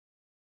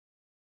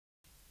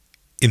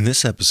In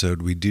this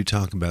episode, we do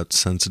talk about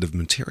sensitive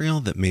material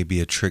that may be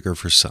a trigger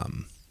for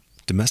some.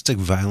 Domestic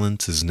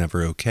violence is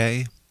never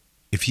okay.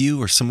 If you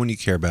or someone you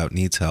care about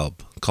needs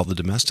help, call the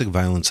Domestic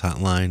Violence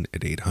Hotline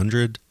at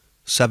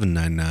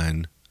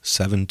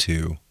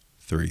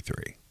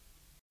 800-799-7233.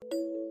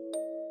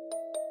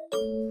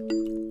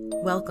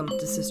 Welcome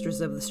to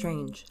Sisters of the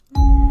Strange.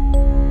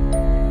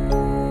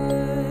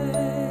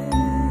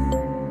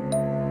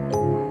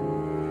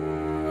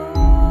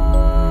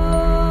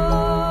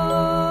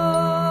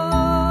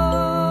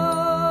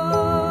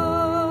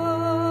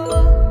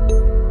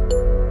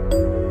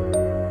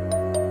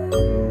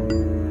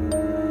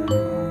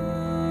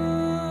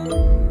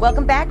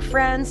 Welcome back,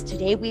 friends.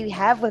 Today we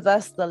have with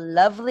us the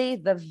lovely,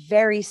 the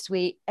very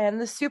sweet, and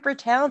the super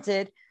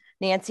talented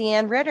Nancy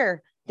Ann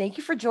Ritter. Thank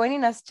you for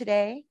joining us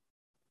today.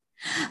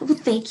 Well,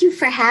 thank you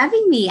for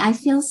having me. I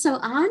feel so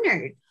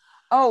honored.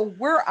 Oh,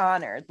 we're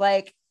honored.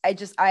 I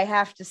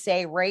have to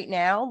say right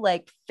now,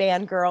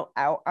 fangirl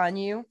out on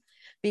you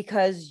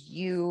because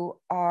you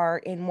are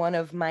in one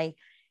of my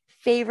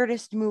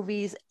favoriteest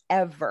movies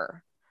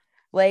ever.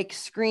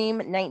 Scream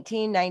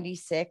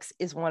 1996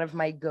 is one of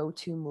my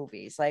go-to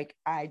movies. I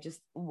just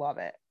love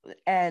it.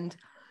 And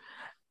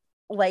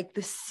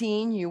the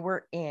scene you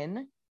were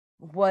in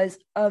was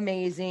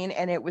amazing.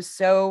 And it was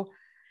so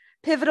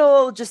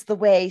pivotal, just the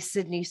way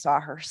Sydney saw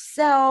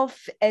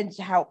herself and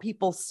how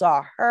people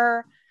saw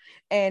her.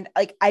 And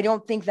I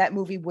don't think that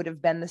movie would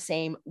have been the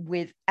same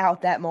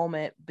without that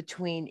moment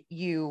between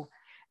you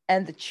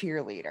and the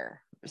cheerleader.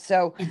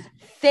 So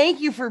thank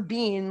you for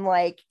being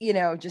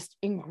just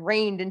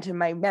ingrained into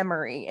my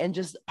memory and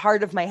just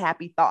part of my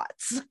happy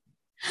thoughts.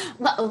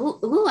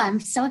 Well, I'm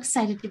so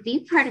excited to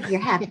be part of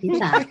your happy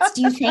thoughts.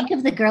 Do you think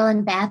of the girl in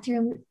the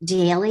bathroom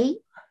daily?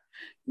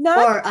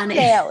 Not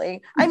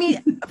daily. I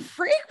mean,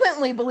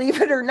 frequently, believe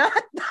it or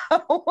not,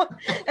 though,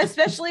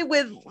 especially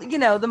with,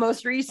 the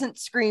most recent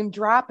Scream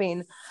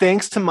dropping.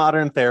 Thanks to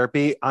modern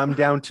therapy, I'm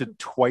down to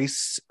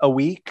twice a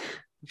week.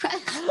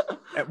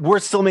 We're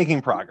still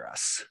making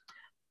progress.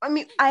 I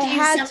mean,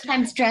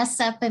 sometimes dress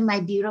up in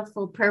my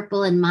beautiful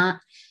purple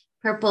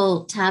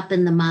top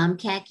and the mom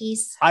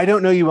khakis. I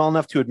don't know you well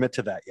enough to admit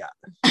to that yet.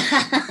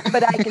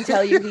 But I can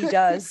tell you he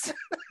does.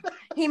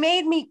 He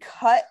made me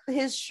cut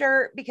his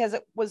shirt because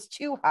it was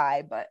too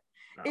high, but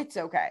It's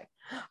okay.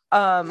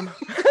 You're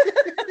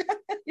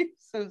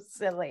so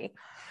silly.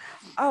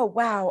 Oh,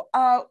 wow.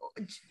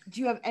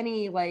 Do you have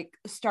any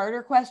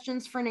starter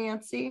questions for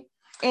Nancy?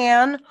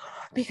 Anne,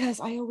 because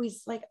I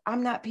always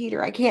I'm not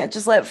Peter. I can't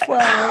just let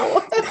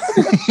flow.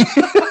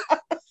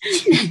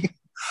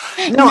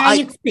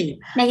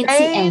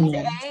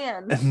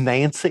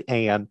 Nancy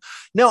Ann.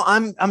 No,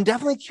 I'm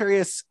definitely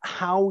curious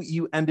how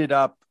you ended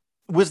up.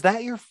 Was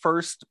that your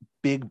first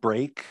big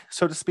break,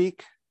 so to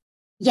speak?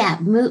 Yeah,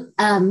 movie.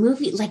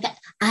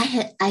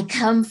 I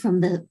come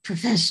from the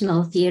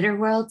professional theater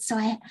world, so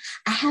I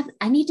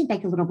need to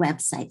make a little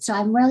website. So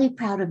I'm really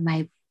proud of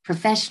my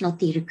professional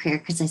theater career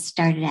because I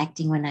started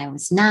acting when I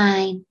was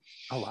 9.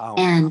 Oh, wow.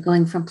 And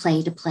going from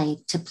play to play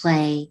to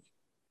play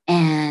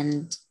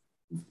and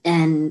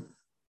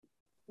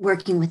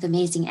working with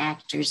amazing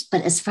actors.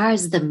 But as far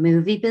as the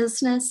movie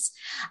business,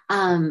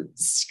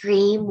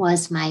 Scream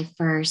was my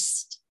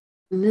first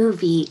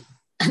movie.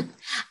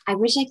 I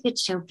wish I could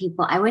show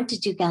people. I went to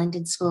Duke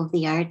Ellington School of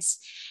the Arts,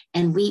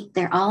 and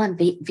they're all on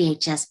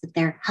VHS, but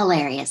they're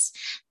hilarious.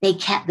 They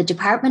kept the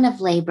Department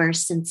of Labor,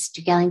 since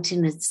Duke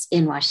Ellington is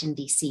in Washington,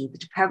 D.C., the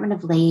Department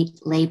of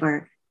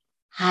Labor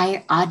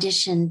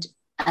auditioned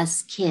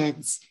us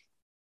kids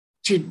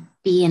to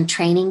be in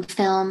training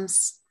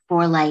films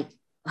for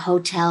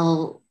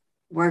hotel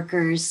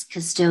workers,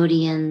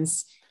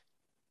 custodians,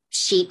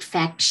 sheet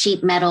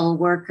metal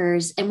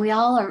workers, and we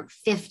all are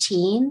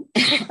 15.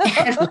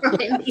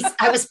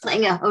 I was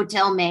playing a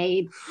hotel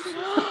maid,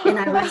 and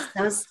I was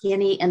so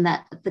skinny, and the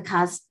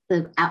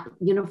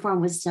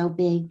uniform was so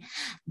big.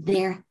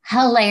 They're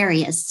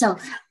hilarious. So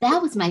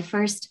that was my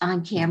first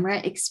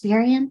on-camera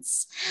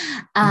experience.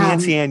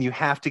 Nancy Ann, you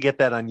have to get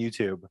that on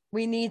YouTube.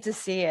 We need to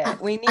see it.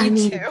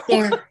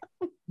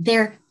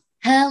 They're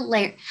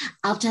hilarious.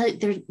 I'll tell you,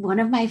 they're one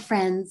of my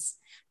friends.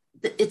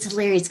 It's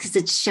hilarious because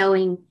it's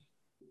showing.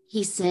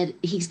 He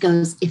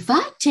goes, if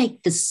I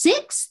take the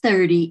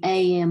 6:30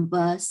 a.m.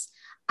 bus,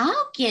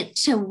 I'll get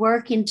to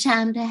work in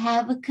time to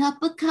have a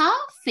cup of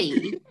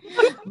coffee.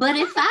 But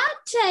if I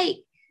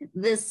take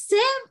the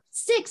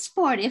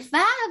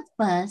 6:45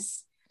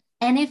 bus,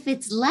 and if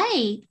it's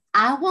late,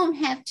 I won't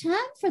have time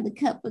for the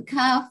cup of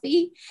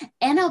coffee,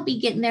 and I'll be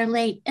getting there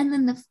late. And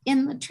then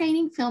in the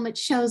training film, it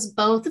shows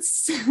both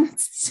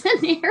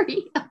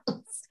scenarios.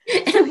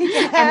 So he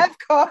can have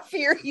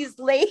coffee or he's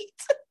late.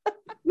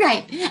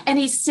 Right. And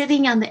he's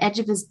sitting on the edge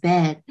of his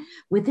bed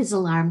with his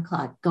alarm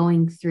clock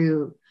going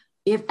through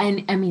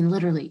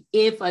literally,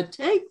 if I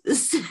take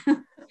this.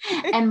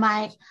 And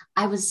I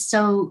was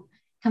so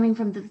coming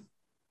from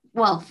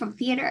from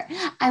theater,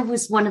 I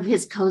was one of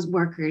his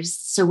co-workers.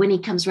 So when he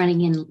comes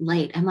running in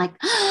late, I'm like,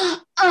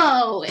 oh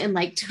oh, and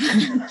like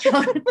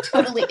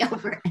totally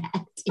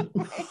overacting.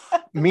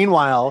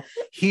 Meanwhile,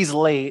 he's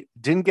late,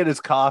 didn't get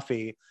his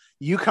coffee.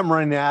 You come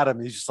running at him.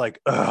 He's just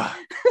like, ugh,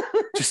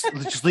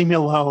 just leave me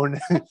alone.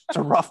 It's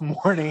a rough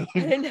morning. I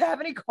didn't have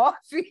any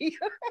coffee.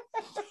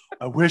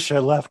 I wish I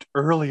left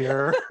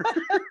earlier.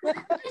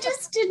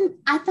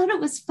 I thought it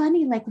was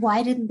funny. Like,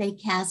 why didn't they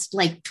cast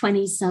like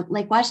 20 some,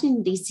 like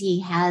Washington, D.C.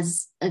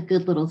 has a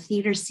good little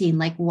theater scene.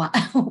 Like, why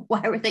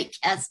were they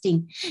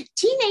casting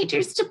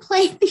teenagers to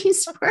play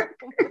these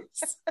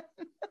workers?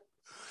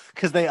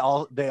 Because they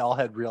all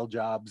had real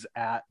jobs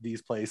at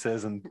these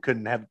places and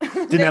didn't have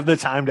the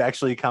time to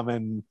actually come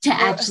in to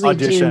actually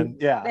audition.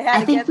 They Yeah.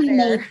 had to get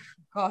their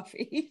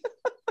coffee.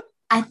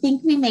 I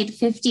think we made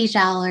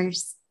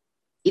 $50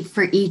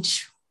 for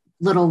each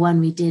little one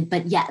we did,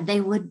 but yeah,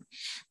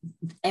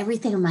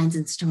 everything of mine's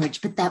in storage,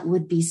 but that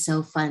would be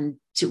so fun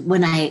to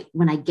when I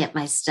get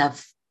my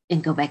stuff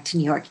and go back to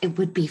New York. It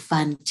would be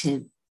fun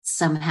to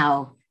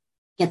somehow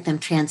get them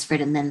transferred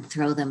and then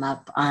throw them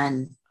up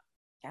on.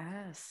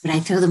 Yes. But I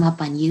throw them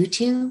up on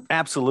YouTube.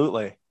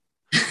 Absolutely.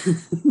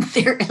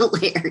 They're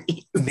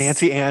hilarious.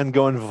 Nancy Ann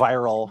going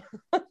viral.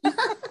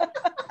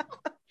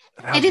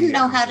 I didn't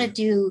know how to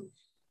do,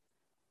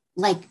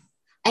 like,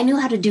 I knew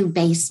how to do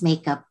base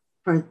makeup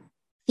for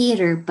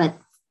theater, but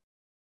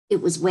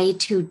it was way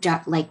too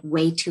dark, like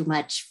way too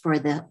much for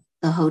the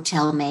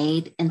hotel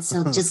maid. And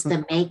so just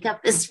the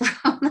makeup is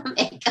wrong. The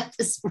makeup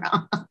is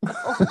wrong.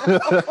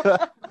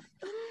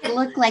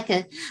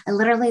 I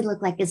literally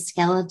looked like a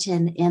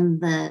skeleton in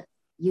the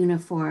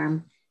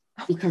uniform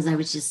because I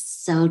was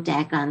just so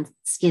daggone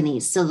skinny.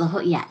 So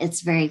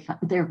it's very fun.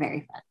 They're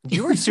very fun.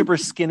 You were super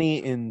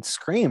skinny in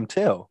Scream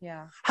too.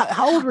 Yeah.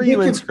 How old were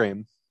you in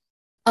Scream?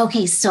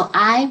 Okay, so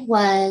I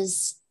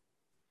was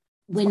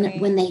when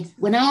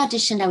I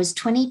auditioned, I was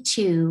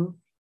 22.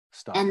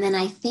 Stop. And then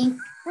I think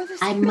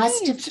I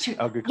must have turned.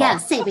 Oh, good call. Yeah,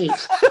 same age.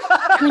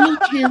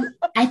 22.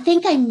 I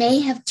think I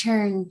may have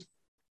turned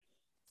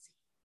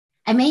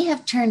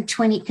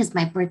 20 because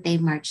my birthday,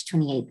 March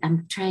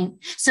 28th.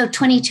 So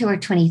 22 or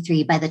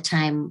 23 by the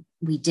time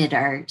we did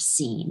our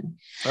scene.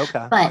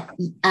 Okay. But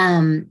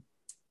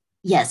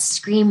yes,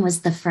 Scream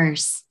was the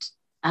first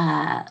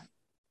on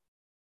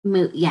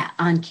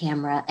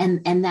camera.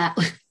 And that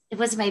it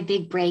was my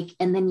big break.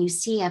 And then you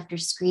see after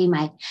Scream,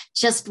 I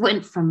just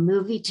went from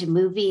movie to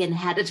movie and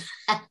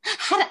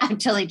I'm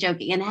totally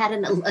joking, and had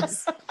an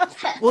illustrious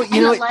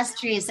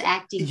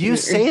acting You career.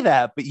 say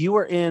that, but you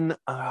were in,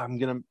 I'm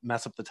going to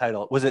mess up the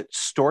title. Was it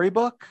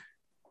Storybook?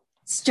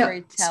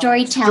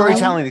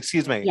 Storytelling.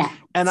 Excuse me. Yeah.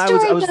 And I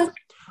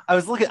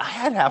was looking, I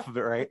had half of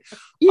it right.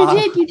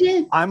 You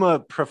did. I'm a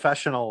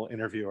professional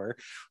interviewer.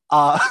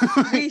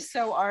 We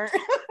so aren't.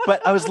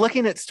 But I was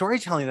looking at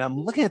Storytelling and I'm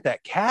looking at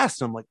that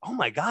cast and I'm like, oh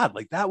my God,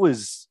 like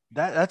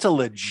that's a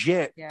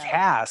legit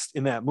cast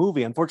in that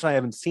movie. Unfortunately, I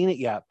haven't seen it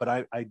yet,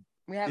 but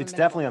it's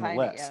definitely on the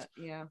list.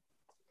 Yeah.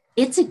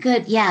 It's a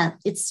good,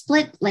 it's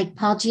split like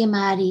Paul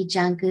Giamatti,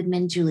 John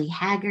Goodman, Julie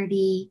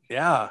Haggerty,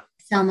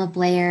 Selma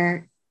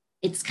Blair.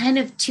 It's kind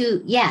of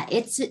it's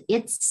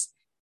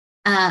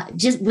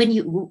just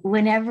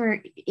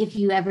if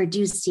you ever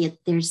do see it,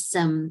 there's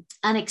some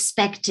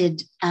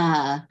unexpected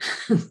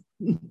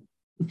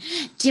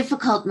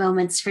difficult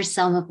moments for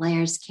Selma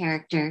Blair's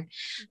character.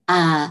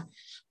 But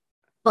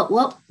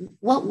what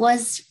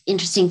was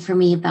interesting for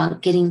me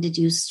about getting to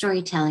do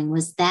Storytelling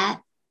was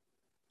that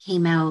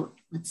came out,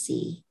 let's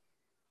see,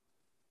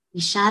 we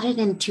shot it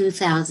in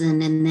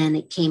 2000 and then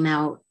it came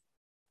out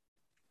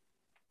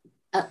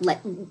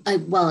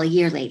a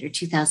year later,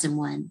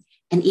 2001.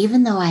 And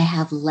even though I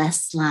have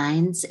less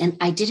lines, and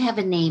I did have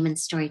a name in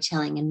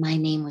Storytelling and my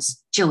name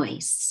was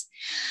Joyce,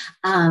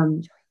 I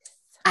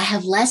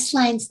have less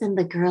lines than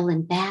the girl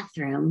in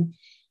Bathroom,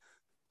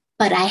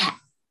 but I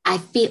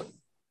feel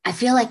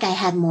like I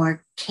had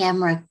more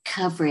camera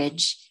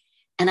coverage,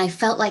 and I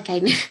felt like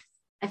I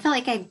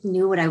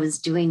knew what I was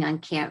doing on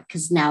camera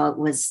because now it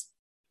was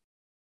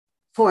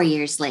 4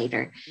 years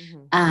later.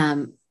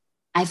 Mm-hmm.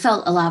 I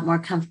felt a lot more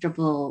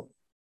comfortable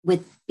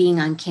with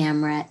being on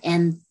camera,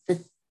 and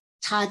the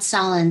Todd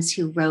Solondz,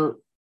 who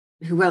wrote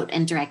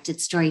and directed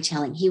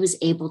Storytelling, he was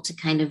able to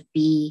kind of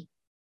be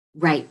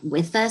right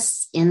with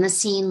us in the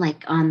scene,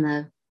 like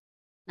not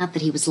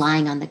that he was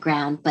lying on the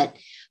ground, but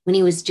when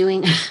he was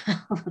doing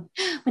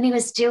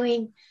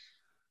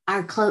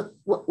our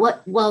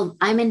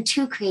I'm in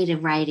 2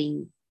 creative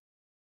writing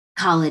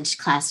college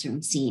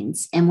classroom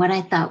scenes. And what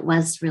I thought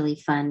was really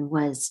fun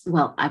was,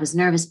 I was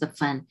nervous, but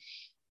fun.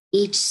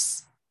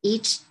 Each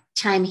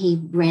time he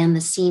ran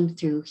the scene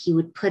through, he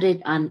would put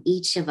it on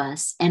each of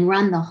us and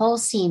run the whole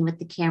scene with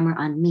the camera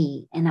on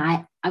me. And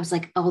I was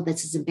like, oh,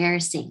 this is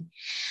embarrassing.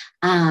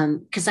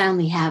 Because I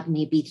only have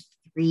maybe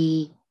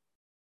 2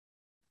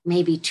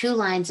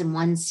 lines in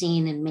one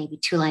scene and maybe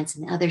 2 lines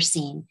in the other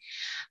scene.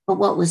 But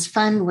what was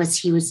fun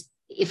was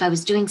if I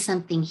was doing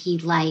something he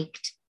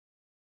liked,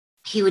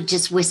 he would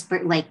just whisper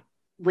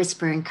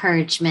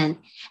encouragement.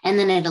 And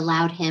then it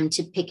allowed him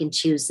to pick and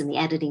choose in the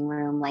editing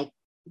room, like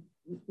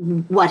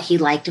what he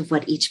liked of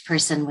what each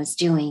person was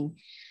doing.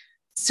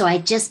 so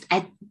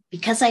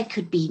because I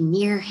could be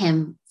near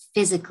him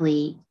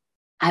physically,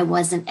 I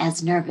wasn't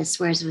as nervous.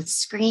 Whereas with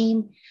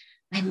Scream,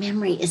 my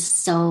memory is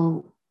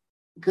so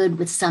good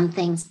with some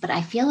things, but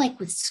I feel like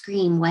with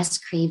Scream, Wes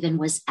Craven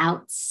was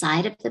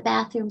outside of the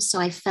bathroom. So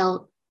I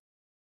felt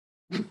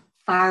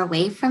far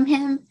away from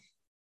him.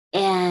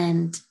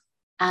 And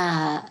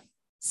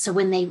so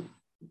when they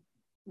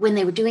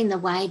were doing the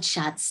wide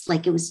shots,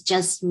 like it was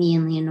just me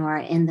and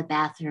Leonora in the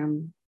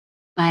bathroom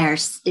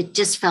it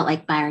just felt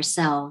like by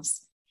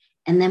ourselves.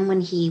 And then when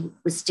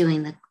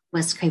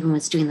Wes Craven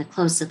was doing the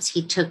close-ups,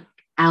 he took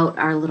out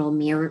our little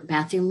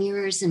bathroom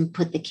mirrors and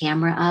put the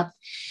camera up.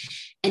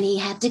 And he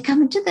had to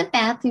come into the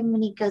bathroom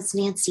and he goes,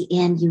 Nancy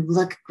Ann, you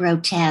look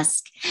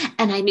grotesque.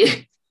 And I knew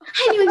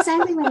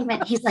exactly what he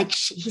meant. He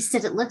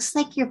said, it looks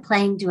like you're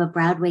playing to a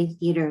Broadway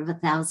theater of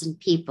 1,000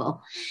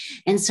 people.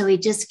 And so he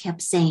just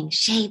kept saying,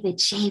 shave it,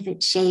 shave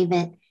it, shave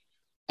it.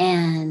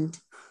 And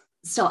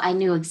so I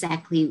knew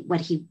exactly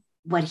what he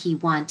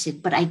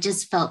wanted, but I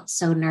just felt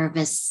so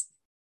nervous.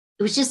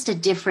 It was just a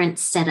different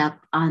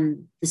setup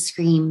on the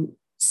Scream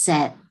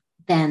set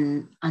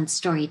than on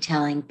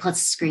storytelling.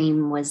 Plus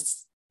Scream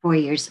was 4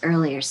 years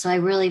earlier. So I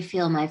really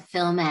feel my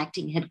film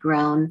acting had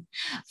grown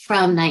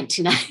from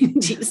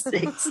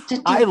 1996 to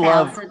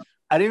 2000.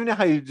 I don't even know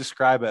how you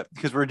describe it,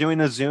 because we're doing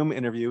a Zoom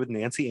interview with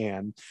Nancy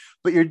Ann,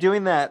 but you're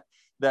doing that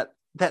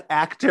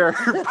actor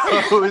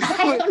pose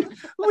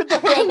with the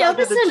hand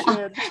under the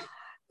chin.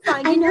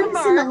 I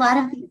notice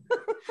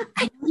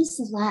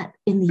a lot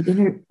in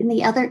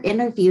the other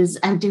interviews.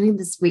 I'm doing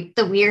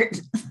the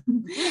weird.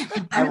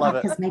 I love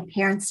it because my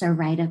parents are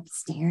right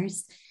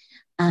upstairs.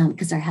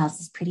 Because our house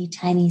is pretty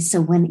tiny.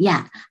 So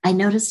I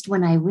noticed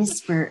when I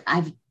whisper,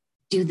 I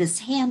do this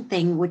hand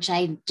thing, which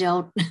I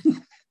don't.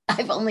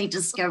 I've only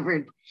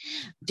discovered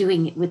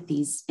doing it with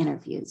these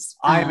interviews.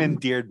 I'm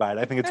endeared by it.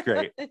 I think it's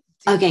great.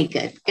 Okay,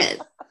 good.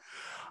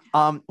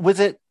 Was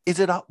it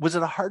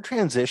a hard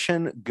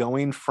transition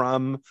going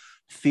from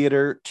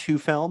theater to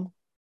film?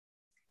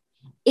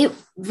 It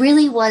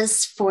really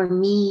was for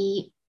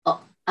me,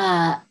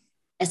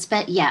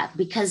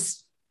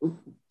 because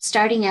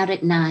starting out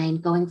at 9,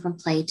 going from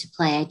play to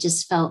play, I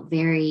just felt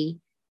very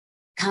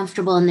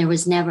comfortable. And there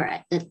was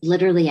never,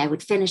 literally, I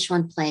would finish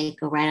one play,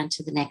 go right on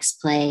to the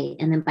next play.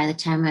 And then by the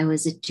time I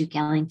was at Duke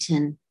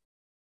Ellington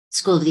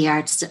School of the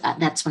Arts,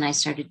 that's when I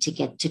started to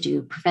get to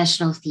do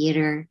professional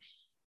theater.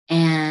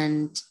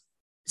 And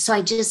so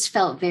I just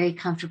felt very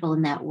comfortable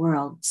in that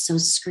world. So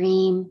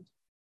Scream,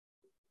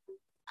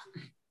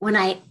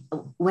 initially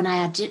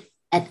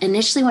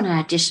when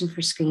I auditioned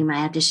for Scream,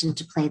 I auditioned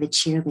to play the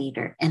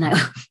cheerleader, and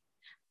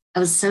I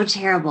was so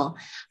terrible.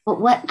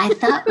 But what I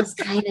thought was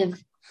kind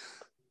of,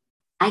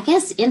 I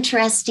guess,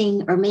 interesting,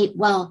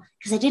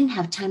 because I didn't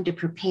have time to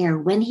prepare.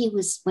 When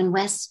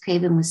Wes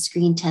Craven was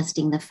screen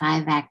testing the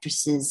 5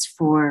 actresses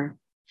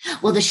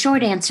the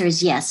short answer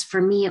is yes. For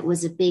me, it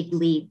was a big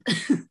leap.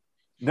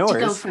 No to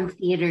worries. go from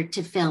theater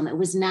to film. It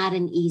was not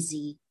an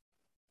easy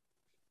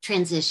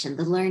transition.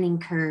 The learning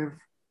curve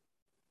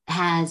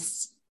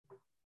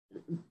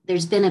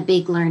there's been a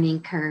big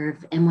learning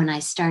curve. And when I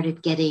started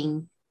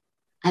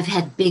I've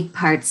had big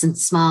parts in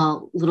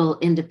small little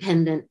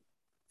independent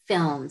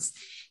films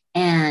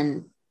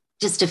and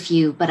just a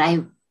few, but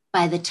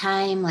by the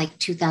time like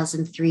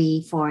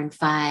 2003, 4, and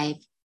 5,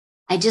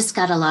 I just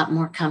got a lot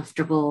more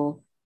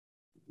comfortable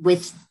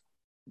with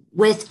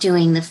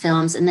doing the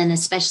films, and then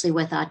especially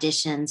with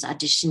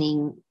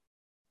auditioning.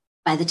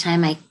 By the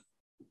time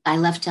I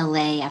left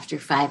LA after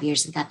 5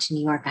 years and got to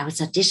New York, I was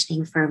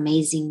auditioning for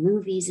amazing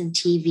movies and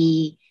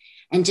TV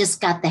and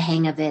just got the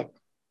hang of it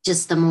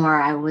just the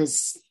more I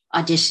was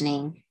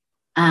auditioning.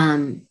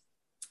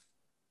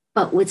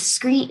 But with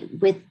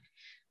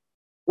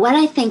what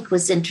I think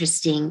was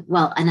interesting,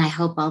 and I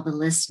hope all the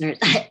listeners,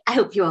 I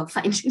hope you all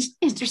find it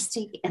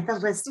interesting, and the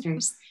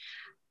listeners,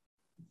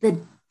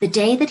 the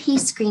day that he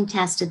screen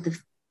tested the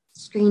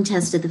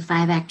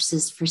 5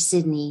 actresses for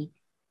Sydney,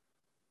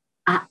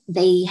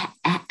 they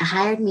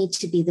hired me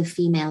to be the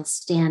female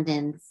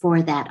stand-in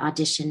for that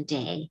audition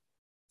day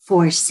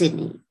for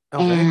Sydney.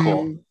 Oh, very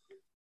cool.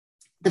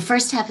 The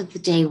first half of the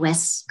day,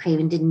 Wes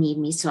Craven didn't need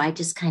me, so I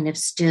just kind of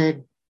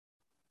stood,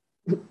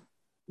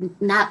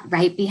 not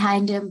right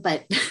behind him,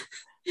 but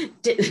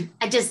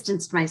I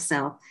distanced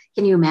myself.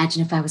 Can you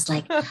imagine if I was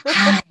like,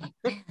 hi,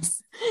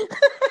 Wes,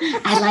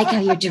 I like how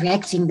you're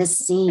directing this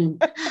scene.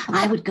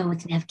 I would go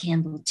with Nev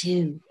Campbell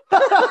too.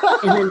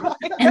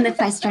 And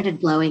if I started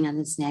blowing on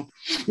his neck.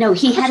 No,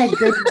 he had a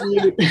good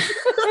view.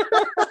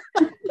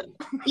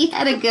 He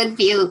had a good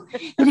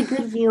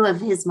view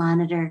of his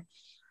monitor.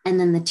 And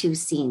then the 2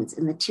 scenes.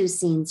 And the 2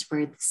 scenes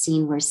were the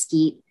scene where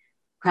Skeet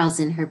crawls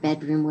in her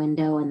bedroom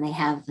window and they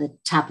have the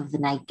top of the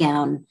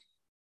nightgown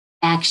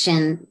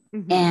action.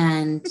 Mm-hmm.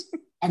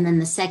 And then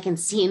the second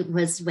scene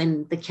was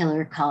when the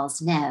killer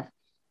calls Nev.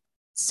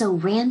 So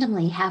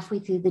randomly, halfway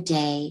through the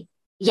day,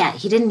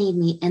 he didn't need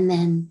me. And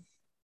then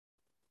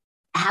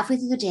halfway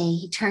through the day,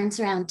 he turns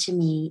around to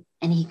me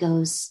and he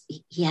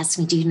asks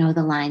me, do you know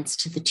the lines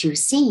to the 2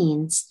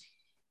 scenes?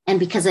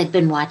 And because I'd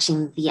been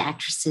watching the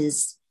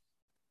actresses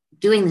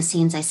doing the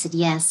scenes, I said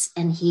yes.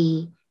 And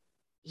he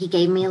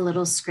gave me a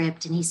little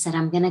script and he said,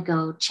 I'm going to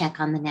go check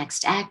on the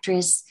next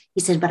actress.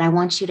 He said, but I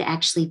want you to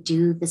actually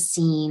do the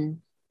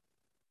scene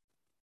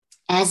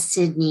as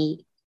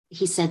Sydney.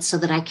 He said, so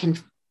that I can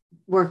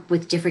work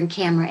with different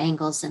camera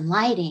angles and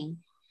lighting.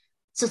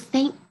 So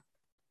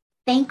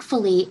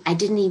thankfully, I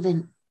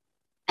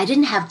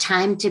didn't have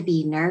time to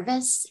be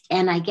nervous.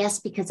 And I guess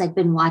because I've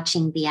been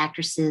watching the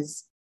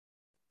actresses,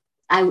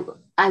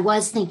 I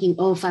was thinking,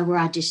 oh, if I were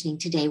auditioning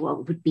today,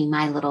 what would be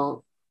my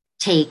little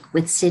take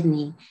with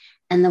Sydney?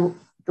 And the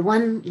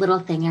one little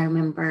thing I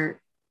remember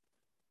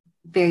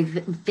very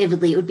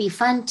vividly, it would be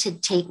fun to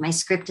take my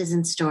script as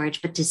in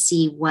storage, but to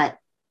see what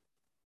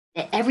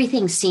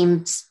everything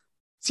seemed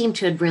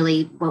to have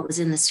really, what was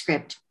in the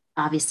script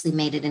obviously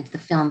made it into the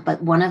film.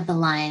 But one of the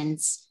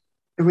lines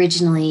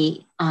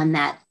originally on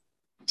that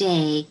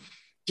day,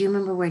 do you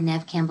remember where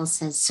Nev Campbell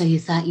says, so you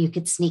thought you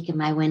could sneak in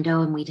my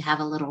window and we'd have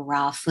a little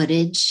raw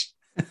footage?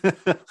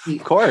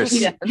 Of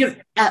course.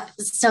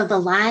 So the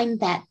line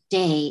that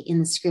day in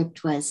the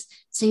script was,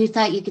 so you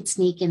thought you could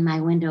sneak in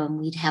my window and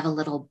we'd have a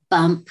little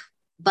bump,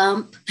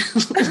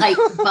 like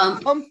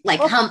bump,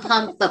 like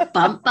hump, but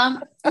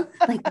bump,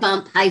 like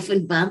bump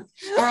hyphen bump.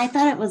 And I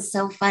thought it was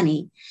so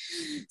funny.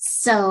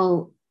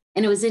 So,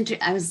 and it was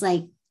I was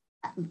like,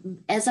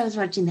 as I was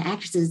watching the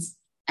actresses,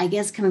 I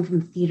guess coming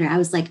from the theater, I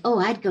was like, oh,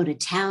 I'd go to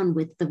town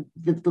with the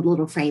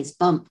little phrase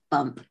bump.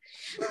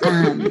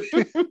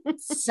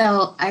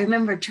 So I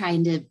remember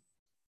trying to,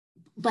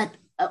 but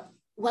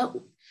what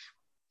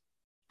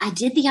I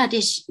did the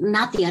audition,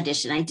 not the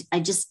audition. I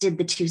just did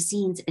the two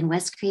scenes, and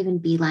Wes Craven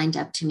beelined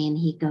up to me and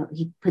he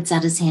puts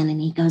out his hand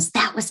and he goes,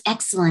 that was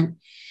excellent.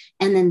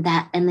 And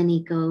then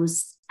he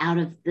goes out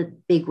of the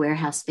big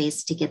warehouse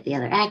space to get the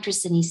other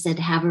actress. And he said,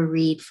 have her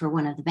read for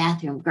one of the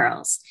bathroom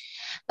girls.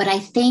 But I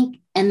think,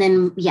 and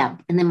then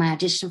my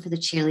audition for the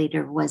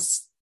cheerleader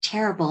was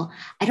terrible.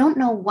 I don't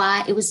know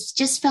why. It was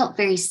just felt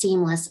very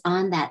seamless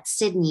on that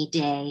Sydney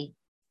day.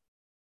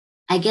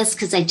 I guess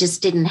because I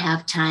just didn't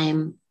have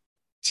time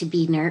to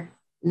be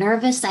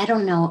nervous. I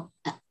don't know.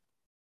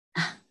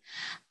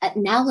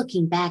 Now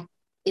looking back,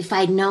 if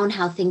I'd known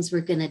how things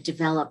were going to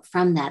develop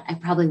from that, I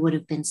probably would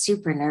have been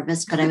super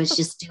nervous, but I was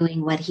just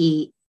doing what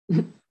he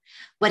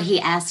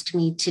asked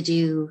me to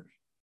do.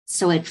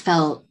 So it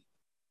felt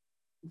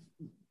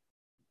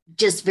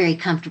just very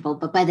comfortable.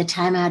 But by the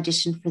time I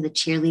auditioned for the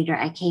cheerleader,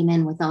 I came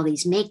in with all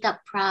these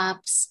makeup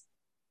props.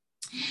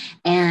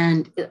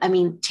 And I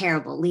mean,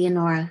 terrible.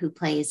 Leonora, who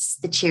plays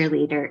the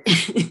cheerleader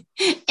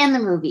in the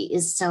movie,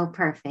 is so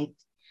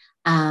perfect.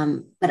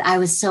 But I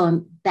was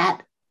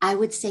I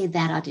would say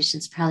that audition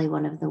is probably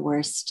one of the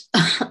worst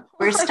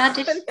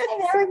auditions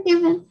I've ever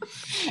given.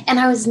 And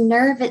I was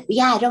nervous.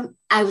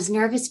 I was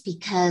nervous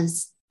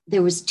because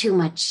there was too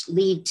much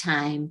lead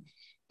time.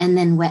 And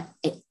then I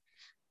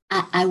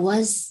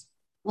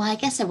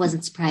guess I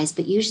wasn't surprised,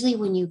 but usually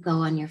when you go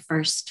on your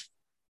first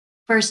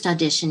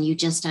audition, you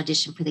just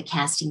audition for the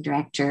casting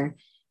director.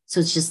 So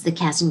it's just the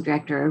casting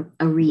director,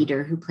 a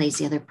reader who plays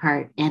the other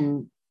part,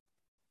 and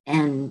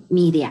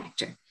me, the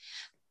actor.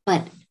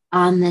 But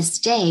on this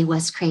day,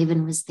 Wes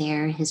Craven was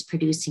there,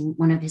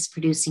 one of his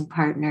producing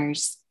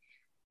partners,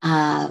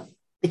 the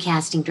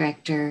casting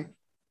director.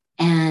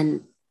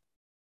 And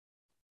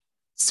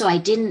so I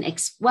didn't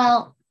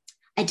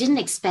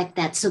expect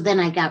that. So then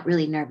I got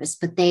really nervous,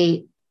 but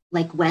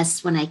like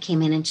Wes, when I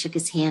came in and shook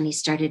his hand, he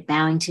started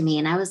bowing to me.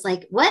 And I was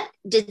like, what?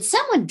 Did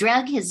someone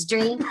drug his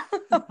drink?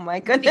 Oh my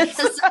goodness.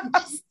 Because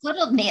just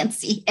little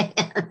Nancy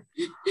had.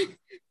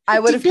 I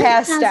would have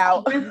passed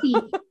out.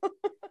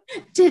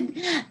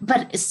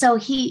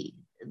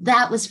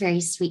 That was very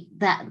sweet.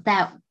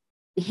 That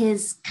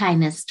his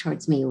kindness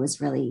towards me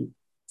was really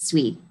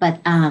sweet.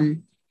 But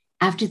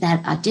after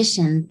that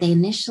audition, they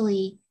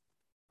initially,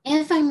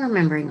 if I'm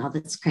remembering all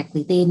this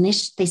correctly, they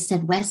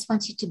said, Wes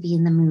wants you to be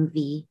in the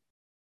movie,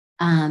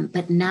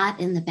 but not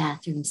in the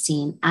bathroom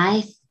scene.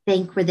 I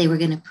think where they were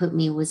going to put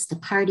me was the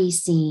party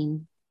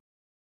scene.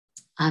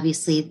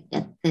 Obviously,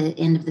 at the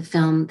end of the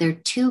film, there are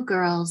two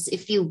girls.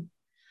 If you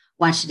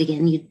watch it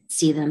again, you'd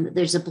see them.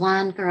 There's a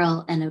blonde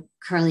girl and a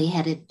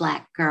curly-headed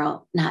black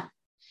girl, not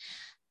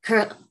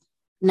curly-headed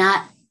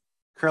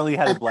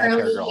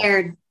black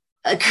hair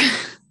girl.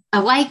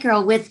 A white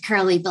girl with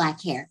curly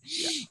black hair.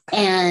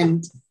 Yeah.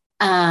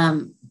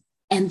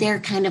 And they're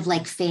kind of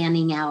like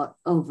fanning out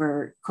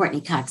over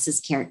Courtney Cox's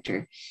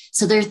character.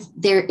 So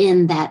they're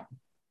in that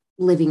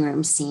living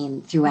room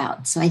scene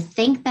throughout. So I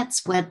think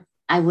that's what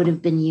I would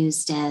have been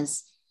used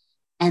as.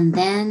 And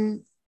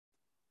then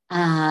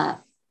out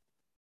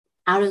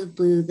of the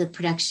blue, the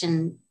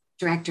production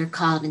director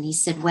called and he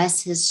said,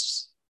 Wes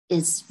has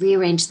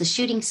rearranged the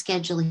shooting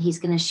schedule. He's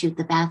going to shoot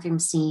the bathroom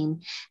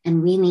scene.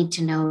 And we need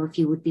to know if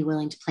you would be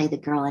willing to play the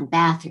girl in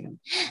bathroom.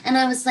 And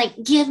I was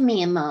like, give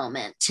me a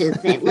moment to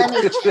think.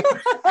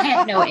 I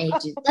have no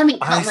agent. Let me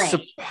call I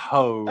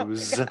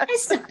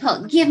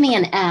suppose. Give me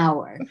an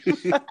hour.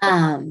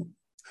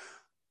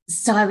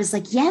 So I was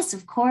like, yes,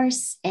 of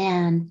course.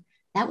 And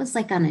that was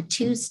like on a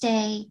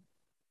Tuesday.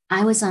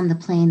 I was on the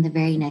plane the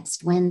very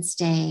next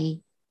Wednesday.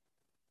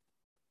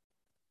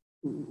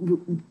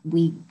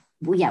 we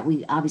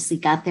obviously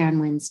got there on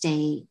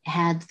Wednesday,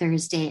 had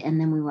Thursday, and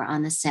then we were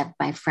on the set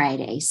by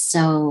Friday.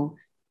 So,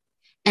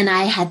 and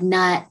I had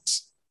not,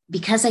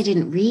 because I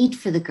didn't read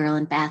for the girl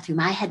in bathroom,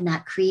 I had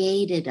not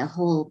created a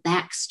whole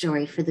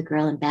backstory for the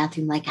girl in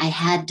bathroom like I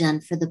had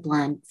done for the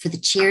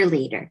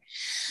cheerleader.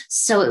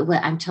 So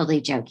I'm totally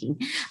joking.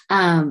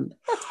 I'm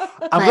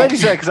glad you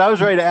said, because I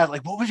was ready to ask,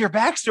 like, what was your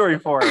backstory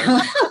for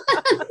her?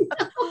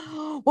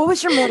 What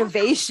was your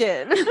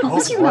motivation? Where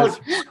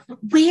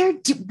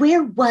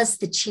was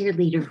the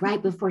cheerleader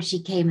right before she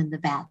came in the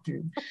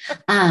bathroom?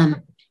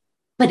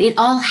 But it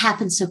all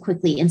happened so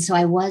quickly. And so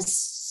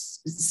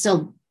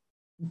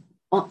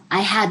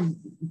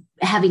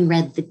having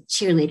read the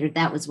cheerleader,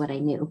 that was what I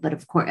knew. But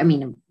of course, I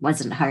mean, it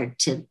wasn't hard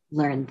to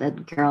learn the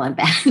girl in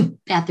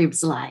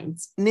bathrooms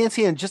lines.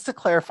 Nancy, and just to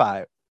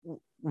clarify,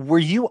 were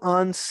you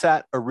on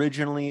set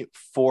originally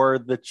for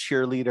the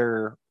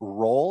cheerleader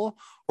role,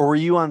 or were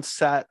you on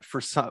set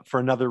for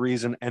another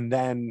reason, and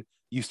then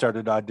you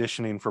started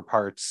auditioning for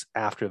parts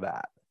after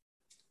that?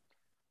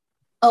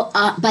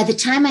 Oh, by the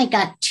time I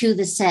got to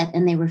the set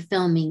and they were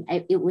filming,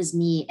 it was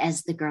me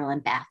as the girl in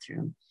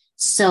bathroom.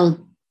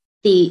 So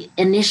the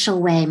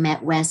initial way I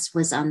met Wes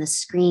was on the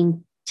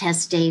screen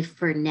test day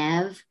for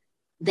Nev.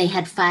 They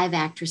had 5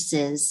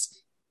 actresses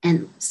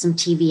and some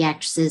TV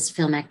actresses,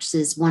 film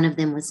actresses. One of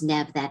them was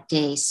Nev that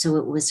day. So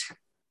it was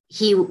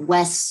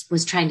Wes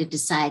was trying to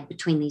decide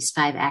between these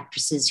 5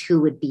 actresses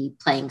who would be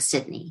playing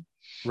Sydney.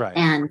 Right.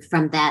 And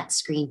from that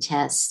screen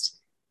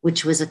test,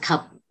 which was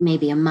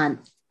maybe a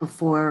month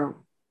before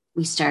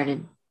we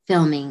started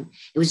filming,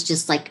 it was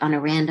just like on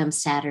a random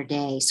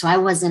Saturday. So I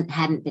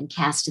hadn't been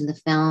cast in the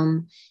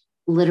film.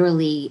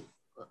 Literally,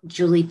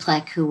 Julie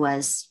Pleck, who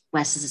was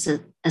Wes's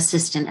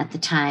assistant at the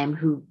time,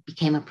 who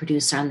became a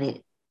producer on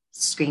the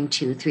Scream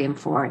 2, 3, and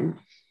 4, and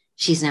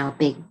she's now a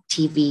big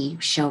TV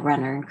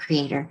showrunner and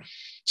creator.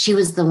 She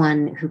was the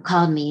one who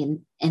called me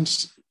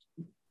and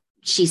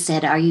she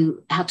said,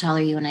 how tall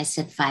are you? And I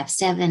said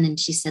 5'7". And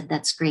she said,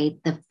 that's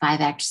great. The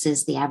 5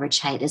 actresses, the average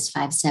height is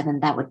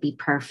 5'7". That would be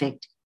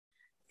perfect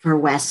for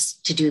Wes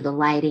to do the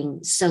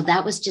lighting. So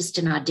that was just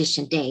an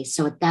audition day.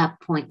 So at that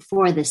point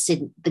for the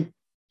Sydney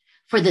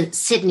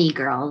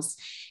girls,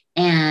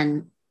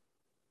 and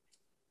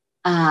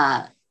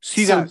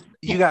so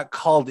you got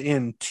called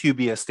in to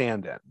be a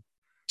stand-in,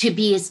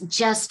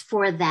 just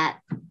for that,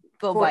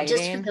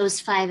 just for those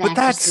 5 but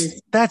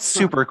actresses. That's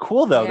super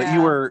cool though,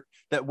 yeah.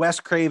 that Wes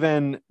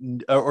Craven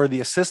or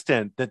the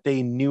assistant, that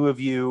they knew of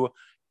you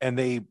and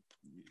they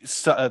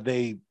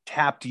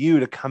tapped you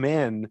to come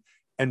in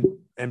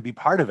and be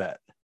part of it.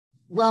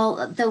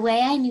 Well, the way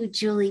I knew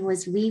Julie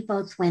was we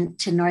both went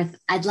to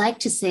I'd like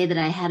to say that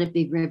I had a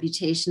big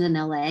reputation in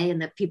LA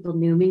and that people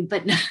knew me,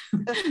 but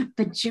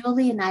but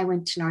Julie and I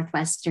went to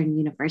Northwestern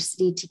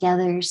University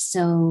together.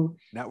 So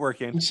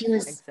networking. And she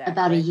was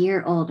about a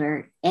year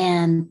older,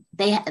 and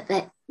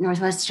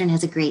Northwestern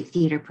has a great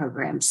theater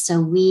program. So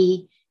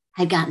we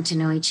had gotten to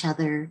know each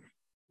other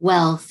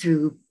well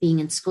through being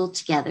in school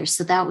together.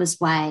 So that was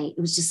why it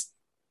was just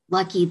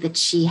lucky that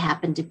she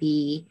happened to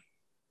be,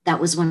 that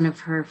was one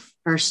of her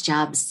first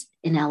jobs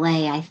in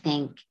LA, I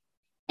think.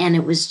 And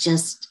it was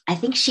just, I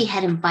think she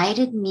had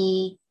invited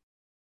me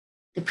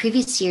the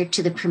previous year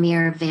to the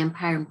premiere of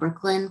Vampire in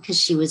Brooklyn, because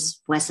she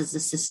was Wes's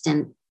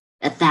assistant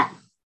at that.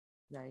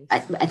 Nice.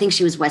 I think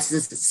she was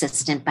Wes's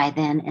assistant by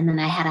then. And then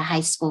I had a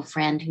high school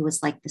friend who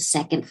was like the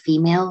second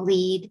female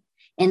lead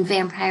in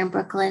Vampire in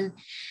Brooklyn.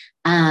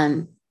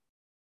 But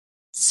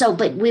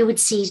we would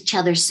see each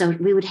other. So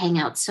we would hang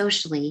out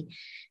socially.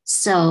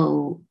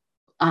 So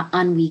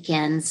on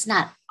weekends,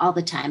 not all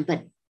the time,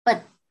 but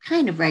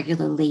kind of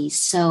regularly.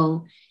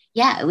 So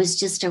yeah, it was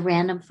just a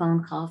random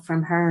phone call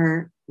from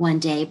her one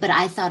day, but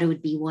I thought it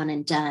would be one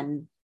and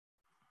done.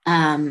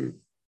 So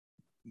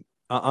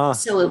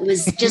it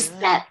was just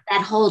that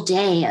whole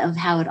day of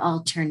how it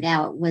all turned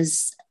out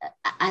was,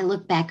 I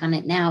look back on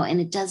it now and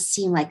it does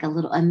seem like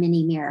a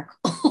mini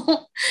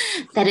miracle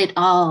that it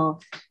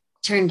all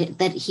turned,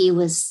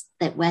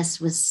 that Wes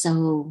was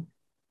so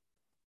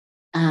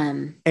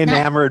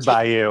enamored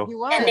by you.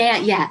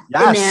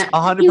 Yes,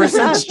 100%. He was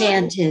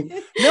enchanted.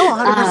 No,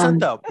 100%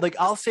 though. Like,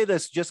 I'll say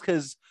this just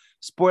because,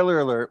 spoiler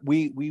alert,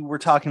 we were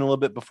talking a little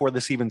bit before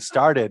this even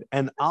started,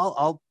 and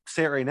I'll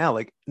say it right now.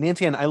 Like,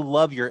 Nancy, and I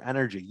love your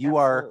energy. You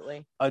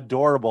Absolutely. Are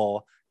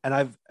adorable,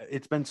 and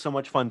it's been so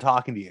much fun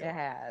talking to you. It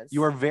has.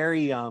 You are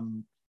very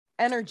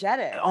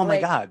energetic. Oh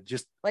my god,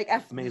 just like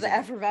amazing. The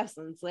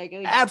effervescence, like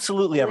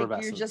absolutely like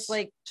effervescence.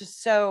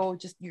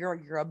 You're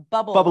you're a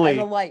bubble bubbly and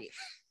a light.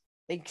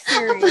 Like,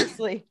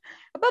 seriously,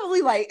 a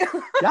bubbly light.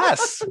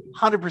 Yes,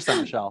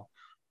 100%, Michelle.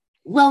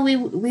 Well,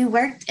 we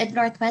worked at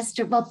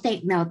Northwestern. Well,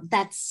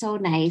 that's so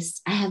nice.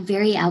 I have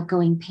very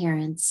outgoing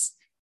parents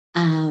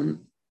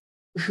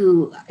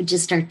who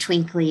just are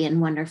twinkly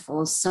and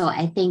wonderful. So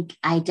I think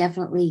I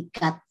definitely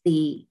got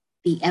the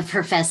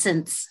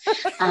effervescence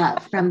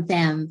from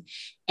them.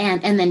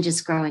 And then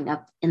just growing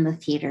up in the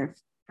theater,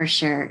 for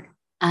sure.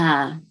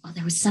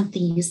 there was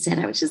something you said.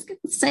 I was just going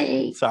to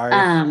say. Sorry.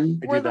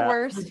 We're the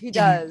worst. He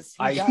does.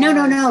 No.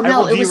 I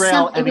will It was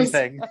derail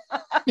anything.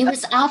 It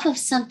was off of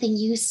something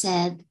you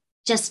said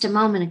just a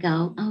moment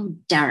ago. Oh,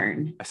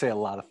 darn. I say a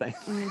lot of things.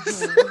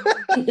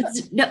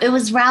 It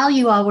was while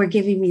you all were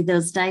giving me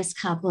those nice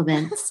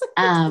compliments.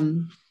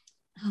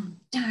 Oh,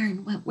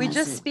 darn. What we was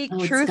just it? speak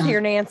truth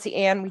here, Nancy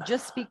Ann. We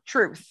just speak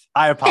truth.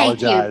 I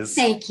apologize.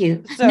 Thank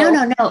you. So,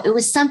 no. It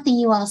was something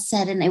you all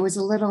said, and it was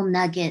a little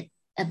nugget,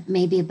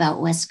 maybe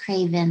about Wes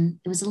Craven.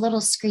 It was a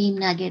little Scream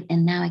nugget,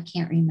 and now I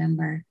can't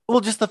remember.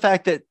 Well, just the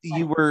fact that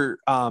you were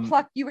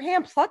you were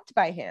hand plucked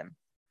by him.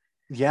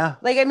 Yeah.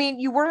 Like, I mean,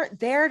 you weren't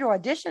there to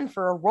audition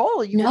for a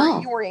role. You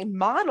were a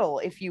model,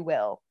 if you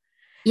will.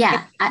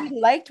 Yeah.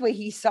 He liked what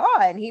he saw,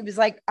 and he was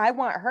like, I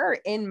want her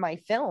in my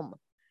film.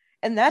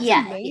 And that's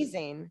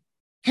amazing.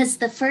 Because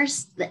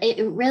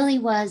it really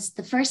was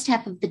the first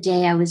half of the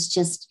day, I was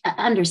just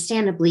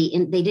understandably,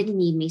 and they didn't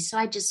need me. So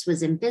I just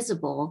was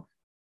invisible.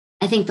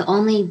 I think the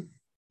only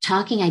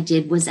talking I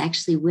did was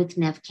actually with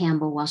Nev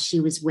Campbell while she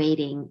was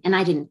waiting. And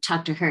I didn't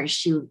talk to her.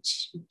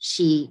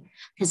 She,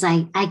 because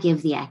I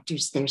give the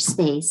actors their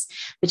space,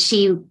 but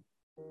she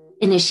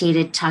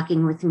initiated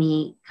talking with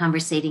me,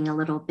 conversating a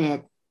little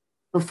bit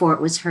before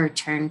it was her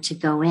turn to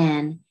go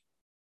in.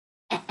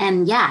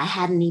 And yeah, I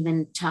hadn't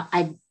even talked.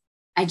 I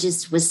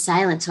just was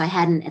silent. So I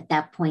hadn't at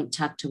that point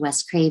talked to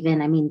Wes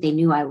Craven. I mean, they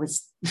knew I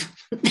was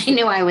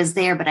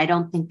there, but I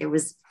don't think there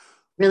was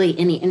really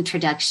any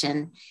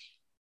introduction,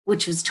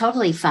 which was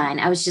totally fine.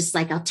 I was just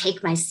like,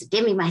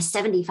 give me my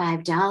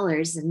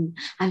 $75. And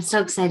I'm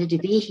so excited to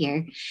be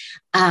here.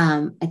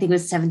 I think it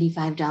was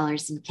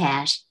 $75 in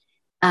cash.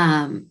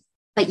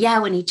 But yeah,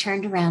 when he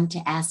turned around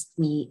to ask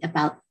me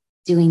about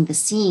doing the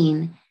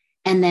scene,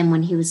 and then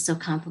when he was so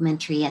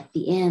complimentary at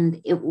the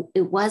end,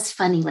 it was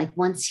funny. Like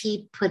once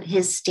he put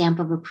his stamp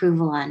of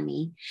approval on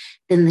me,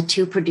 then the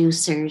two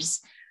producers,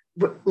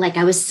 like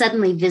I was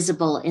suddenly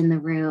visible in the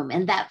room,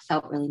 and that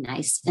felt really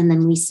nice. And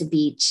then Lisa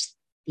Beach,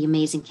 the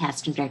amazing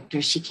casting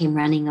director, she came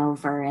running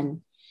over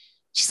and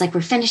she's like,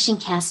 we're finishing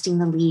casting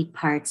the lead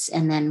parts.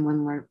 And then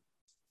when we're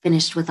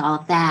finished with all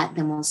of that,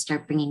 then we'll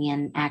start bringing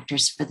in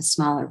actors for the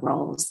smaller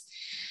roles.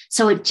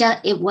 So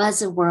it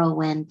was a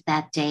whirlwind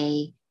that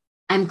day.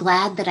 I'm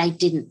glad that I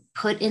didn't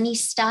put any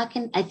stock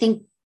in. I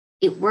think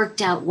it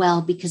worked out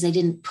well because I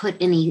didn't put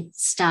any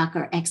stock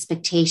or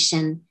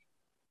expectation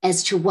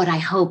as to what I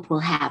hope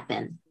will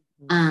happen.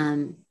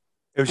 It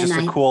was just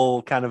a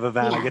cool kind of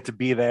event. I get to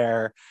be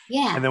there.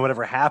 Yeah. And then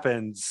whatever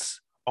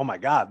happens, oh my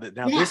God,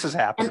 now this is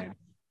happening.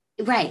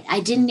 Right.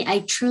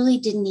 I truly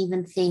didn't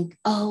even think,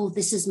 oh,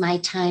 this is my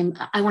time.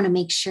 I want to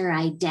make sure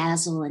I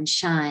dazzle and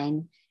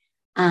shine.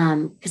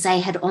 Because I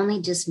had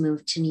only just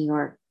moved to New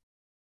York,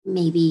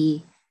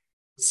 maybe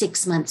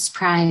 6 months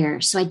prior.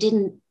 So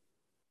I'm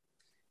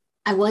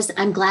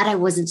glad I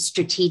wasn't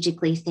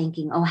strategically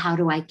thinking, oh, how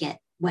do I get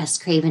Wes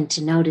Craven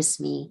to notice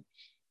me?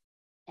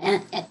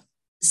 And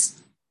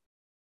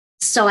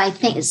so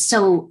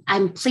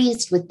I'm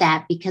pleased with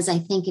that, because I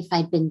think if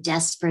I'd been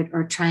desperate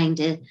or trying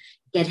to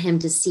get him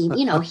to see,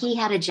 he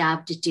had a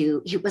job to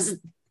do. He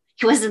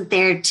wasn't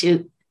there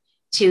to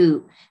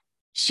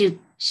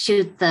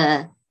shoot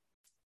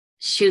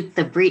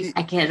the breeze.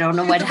 I don't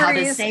know how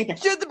to say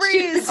that. Shoot the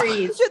breeze.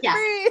 Shoot the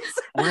breeze.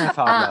 We're going to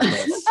talk about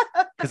this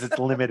because it's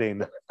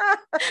limiting.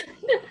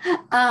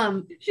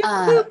 Shoot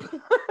the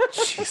poop.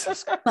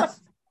 Jesus.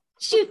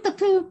 Shoot the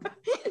poop.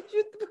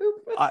 Shoot the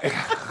poop.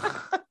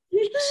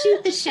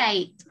 Shoot the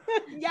shite.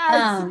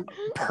 Yes.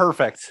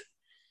 Perfect.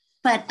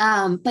 But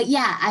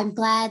yeah, I'm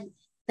glad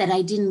that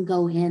I didn't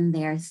go in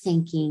there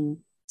thinking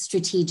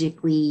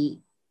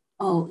strategically,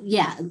 oh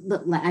yeah,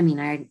 I mean,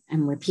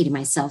 I'm repeating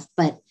myself,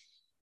 but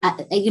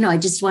I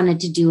just wanted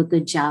to do a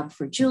good job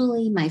for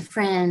Julie, my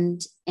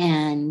friend,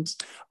 and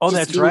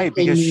that's right,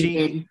 because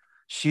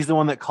she's the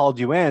one that called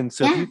you in.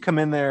 So if you come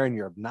in there and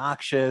you're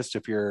obnoxious,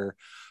 if you're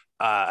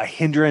a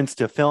hindrance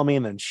to filming,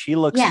 and then she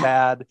looks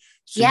bad,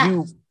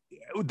 so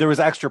there was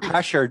extra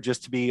pressure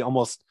just to be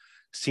almost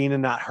seen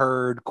and not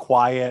heard,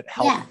 quiet,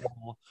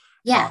 helpful.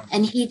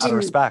 And he didn't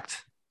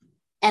respect.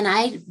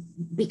 And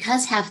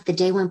because half the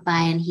day went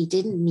by and he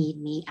didn't need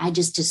me, I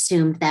just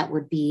assumed that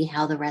would be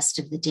how the rest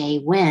of the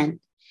day went.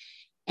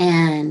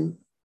 And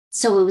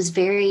so it was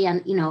very,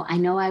 I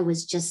know I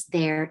was just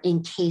there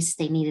in case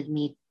they needed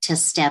me to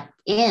step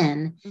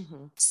in.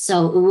 Mm-hmm.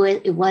 So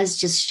it was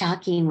just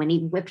shocking when he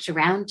whipped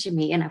around to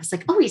me and I was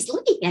like, oh, he's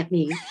looking at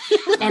me.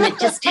 And it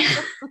just,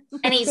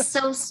 and he's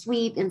so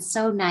sweet and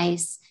so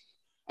nice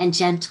and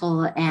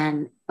gentle.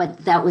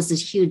 But that was a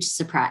huge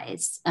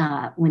surprise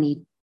when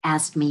he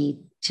asked me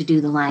to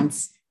do the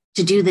lines,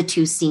 to do the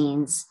two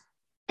scenes.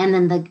 And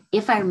then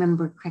if I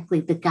remember correctly,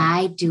 the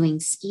guy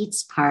doing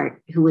Skeet's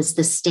part, who was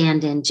the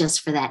stand-in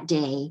just for that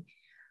day,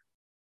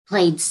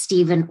 played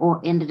Stephen, or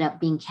ended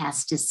up being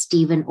cast as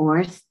Stephen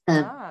Orth,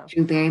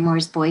 Drew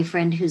Barrymore's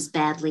boyfriend, whose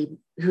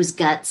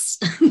guts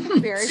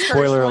very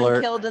spoiler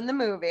alert, killed in the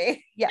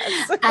movie.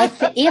 Yes,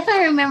 if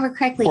I remember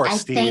correctly, Poor I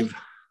Steve.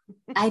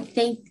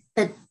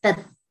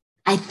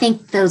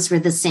 think those were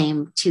the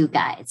same two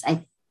guys.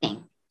 I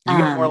think. You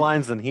got more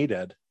lines than he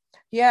did.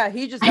 Yeah,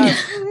 he just does.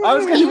 I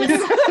was he was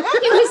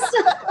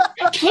so,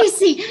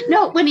 Casey.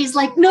 No, when he's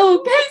like,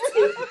 no,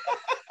 Casey.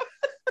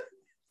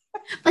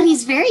 But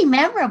he's very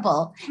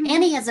memorable,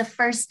 and he has a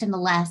first and a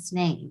last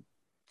name.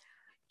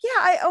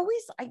 Yeah,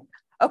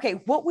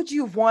 okay. What would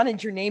you have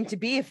wanted your name to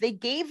be if they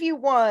gave you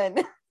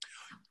one?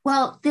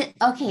 Well,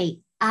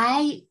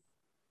 I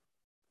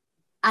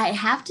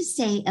have to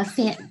say, a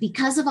fan,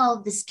 because of all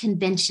of this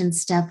convention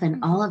stuff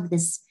and all of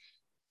this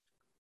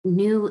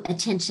new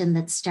attention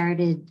that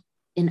started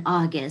in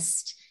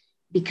August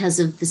because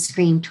of the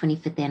Scream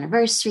 25th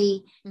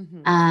anniversary,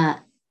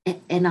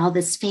 and all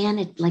this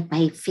like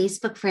my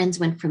Facebook friends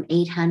went from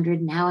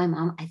 800. Now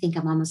I think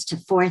I'm almost to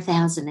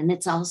 4,000, and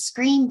it's all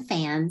Scream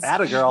fans.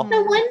 Atta girl.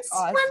 So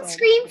one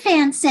Scream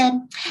fan said,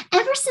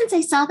 ever since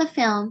I saw the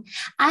film,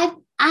 I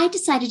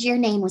decided your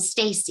name was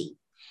Stacy.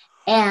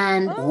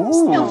 And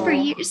so for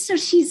years,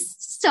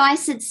 so I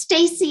said,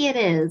 Stacy it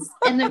is.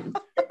 And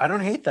I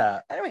don't hate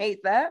that. I don't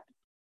hate that.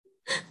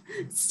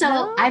 So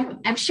no.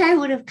 I'm sure I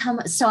would have come.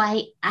 So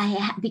I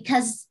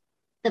because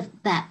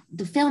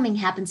the filming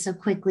happened so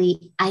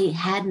quickly, I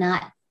had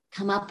not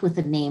come up with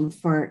a name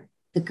for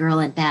the girl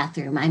in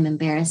bathroom. I'm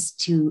embarrassed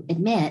to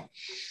admit.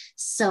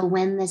 So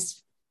when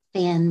this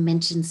fan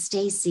mentioned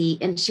Stacy,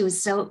 and she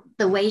was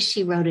the way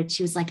she wrote it,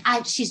 she was like,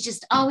 she's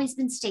just always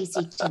been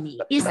Stacy to me.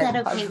 Is that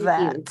okay with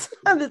you?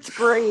 That's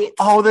great.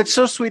 Oh, that's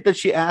so sweet that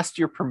she asked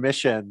your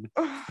permission.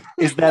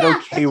 Is that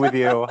okay with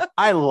you?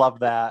 I love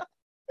that.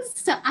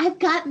 So I've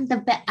gotten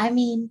the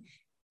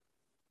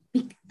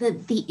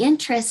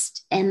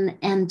interest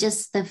and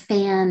just the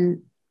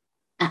fan.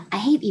 I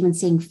hate even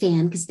saying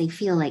fan because they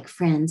feel like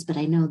friends, but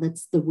I know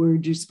that's the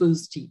word you're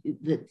supposed to,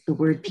 the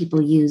word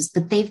people use,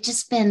 but they've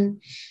just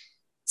been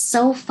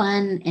so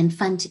fun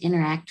to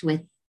interact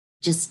with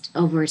just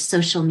over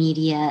social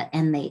media.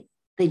 And they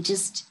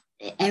just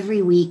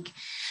every week,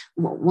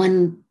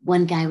 one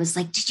guy was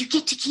like, did you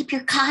get to keep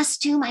your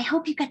costume? I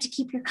hope you got to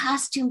keep your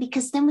costume,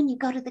 because then when you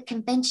go to the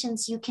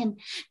conventions, you can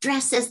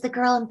dress as the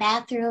girl in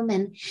bathroom.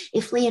 And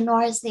if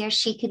Leonora's there,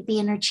 she could be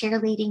in her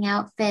cheerleading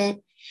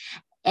outfit.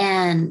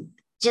 And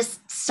just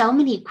so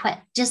many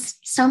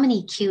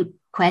cute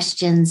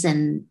questions.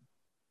 And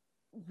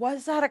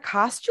was that a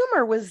costume,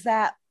 or was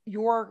that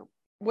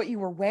what you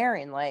were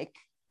wearing? Like,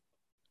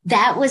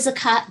 that was a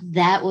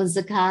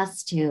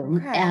costume.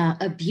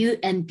 Okay.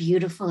 And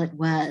beautiful it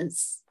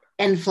was,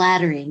 and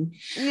flattering.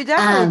 You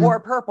definitely wore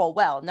purple.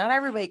 Well, not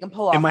everybody can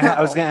pull off.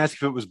 I was going to ask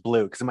if it was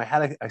blue, because in my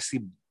head I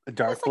see a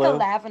dark blue. Like a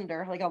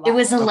lavender. It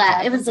was a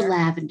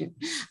lavender.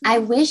 I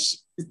wish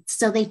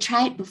so. They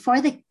tried before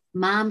the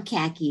mom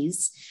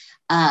khakis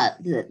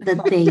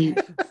that they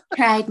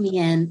tried me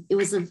in. It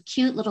was a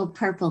cute little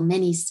purple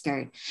mini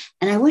skirt,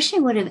 and I wish I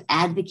would have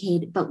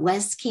advocated, but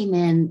Wes came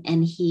in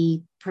and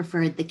he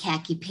preferred the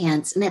khaki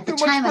pants. And at the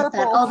time I thought,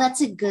 oh,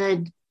 that's a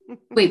good,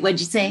 wait,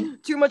 what'd you say?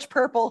 Too much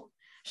purple.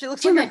 She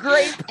looks like a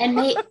grape. And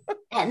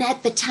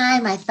at the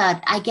time I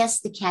thought, I guess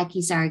the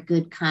khakis are a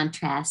good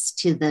contrast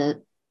to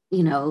the,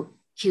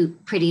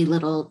 cute, pretty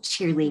little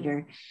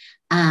cheerleader.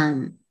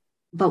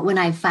 But when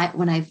I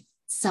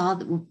saw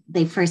that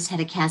they first had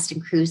a cast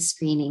and crew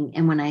screening,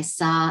 and when I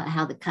saw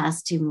how the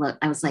costume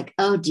looked, I was like,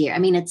 oh dear. I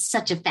mean, it's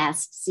such a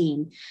fast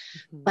scene,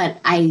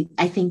 but I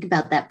think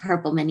about that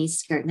purple mini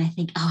skirt and I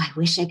think, oh, I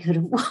wish I could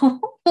have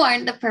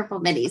worn the purple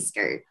mini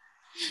skirt.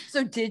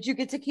 So did you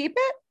get to keep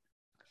it?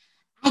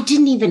 I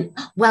didn't even,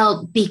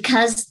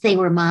 because they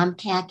were mom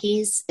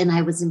khakis and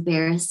I was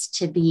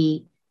embarrassed I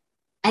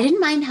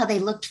didn't mind how they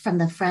looked from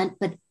the front,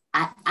 but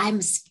I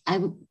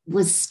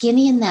was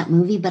skinny in that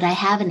movie, but I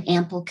have an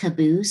ample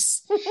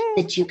caboose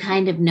that you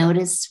kind of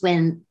notice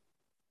when,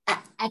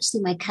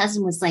 actually my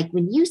cousin was like,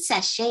 when you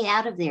sashay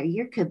out of there,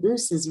 your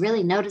caboose is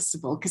really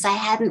noticeable, because I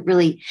hadn't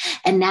really,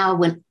 and now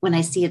when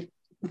I see it,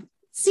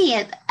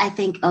 I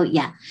think, oh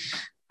yeah.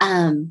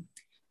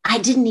 I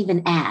didn't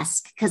even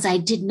ask because I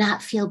did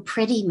not feel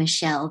pretty,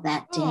 Michelle,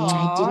 that day.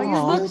 I didn't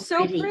feel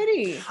so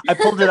pretty. I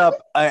pulled it up.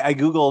 I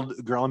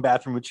Googled girl in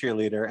bathroom with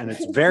cheerleader, and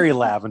it's very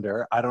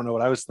lavender. I don't know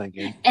what I was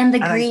thinking. And the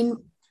green.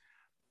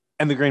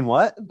 And the green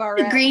what? Barrettes.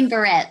 The green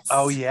barrettes.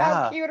 Oh, yeah.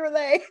 How cute are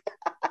they?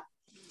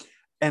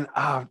 And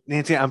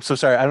Nancy, I'm so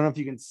sorry. I don't know if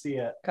you can see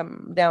it.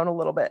 Come down a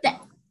little bit.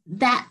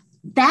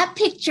 That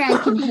picture I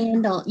can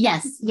handle.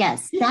 Yes.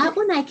 That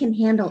one I can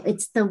handle.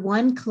 It's the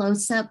one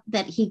close-up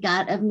that he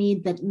got of me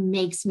that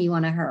makes me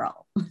want to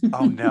hurl.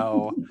 Oh,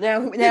 no.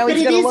 now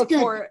he's going to look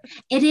for it.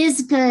 It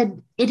is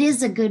good. It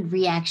is a good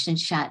reaction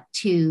shot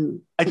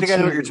too. I think I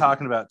know what you're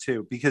talking about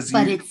too,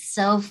 but it's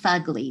so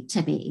fugly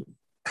to me.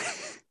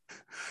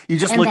 You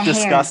just look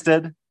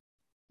disgusted. Hair.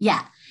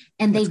 Yeah.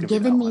 And they've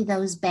given me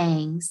those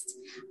bangs.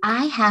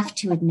 I have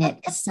to admit,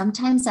 because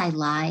sometimes I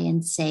lie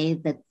and say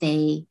that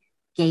they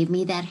gave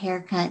me that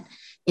haircut.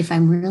 If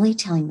I'm really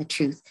telling the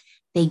truth,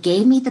 they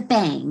gave me the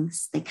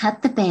bangs. They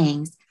cut the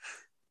bangs.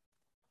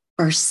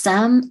 For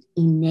some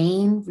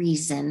inane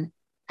reason,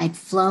 I'd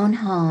flown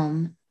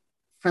home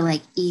for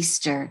like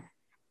Easter,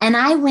 and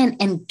I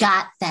went and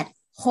got that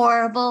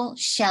horrible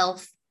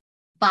shelf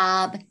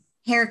bob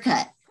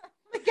haircut.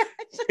 my gosh.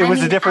 It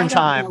was a different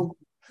time.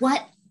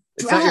 What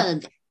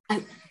drug?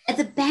 At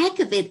the back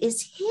of it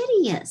is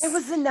hideous. It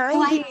was the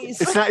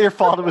 90s. It's not your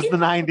fault. It was the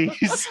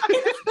 90s.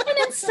 And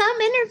in some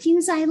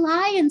interviews, I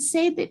lie and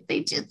say that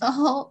they did the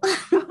whole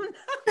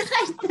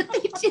that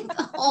they did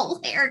the whole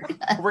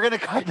haircut. We're gonna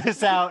cut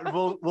this out.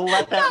 We'll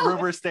let that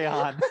rumor stay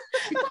on.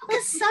 Well,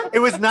 it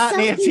was not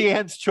Nancy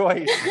Ann's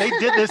choice. They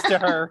did this to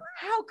her.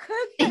 How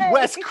could they?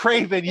 Wes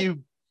Craven, you.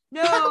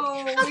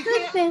 No, we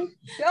can't.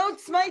 Don't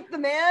smite the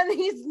man.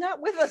 He's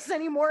not with us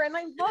anymore, and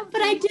I love.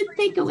 But I did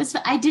think it was.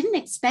 I didn't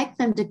expect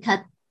them to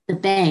cut the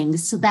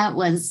bangs, so that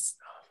was.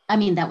 I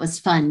mean, that was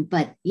fun.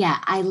 But yeah,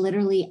 I've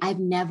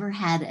never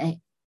had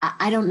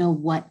I don't know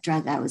what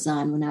drug I was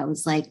on when I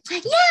was like, yeah,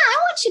 I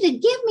want you to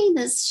give me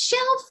this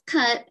shelf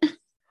cut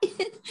in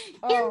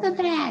the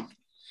back.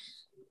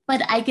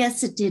 But I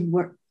guess it did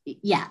work.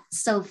 Yeah.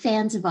 So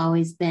fans have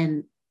always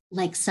been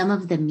like some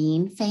of the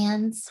mean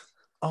fans.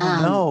 Oh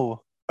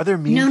no. Are there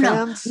mean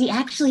fans? No, we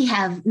actually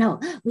have,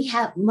 we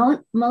have,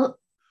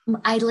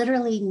 I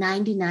literally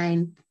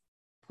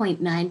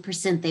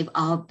 99.9%, they've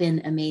all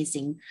been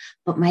amazing.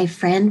 But my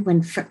friend,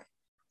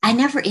 I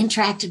never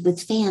interacted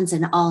with fans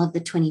in all of the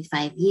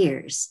 25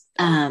 years.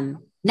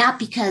 Not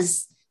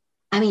because,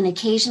 I mean,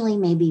 occasionally,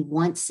 maybe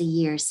once a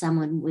year,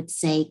 someone would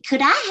say,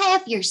 could I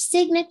have your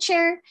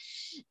signature?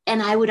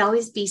 And I would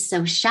always be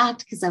so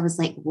shocked because I was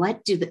like,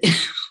 what do they...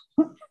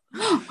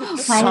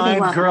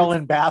 Signed girl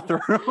in bathroom.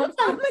 Oh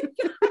my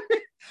God.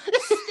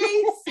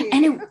 Stacey.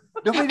 And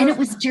it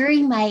was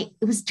during my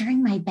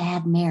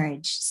bad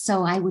marriage.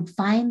 So I would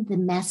find the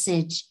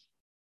message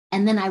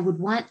and then I would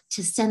want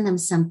to send them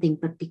something,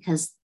 but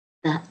because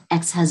the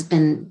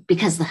husband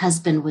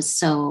was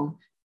so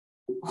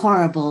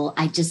horrible,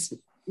 I just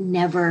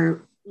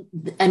never,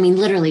 I mean,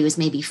 literally it was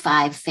maybe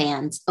 5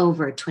 fans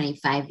over a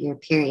 25-year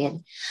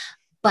period.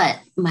 But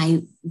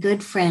my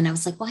good friend, I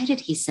was like, why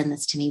did he send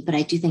this to me? But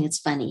I do think it's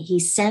funny.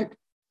 He sent,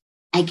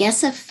 I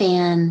guess, a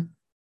fan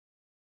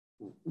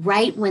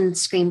right when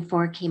Scream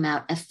 4 came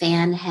out, a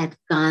fan had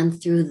gone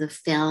through the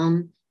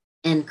film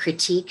and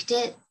critiqued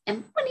it.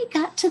 And when he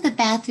got to the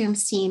bathroom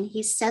scene,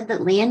 he said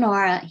that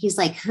Leonora, he's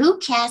like, who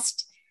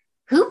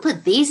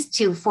put these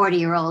 2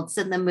 40-year-olds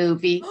in the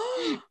movie?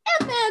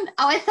 And then,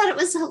 I thought it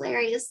was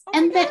hilarious.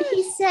 And then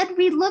he said,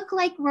 we look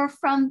like we're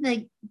from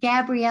the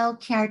Gabrielle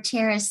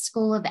Carteris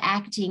School of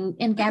Acting.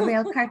 And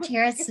Gabrielle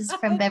Carteris is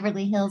from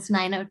Beverly Hills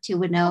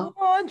 90210.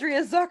 Oh,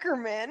 Andrea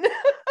Zuckerman.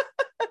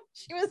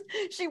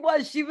 She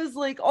was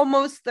like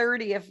almost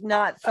 30, if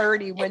not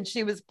 30, when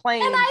she was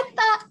playing. And I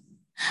thought,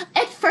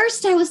 at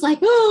first I was like,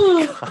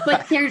 oh,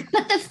 but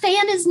the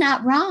fan is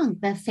not wrong.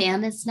 The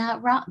fan is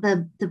not wrong.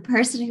 The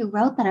person who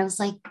wrote that, I was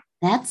like,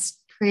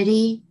 that's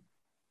pretty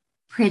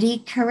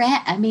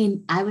correct. I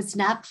mean, I was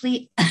not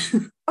pleased.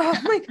 Oh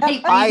my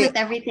God. I agree with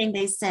everything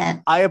they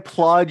said. I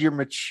applaud your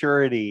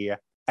maturity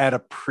at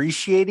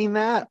appreciating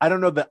that. I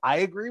don't know that I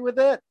agree with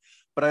it,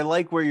 but I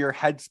like where your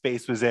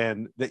headspace was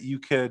in, that you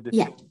could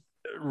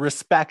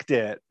respect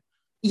it.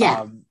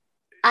 Yeah.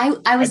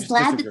 I was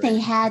glad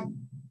disagree.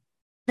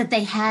 that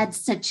they had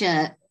such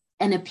an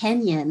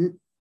opinion,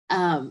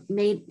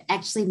 made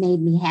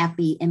me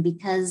happy. And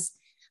because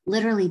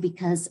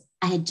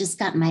I had just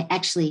gotten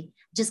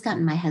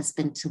my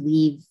husband to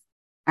leave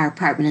our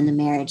apartment in the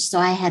marriage. So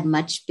I had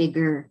much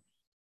bigger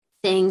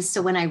things.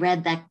 So when I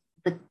read the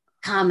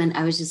comment,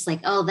 I was just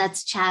like, oh,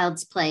 that's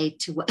child's play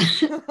to what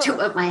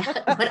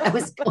I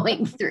was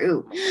going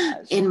through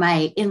in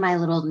my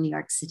little New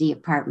York City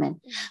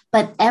apartment.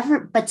 But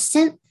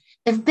since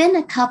there've been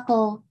a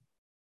couple,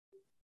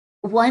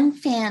 one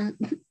fan,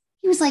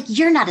 he was like,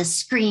 you're not a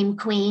scream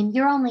queen.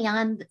 You're only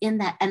in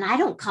that. And I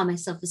don't call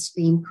myself a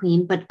scream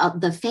queen, but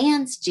the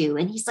fans do.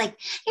 And he's like,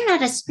 you're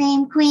not a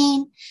scream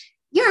queen.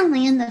 You're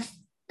only in the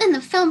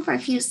film for a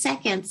few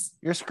seconds.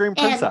 You're a scream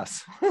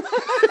princess.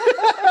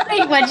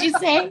 Wait, what'd you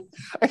say?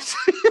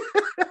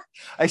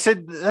 I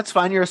said, that's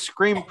fine. You're a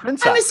scream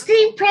princess. I'm a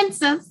scream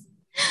princess.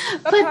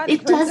 But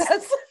it does.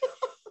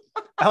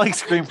 I like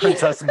scream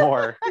princess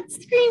more.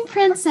 Scream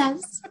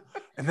princess.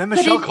 And then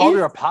Michelle called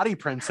her a potty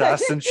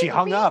princess and she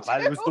hung up.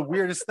 It was the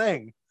weirdest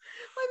thing.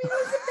 I mean,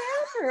 it was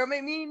a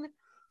bathroom.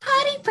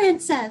 Potty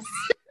princess.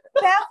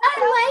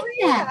 I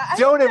like that.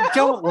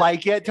 Don't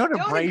like it. Don't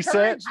embrace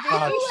it.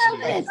 I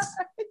love it.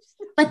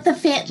 But the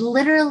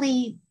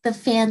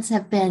fans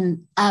have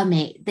been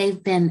amazing.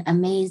 They've been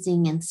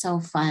amazing and so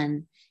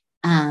fun.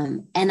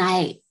 And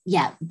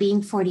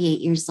being 48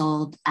 years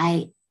old,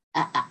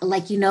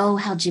 like,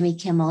 how Jimmy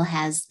Kimmel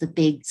has the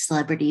big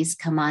celebrities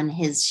come on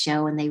his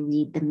show and they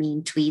read the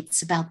mean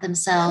tweets about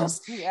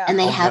themselves and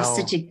they have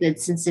such a good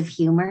sense of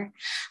humor.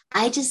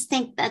 I just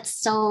think that's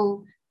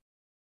so,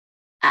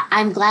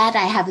 I'm glad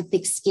I have a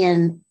thick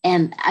skin.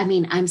 And I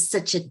mean, I'm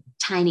such a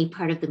tiny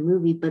part of the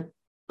movie, but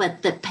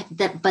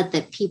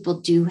that people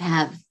do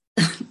have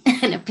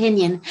an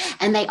opinion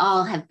and they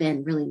all have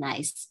been really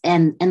nice.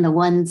 And the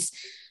ones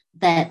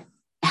that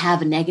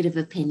have a negative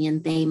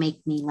opinion, they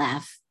make me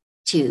laugh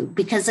too,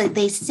 because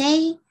they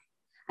say,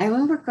 I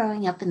remember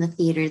growing up in the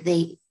theater,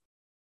 they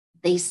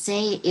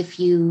say if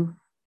you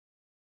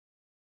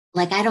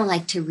like I don't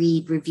like to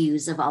read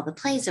reviews of all the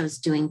plays I was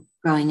doing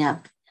growing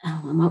up.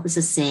 Oh, and what was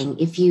the saying?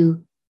 If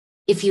you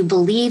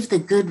believe the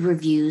good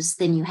reviews,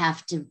 then you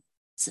have to.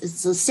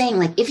 So saying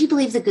like, if you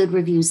believe the good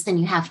reviews, then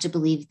you have to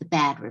believe the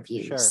bad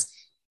reviews. Sure.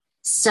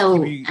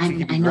 So I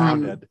know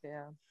grounded.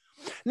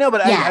 No,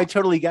 but I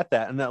totally get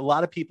that, and a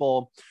lot of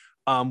people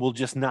will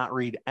just not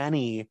read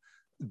any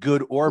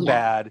good or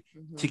bad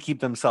to keep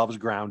themselves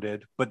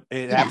grounded. But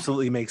it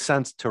absolutely makes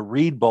sense to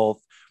read both.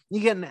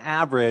 You get an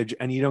average,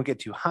 and you don't get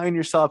too high on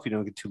yourself. You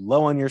don't get too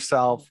low on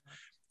yourself.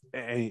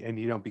 And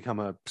you don't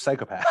become a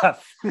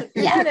psychopath.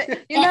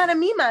 You're not a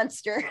me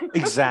monster.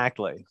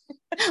 Exactly.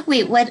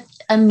 Wait, what?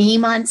 A me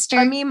monster?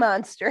 A me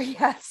monster,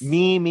 yes.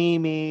 Me.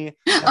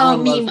 Oh,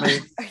 me.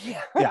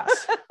 Yeah.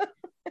 Yes.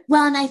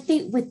 Well, and I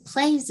think with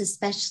plays,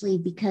 especially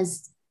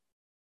because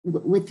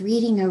with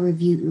reading a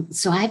review,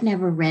 so I've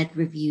never read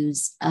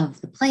reviews of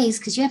the plays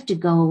because you have to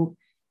go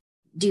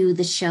do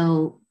the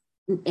show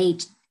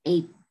eight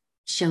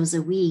shows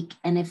a week,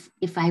 and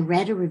if I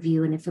read a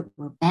review and if it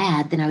were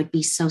bad, then I would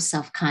be so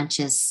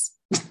self-conscious.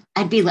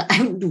 I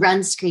would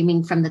run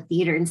screaming from the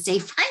theater and say,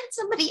 find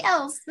somebody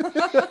else.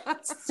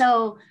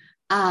 So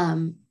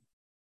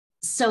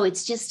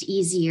it's just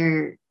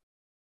easier.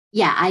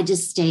 Yeah, I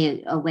just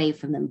stay away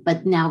from them.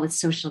 But now with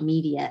social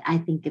media, I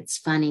think it's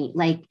funny.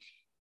 Like,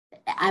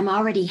 I'm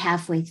already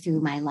halfway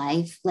through my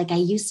life. Like, I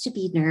used to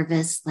be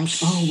nervous, like,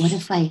 oh, what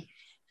if I...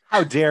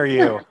 How dare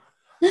you?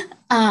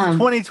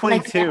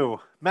 2022, like,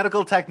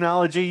 medical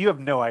technology, you have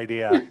no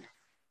idea.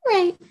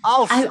 Right.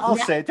 I'll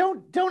say,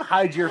 don't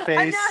hide your face.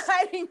 I'm not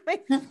hiding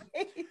my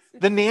face.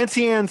 The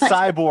Nancy Ann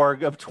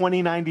cyborg of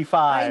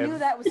 2095. I knew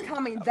that was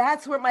coming.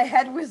 That's what my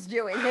head was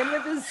doing. Him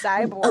with his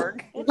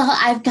cyborg. Well,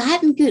 I've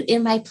gotten good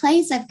in my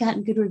plays. I've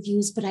gotten good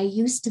reviews, but I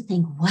used to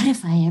think, what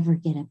if I ever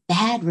get a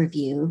bad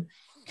review?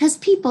 Because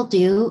people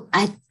do.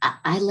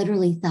 I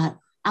literally thought,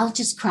 I'll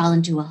just crawl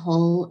into a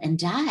hole and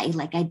die.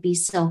 Like, I'd be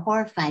so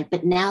horrified.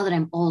 But now that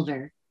I'm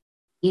older,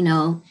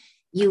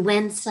 you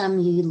win some,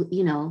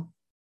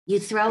 you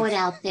throw it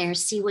out there,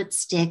 see what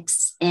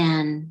sticks.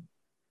 And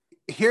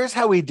here's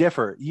how we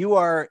differ. You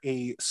are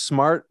a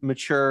smart,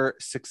 mature,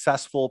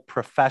 successful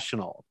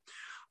professional.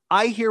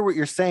 I hear what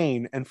you're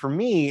saying. And for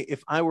me,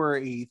 if I were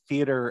a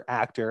theater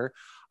actor,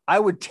 I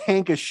would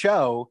tank a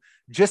show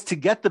just to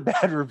get the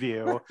bad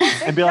review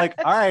and be like,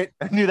 all right,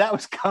 I knew that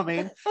was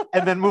coming,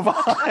 and then move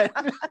on.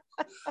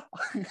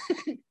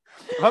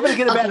 If I'm going to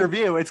get a bad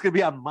review, it's going to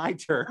be on my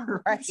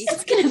turn. Right.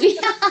 It's going to be,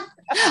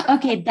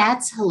 okay,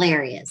 that's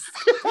hilarious.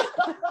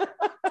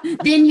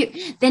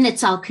 Then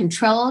it's all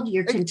controlled.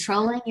 You're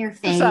controlling your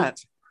fate.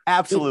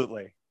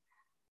 Absolutely.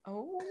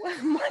 Oh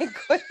my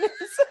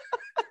goodness.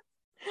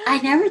 I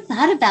never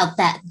thought about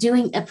that,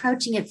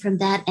 approaching it from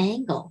that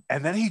angle.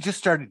 And then he just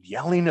started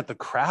yelling at the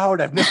crowd.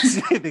 I've never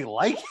seen anything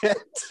like it.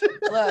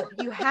 Look,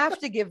 you have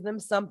to give them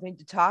something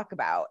to talk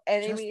about.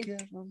 And just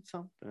give them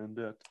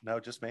something. No,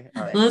 just me.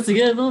 All right. Let's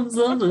give them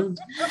something.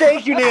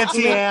 Thank you,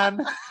 Nancy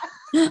Ann.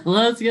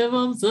 Let's give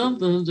them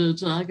something to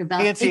talk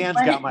about. Nancy Ann's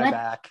got my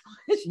back.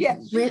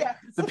 Yes.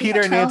 The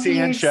Peter and Nancy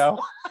Ann show.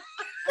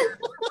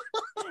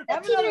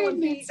 Have another one,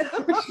 Pete.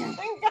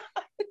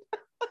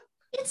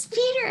 It's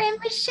Peter and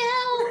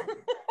Michelle.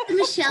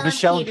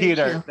 Michelle and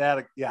Peter.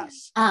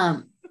 Yes.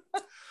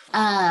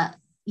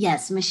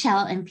 Yes,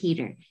 Michelle and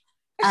Peter.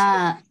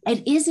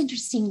 It is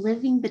interesting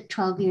living the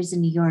 12 years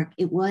in New York.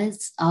 It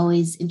was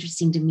always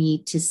interesting to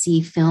me to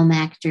see film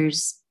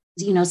actors.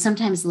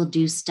 Sometimes they'll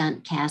do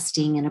stunt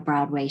casting in a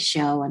Broadway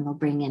show and they'll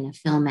bring in a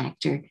film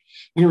actor.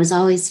 And it was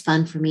always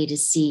fun for me to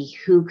see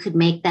who could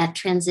make that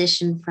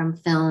transition from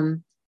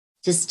film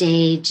to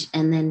stage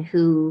and then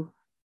who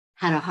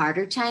had a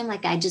harder time.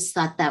 Like, I just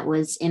thought that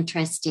was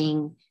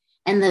interesting.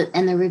 And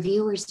the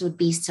reviewers would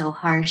be so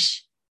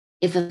harsh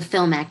if a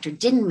film actor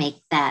didn't make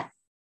that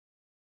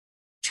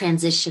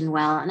transition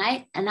well.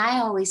 And I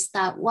always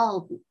thought,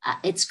 well,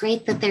 it's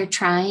great that they're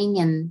trying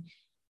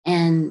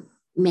and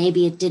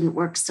maybe it didn't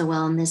work so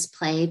well in this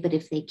play, but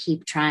if they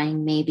keep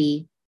trying,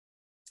 maybe.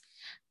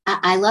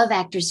 I love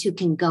actors who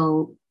can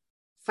go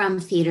from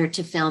theater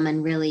to film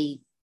and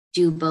really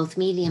do both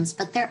mediums,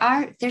 but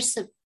there's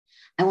a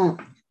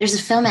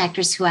film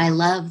actress who I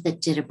love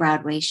that did a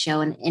Broadway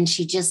show and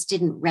she just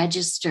didn't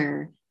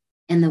register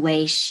in the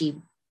way she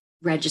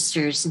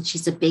registers, and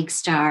she's a big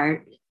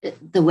star.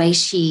 The way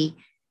she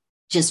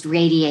just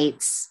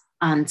radiates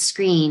on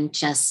screen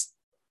just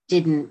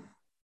didn't,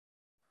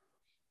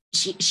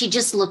 she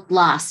just looked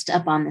lost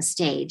up on the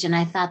stage. And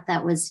I thought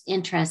that was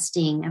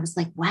interesting. I was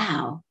like,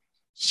 wow,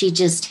 she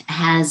just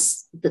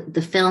has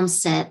the film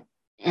set,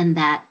 and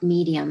that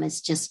medium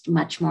is just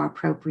much more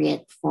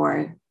appropriate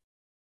for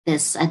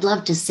this. I'd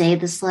love to say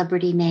the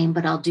celebrity name,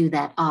 but I'll do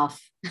that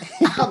off.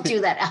 I'll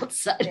do that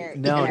outside.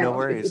 No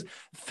worries.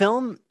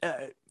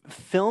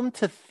 Film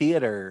to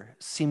theater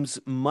seems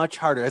much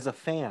harder as a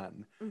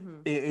fan.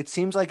 Mm-hmm. It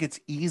seems like it's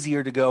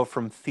easier to go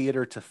from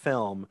theater to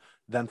film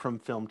than from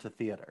film to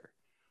theater.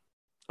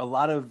 A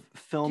lot of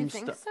films. Do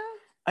you think so?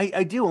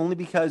 I do, only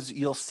because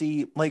you'll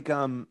see like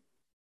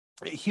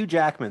Hugh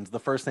Jackman's the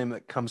first name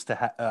that comes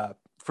to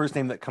first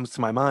name that comes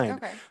to my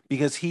mind,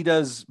 because he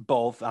does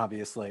both,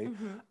 obviously,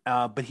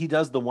 but he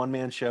does the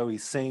one-man show. He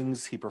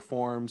sings, he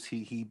performs,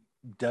 he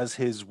does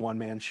his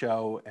one-man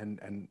show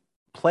and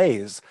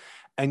plays,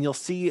 and you'll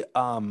see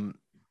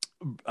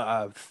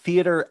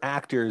theater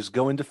actors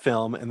go into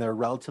film and they're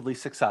relatively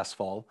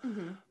successful,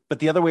 but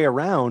the other way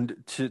around,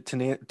 to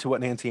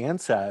what Nancy Ann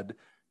said,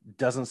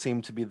 doesn't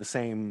seem to be the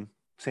same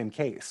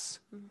case.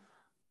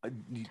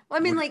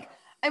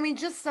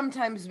 Just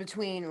sometimes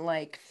between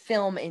like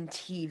film and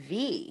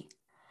TV,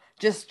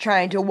 just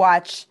trying to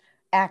watch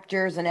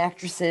actors and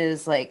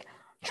actresses like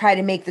try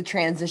to make the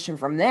transition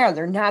from there.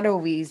 They're not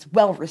always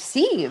well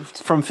received.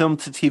 From film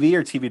to TV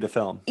or TV to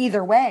film?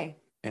 Either way.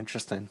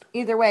 Interesting.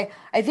 Either way.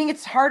 I think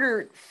it's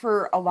harder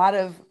for a lot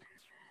of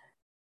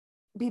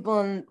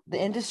people in the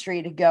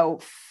industry to go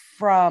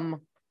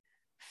from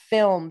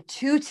film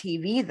to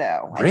TV,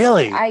 though.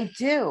 Really? I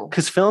do.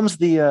 Because film's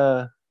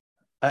the...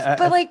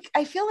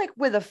 I feel like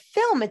with a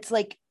film, it's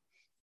like,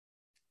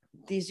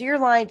 these are your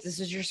lines, this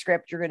is your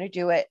script, you're going to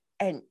do it,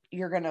 and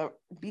you're going to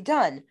be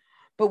done.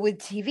 But with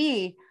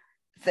TV,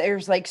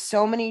 there's like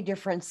so many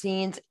different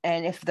scenes,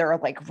 and if they're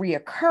like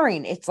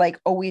reoccurring, it's like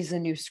always a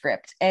new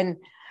script. And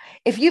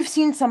if you've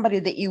seen somebody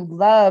that you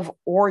love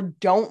or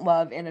don't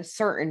love in a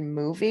certain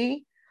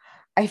movie,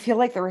 I feel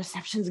like the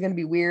reception is going to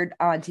be weird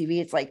on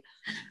TV. It's like,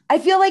 I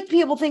feel like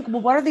people think,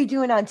 well, what are they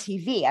doing on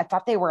TV? I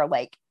thought they were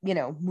like,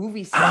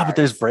 movie stars. But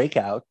there's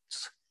breakouts.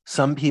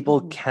 Some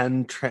people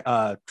can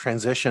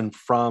transition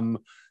from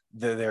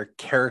their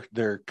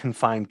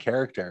confined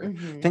character.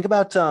 Think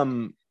about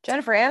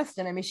Jennifer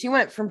Aniston. I mean, she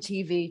went from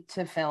TV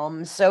to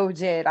film. So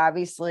did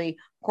obviously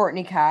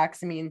Courtney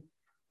Cox. I mean,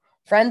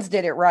 Friends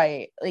did it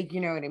right. Like,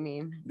 you know what I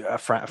mean?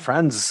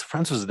 Friends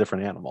was a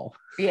different animal.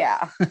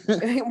 Yeah.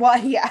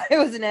 Well, yeah, it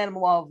was an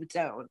animal all of its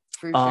own,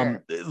 for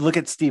sure. Look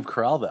at Steve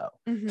Carell, though.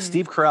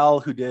 Steve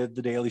Carell, who did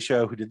The Daily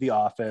Show, who did The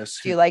Office.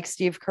 Do you like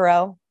Steve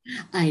Carell?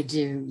 I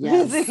do,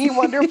 yes. Isn't he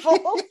wonderful?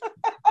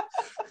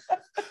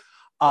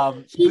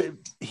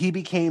 He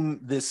became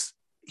this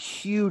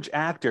huge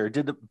actor,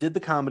 did the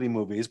comedy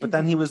movies, but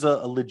then he was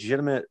a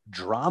legitimate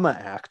drama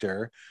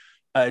actor.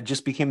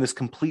 Just became this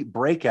complete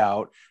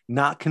breakout,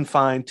 not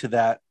confined to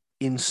that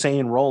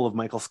insane role of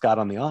Michael Scott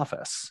on The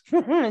Office.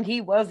 And he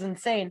was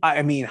insane.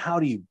 I mean, how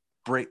do you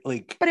break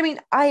But I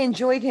mean, I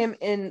enjoyed him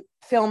in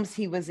films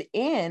he was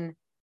in,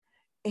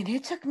 and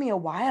it took me a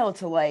while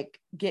to like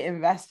get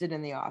invested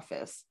in The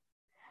Office.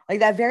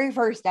 Like that very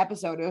first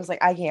episode, it was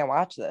like, I can't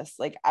watch this.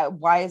 Like,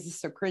 why is this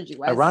so cringy?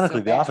 Ironically,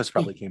 so The Office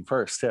probably came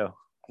first too.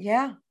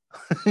 Yeah.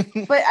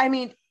 But I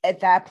mean, at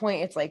that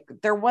point, it's like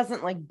there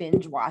wasn't like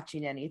binge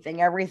watching anything.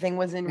 Everything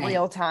was in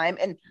real time.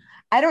 And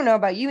I don't know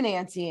about you,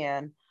 Nancy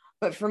Ann,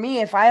 but for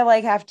me, if I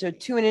like have to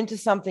tune into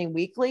something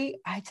weekly,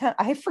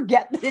 I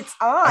forget that it's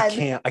on.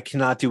 I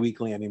cannot do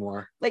weekly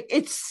anymore. Like,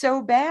 it's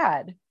so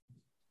bad.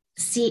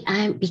 See,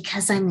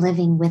 because I'm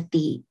living with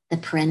the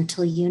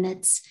parental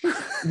units. We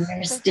don't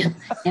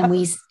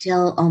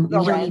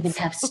even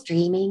have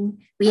streaming.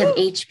 We have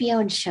HBO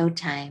and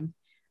Showtime.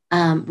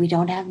 We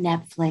don't have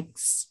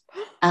Netflix.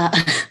 I'm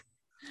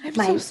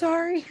so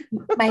sorry.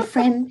 my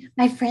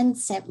friend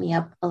set me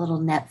up a little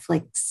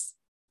Netflix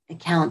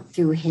account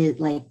through his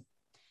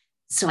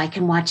so I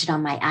can watch it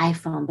on my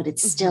iPhone, but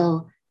it's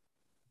still,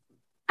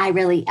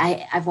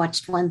 I've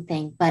watched one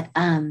thing, but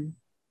oh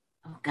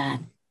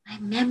God, my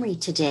memory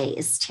today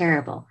is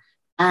terrible.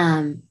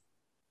 But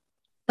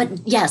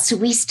yeah, so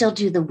we still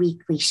do the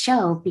weekly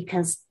show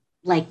because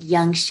like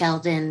Young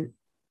Sheldon,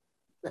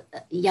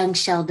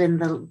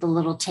 the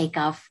little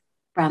takeoff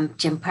from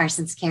Jim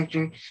Parsons'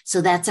 character.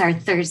 So that's our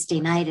Thursday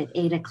night at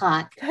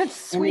 8:00. That's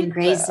sweet. And then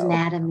Grey's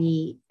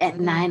Anatomy at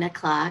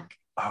 9:00.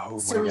 Oh,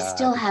 so my we God.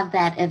 still have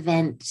that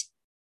event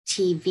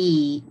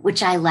TV,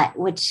 which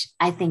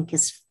I think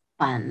is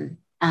fun.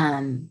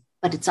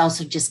 But it's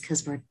also just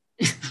because we're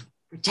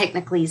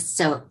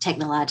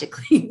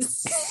technologically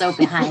so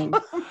behind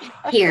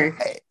here.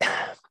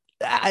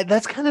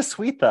 That's kind of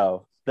sweet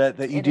though,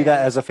 that you do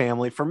that as a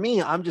family. For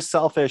me, I'm just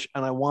selfish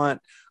and I want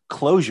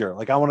closure.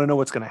 Like I want to know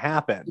what's going to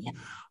happen. Yeah.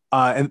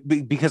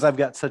 And because I've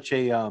got such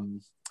a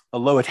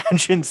low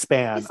attention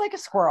span. He's like a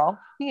squirrel.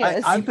 He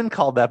is. I've been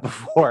called that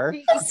before.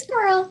 A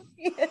squirrel.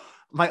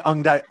 My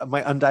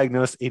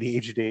undiagnosed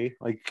ADHD.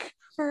 Like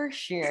for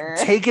sure.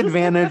 Take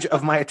advantage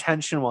of my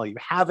attention while you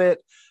have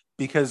it,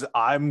 because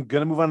I'm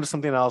going to move on to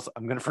something else.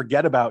 I'm going to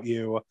forget about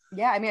you.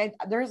 Yeah. I mean,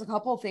 there's a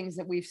couple of things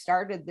that we've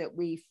started that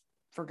we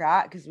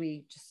forgot because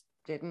we just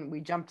didn't. We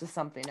jumped to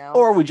something else.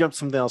 Or we jumped to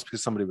something else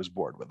because somebody was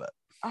bored with it.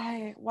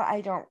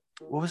 I don't.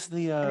 What was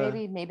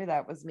the... maybe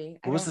that was me.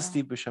 What was the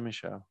Steve Buscemi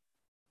show?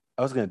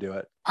 I was going to do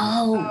it.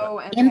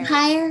 Oh,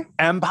 Empire?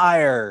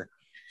 Empire.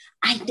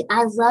 I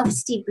love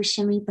Steve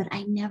Buscemi, but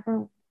I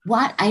never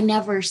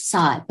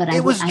saw it. But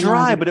it was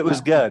dry, but it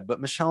was good. But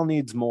Michelle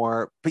needs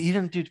more. But you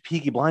didn't do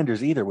Peaky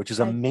Blinders either, which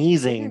is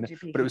amazing.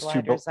 But it was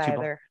too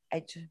either.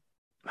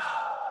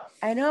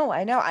 I know.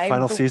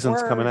 Final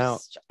season's coming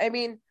out. I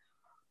mean,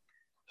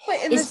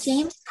 is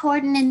James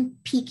Corden in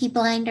Peaky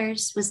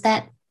Blinders? Was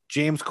that?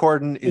 James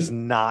Corden is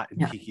not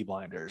in Peaky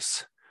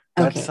Blinders.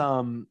 That's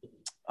Okay.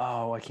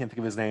 I can't think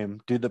of his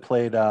name. Dude that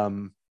played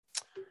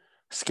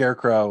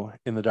Scarecrow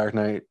in the Dark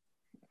Knight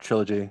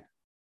trilogy.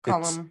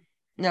 Cillian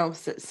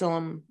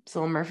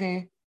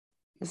Murphy.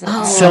 Is it?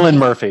 Cillian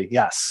Murphy.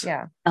 Yes.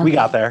 Yeah. Okay. We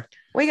got there.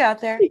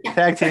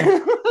 Tag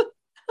team.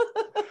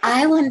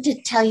 I wanted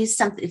to tell you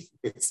something.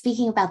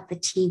 Speaking about the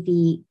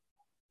TV,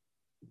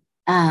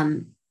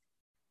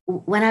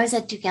 when I was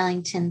at Duke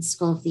Ellington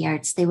School of the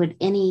Arts,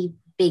 any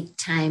big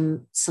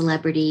time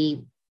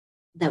celebrity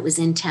that was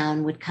in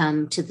town would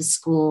come to the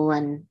school,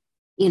 and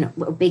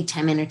a big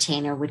time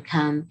entertainer would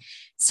come.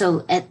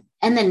 So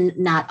and then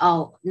not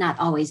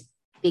always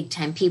big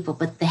time people,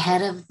 but the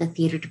head of the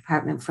theater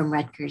department from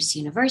Rutgers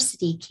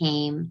University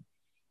came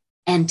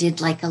and did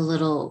like a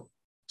little,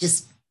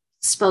 just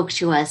spoke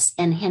to us.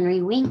 And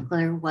Henry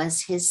Winkler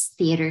was his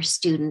theater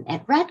student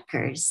at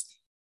Rutgers.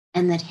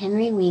 And that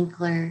Henry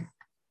Winkler,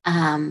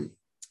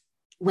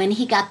 when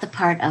he got the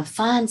part of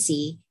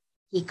Fonzie,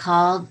 he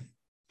called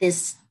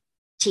this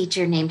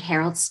teacher named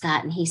Harold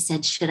Scott and he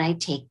said, "Should I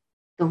take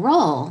the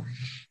role?"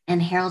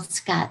 And Harold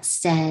Scott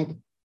said,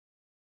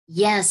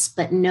 "Yes,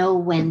 but know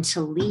when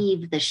to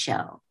leave the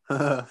show."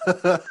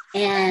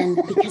 And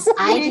because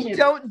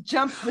don't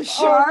jump the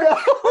shark.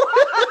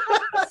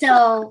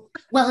 So,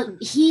 well,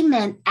 he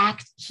meant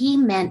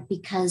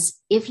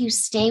because if you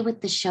stay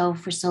with the show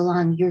for so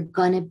long, you're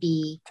going to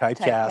be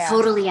typecast,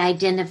 totally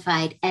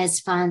identified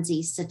as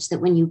Fonzie, such that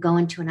when you go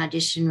into an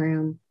audition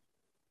room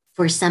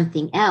for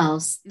something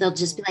else, they'll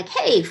just be like,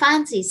 "Hey,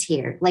 Fonzie's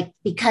here." Like,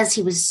 because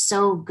he was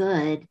so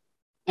good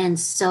and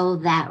so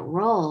that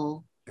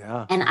role.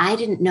 Yeah. And I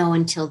didn't know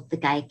until the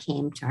guy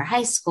came to our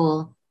high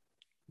school,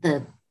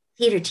 the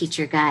theater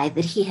teacher guy,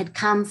 that he had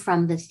come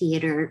from the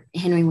theater.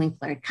 Henry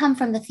Winkler had come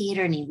from the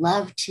theater and he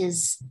loved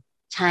his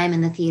time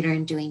in the theater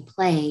and doing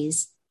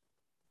plays.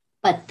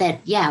 But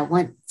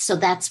so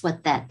that's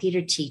what that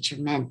theater teacher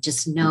meant.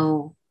 Just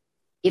know,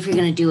 if you're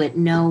going to do it,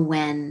 know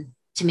when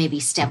to maybe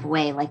step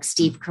away, like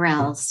Steve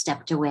Carell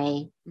stepped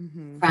away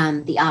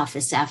from The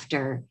Office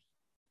after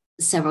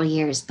several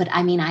years. But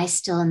I mean, I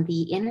still, in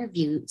the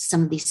interview,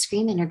 some of these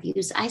Scream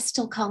interviews, I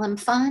still call him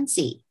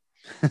Fonzie.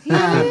 He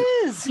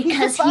is.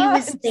 Because he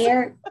was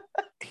there.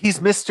 He's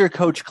Mr.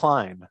 Coach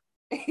Klein.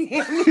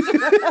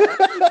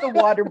 The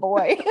water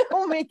boy.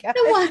 Oh my God.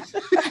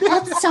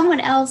 That's someone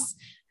else.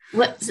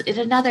 In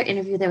another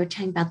interview, they were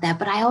talking about that.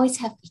 But I always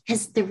have,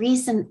 because the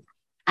reason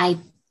I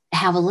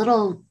have a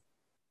little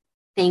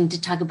thing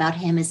to talk about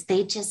him is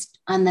they just,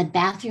 on the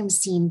bathroom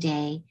scene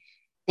day,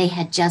 they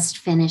had just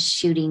finished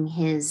shooting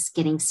his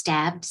getting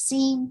stabbed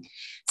scene.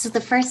 So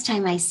the first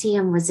time I see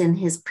him was in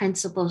his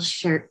principal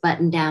shirt,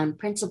 button down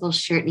principal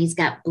shirt, and he's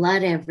got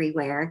blood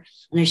everywhere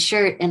on his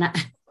shirt. And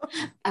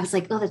I was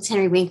like, "Oh, that's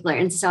Henry Winkler."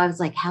 And so I was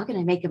like, "How can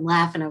I make him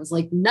laugh?" And I was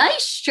like,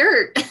 "Nice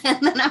shirt."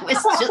 And then I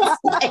was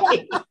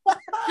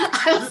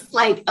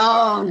like,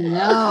 "Oh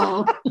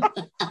no."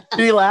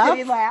 Did he laugh? Did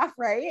he laugh,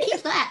 right? He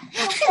laughed.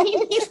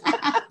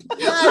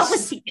 What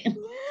was he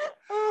doing?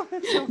 Oh,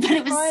 so but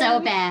it was so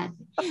bad.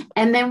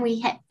 And then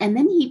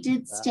he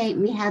did stay.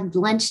 We had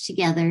lunch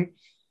together,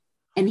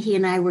 and he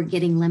and I were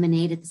getting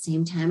lemonade at the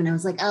same time. And I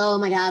was like, "Oh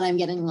my God, I'm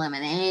getting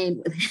lemonade."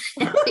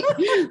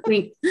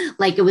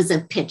 Like it was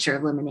a pitcher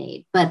of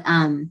lemonade. But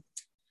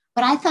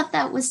I thought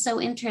that was so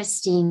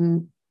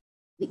interesting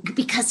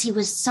because he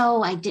was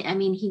so,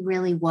 he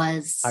really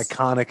was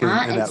iconic in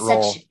that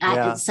role.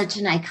 It's such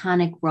an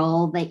iconic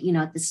role that,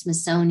 at the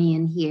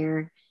Smithsonian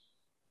here,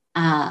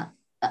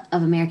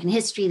 of American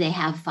history, they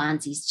have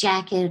Fonzie's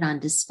jacket on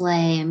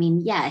display. I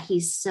mean, yeah,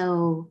 he's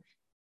so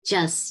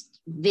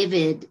just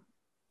vivid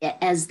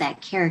as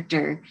that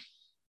character.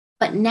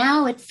 But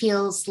now it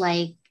feels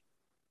like,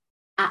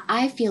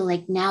 I feel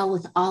like now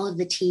with all of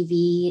the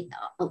TV,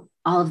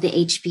 all of the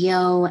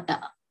HBO,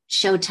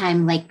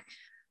 Showtime, like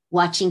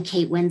watching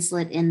Kate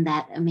Winslet in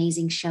that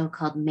amazing show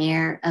called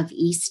Mayor of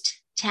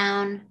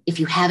Easttown.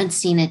 If you haven't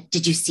seen it,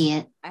 did you see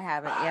it? I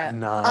haven't yet.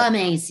 Not.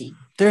 Amazing.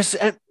 There's,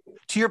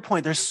 to your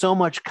point, there's so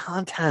much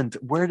content.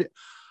 And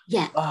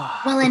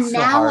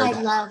now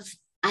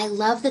I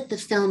love that the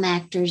film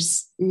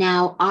actors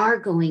now are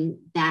going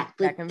back,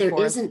 but there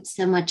isn't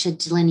so much a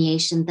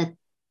delineation that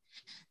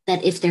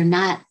if they're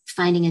not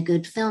finding a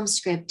good film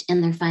script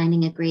and they're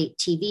finding a great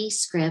TV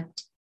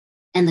script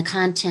and the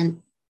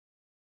content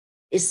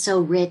is so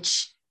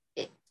rich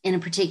in a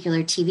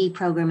particular TV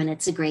program and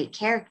it's a great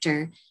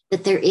character,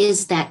 that there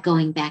is that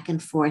going back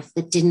and forth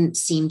that didn't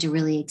seem to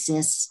really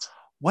exist.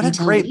 What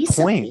a great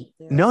point.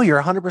 No,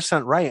 you're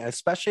 100% right.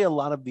 Especially a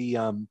lot of the,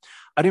 I don't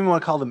even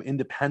want to call them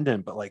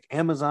independent, but like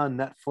Amazon,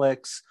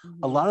 Netflix,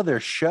 a lot of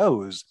their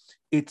shows,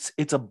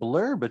 it's a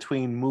blur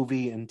between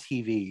movie and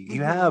TV.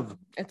 You have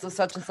it's a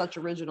such and such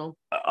original.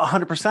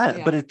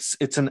 100%, but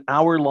it's an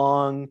hour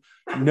long,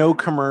 no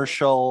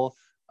commercial,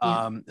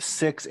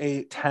 6,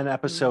 8, 10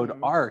 episode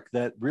arc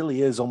that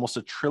really is almost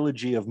a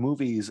trilogy of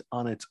movies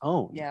on its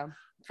own. Yeah,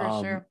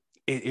 for sure.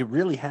 It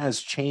really has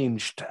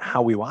changed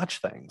how we watch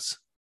things.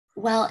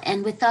 Well,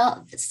 and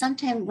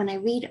sometimes when I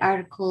read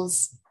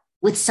articles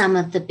with some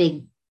of the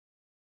big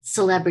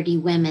celebrity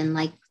women,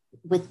 like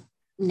with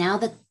now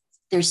that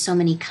there's so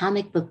many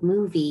comic book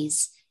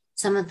movies,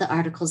 some of the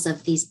articles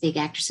of these big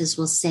actresses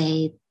will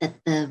say that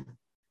the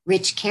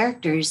rich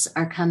characters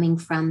are coming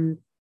from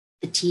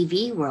the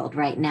TV world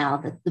right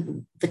now,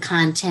 the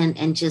content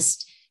and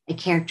just a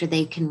character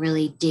they can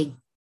really dig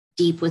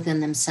deep within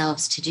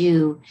themselves to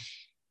do.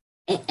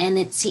 And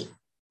it's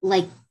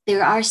like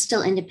there are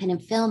still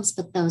independent films,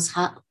 but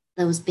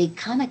those big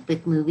comic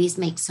book movies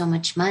make so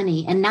much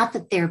money. And not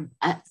that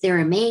they're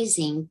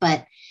amazing,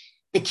 but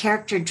the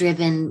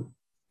character-driven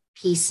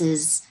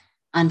pieces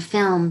on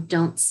film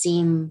don't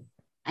seem,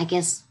 I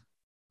guess,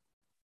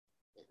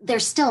 they're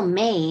still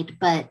made,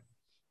 but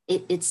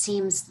it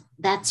seems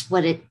that's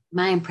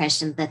my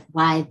impression that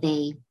why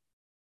they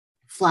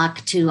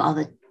flock to all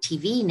the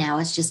TV now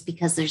is just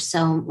because there's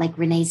so, like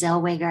Renee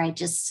Zellweger, I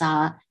just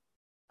saw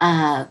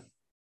a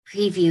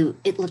preview.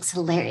 It looks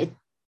hilarious.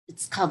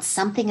 It's called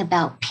Something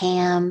About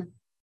Pam.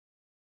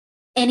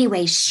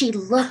 Anyway, she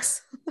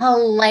looks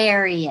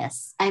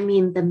hilarious. I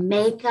mean, the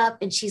makeup,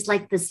 and she's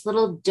like this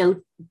little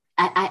dote.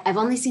 I've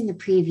only seen the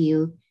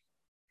preview.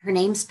 Her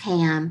name's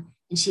Pam,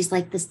 and she's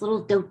like this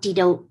little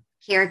dote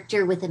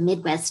character with a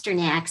Midwestern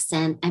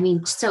accent. I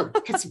mean, so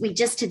because we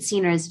just had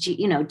seen her as,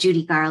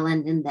 Judy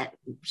Garland, and that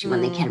she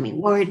won the Academy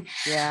Award.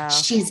 Yeah.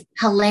 She's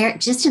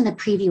hilarious. Just in the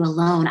preview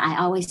alone, I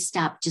always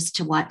stop just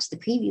to watch the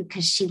preview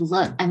because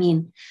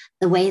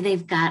the way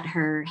they've got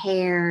her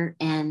hair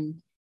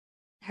and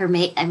her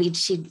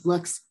she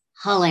looks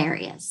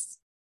hilarious.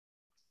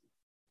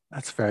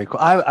 That's very cool.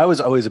 I was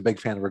always a big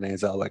fan of Renee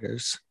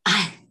Zellweger's.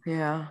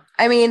 Yeah.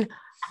 I mean,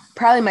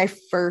 probably my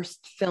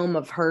first film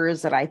of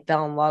hers that I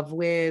fell in love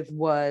with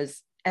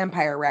was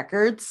Empire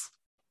Records.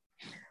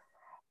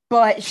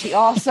 But she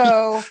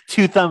also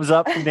 2 thumbs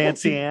up from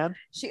Nancy Ann.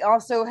 She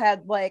also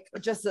had like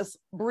just this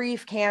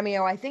brief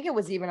cameo. I think it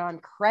was even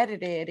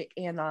uncredited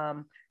in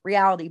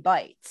Reality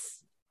Bites.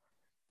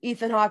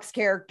 Ethan Hawke's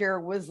character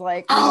was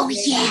like, oh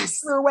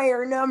yes, threw away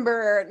her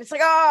number. And it's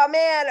like, oh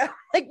man,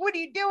 like what are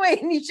you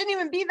doing? You shouldn't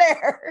even be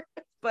there.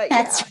 But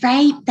that's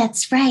right.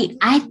 That's right.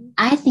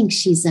 I think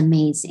she's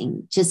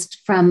amazing.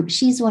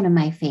 She's one of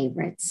my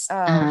favorites.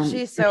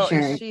 She's so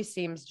sure. She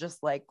seems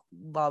just like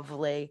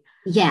lovely.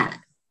 Yeah.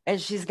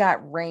 And she's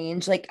got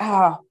range. Like,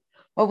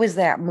 what was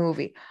that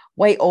movie?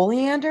 White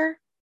Oleander?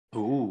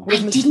 Ooh. I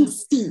didn't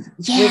see.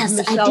 Yes,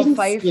 Michelle I didn't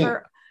Pfeiffer. See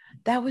it.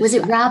 That was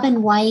it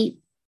Robin White?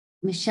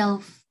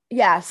 Michelle?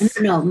 Yes.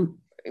 No.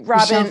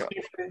 Robin.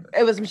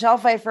 It was Michelle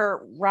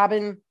Pfeiffer,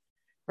 Robin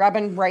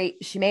Wright.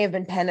 She may have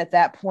been Penn at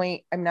that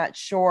point. I'm not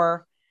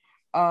sure.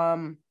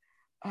 What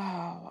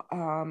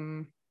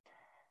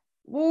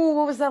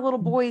was that little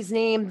boy's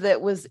name that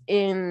was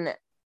in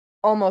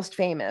Almost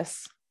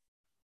Famous?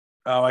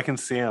 Oh, I can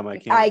see him. I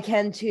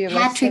can too.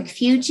 Patrick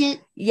Fugit.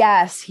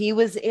 Yes, he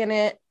was in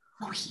it.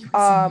 Oh, he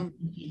was in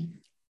it.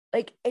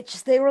 Like it's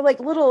just, they were like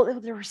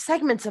there were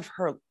segments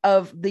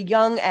of the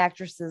young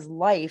actress's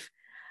life.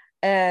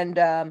 And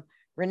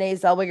Renee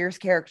Zellweger's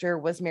character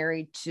was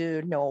married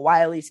to Noah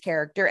Wiley's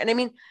character. And I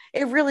mean,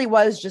 it really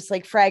was just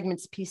like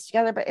fragments pieced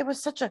together, but it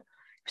was such a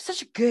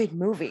good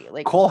movie.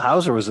 Like Cole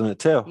Hauser was in it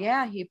too.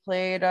 Yeah, he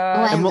played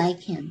I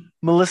like him.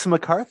 Melissa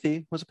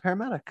McCarthy was a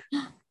paramedic.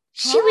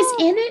 She was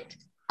in it.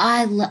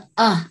 I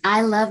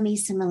love me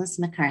some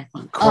Melissa McCarthy.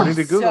 According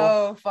to Google.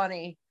 So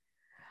funny.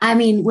 I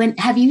mean,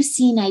 have you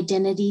seen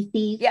Identity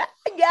Thief? Yeah,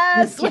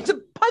 yes. With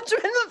to punch him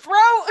in the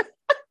throat.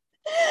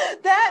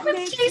 That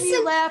makes me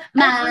laugh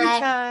every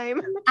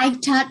time. I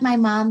taught my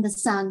mom the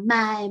song,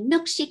 "My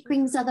milkshake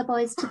brings other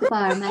boys to the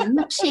bar. My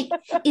milkshake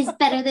is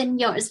better than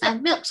yours. My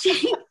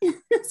milkshake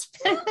is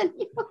better than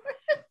yours."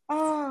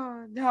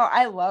 Oh no,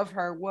 I love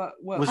her.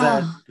 What was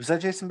that? Was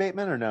that Jason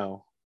Bateman or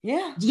no?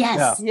 Yeah.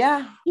 Yes.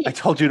 Yeah. I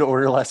told you to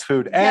order less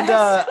food. And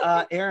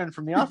Erin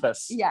from The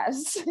Office.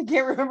 Yes. I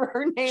can't remember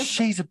her name.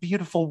 She's a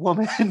beautiful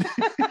woman.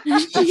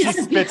 She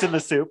spits in the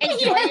soup.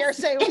 Enjoy your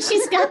soup. And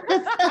she's got the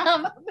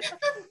thumb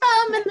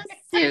in the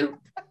soup.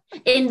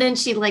 And then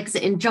she likes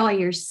to enjoy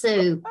your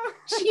soup.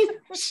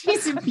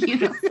 She's a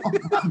beautiful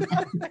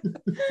woman.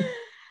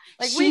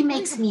 Like she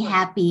makes me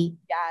happy.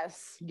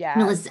 Yes. Yeah.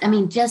 Melissa, I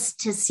mean,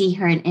 just to see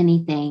her in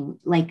anything,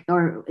 like,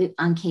 or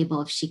on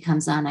cable, if she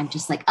comes on, I'm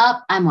just like,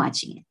 I'm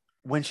watching it.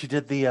 When she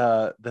did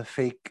the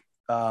fake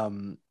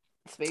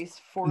Space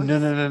Force.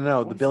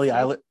 No. The Billie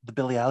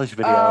Eilish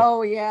video.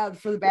 Oh yeah,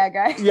 for the bad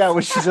guy. Yeah,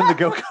 when she's in the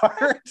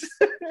go-kart.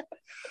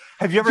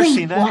 Have you ever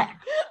seen that? What?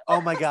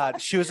 Oh my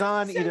God. She was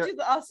on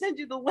I'll send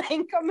you the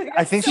link.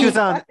 I think she was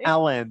on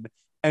Ellen,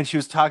 and she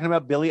was talking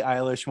about Billie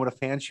Eilish and what a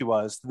fan she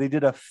was. They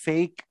did a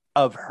fake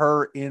of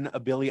her in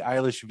a Billie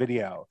Eilish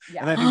video.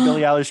 Yeah. And I think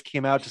Billie Eilish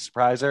came out to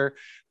surprise her,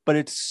 but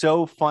it's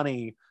so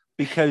funny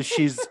because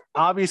she's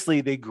obviously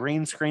they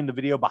green screened the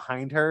video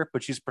behind her,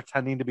 but she's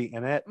pretending to be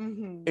in it.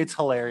 Mm-hmm. It's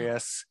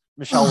hilarious.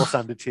 Michelle will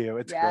send it to you.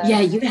 It's great.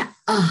 Yeah,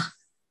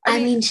 I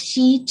mean,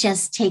 she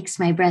just takes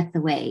my breath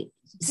away.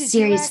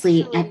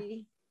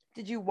 Seriously.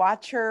 Did you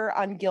watch her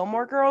on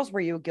Gilmore Girls? Were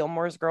you a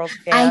Gilmore Girls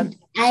fan?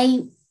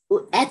 I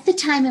at the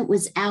time it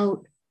was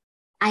out,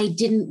 I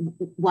didn't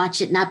watch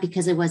it, not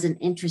because I wasn't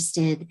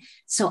interested.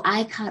 So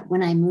I caught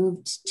when I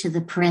moved to the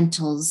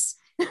parentals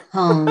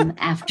home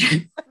after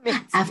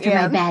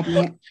my bad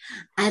year.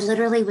 I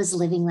literally was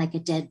living like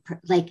a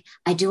like,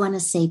 I do want to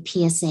say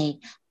PSA,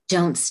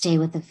 don't stay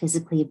with a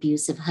physically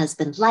abusive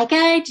husband like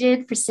I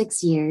did for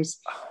 6 years,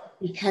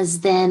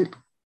 because then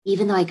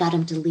even though I got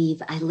him to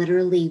leave, I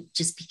literally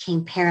just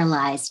became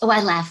paralyzed. Oh,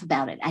 I laugh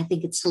about it. I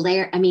think it's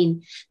hilarious. I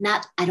mean,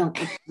 I don't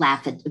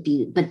laugh at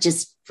abuse, but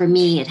just for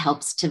me, it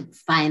helps to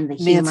find the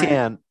humor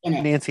in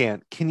it. Nancy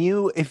Ann, can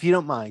you, if you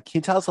don't mind, can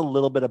you tell us a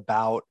little bit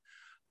about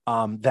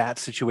that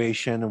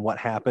situation and what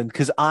happened?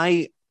 Because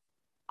I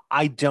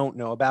don't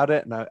know about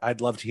it, and I'd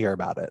love to hear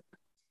about it.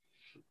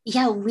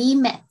 Yeah, we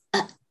met.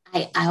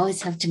 I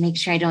always have to make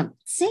sure I don't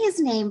say his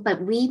name, but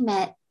we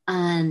met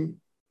on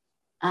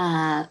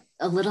a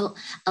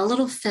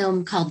little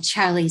film called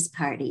Charlie's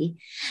Party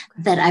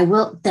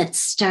that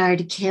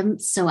starred Kim.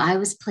 So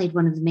I played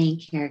one of the main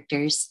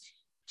characters.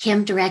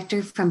 Kim,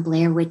 director from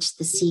Blair Witch,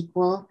 the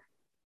sequel.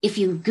 If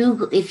you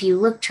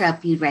looked her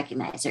up, you'd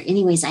recognize her.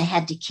 Anyways, I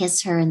had to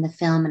kiss her in the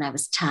film and I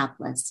was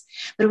topless,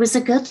 but it was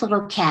a good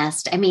little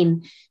cast. I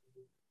mean,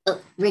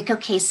 Rick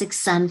Ocasek's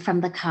son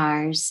from the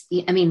Cars.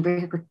 I mean,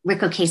 Rick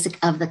Ocasek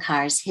of the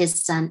Cars,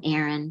 his son,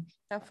 Aaron,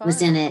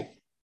 was in it.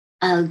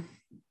 A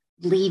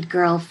lead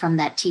girl from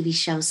that TV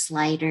show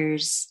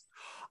Sliders.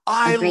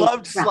 I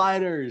loved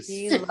Sliders.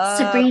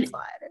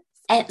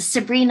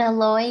 Sabrina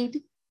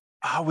Lloyd.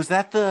 Was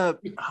that there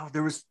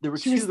were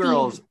two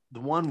girls. The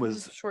one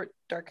was short,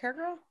 dark hair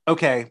girl.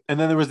 Okay. And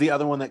then there was the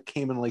other one that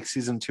came in like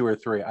season 2 or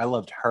 3. I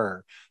loved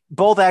her.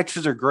 Both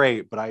actors are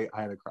great, but I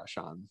had a crush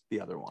on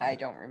the other one. I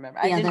don't remember.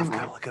 I've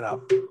got to look it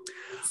up.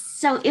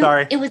 So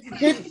it was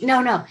good.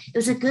 No, it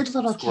was a good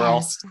little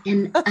cast.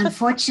 And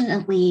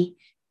unfortunately,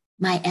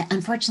 my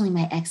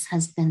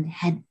ex-husband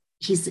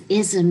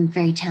is a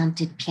very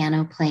talented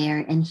piano player,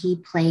 and he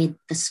played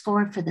the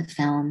score for the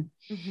film.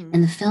 Mm-hmm.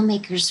 And the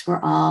filmmakers were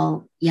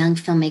all young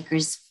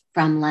filmmakers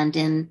from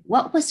London.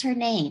 What was her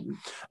name?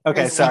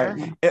 Okay,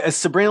 sorry.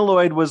 Sabrina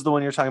Lloyd was the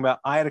one you're talking about.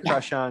 I had a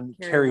crush on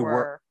Carrie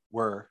Wooher.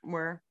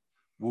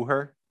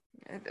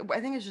 I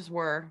think it's just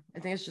Wur. I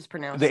think it's just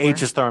pronounced. The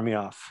H is throwing me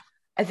off.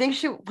 I think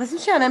wasn't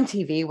she on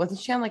MTV? Wasn't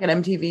she on like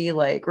an MTV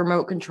like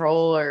remote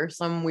control or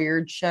some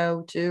weird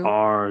show too?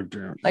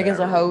 Like as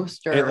a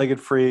host or Eight-Legged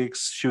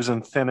Freaks. She was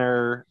in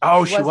Thinner.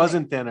 Oh, she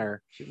wasn't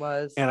Thinner. She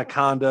was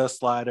Anaconda,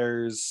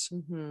 Sliders,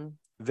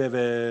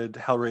 Vivid,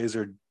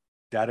 Hellraiser,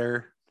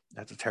 Deader.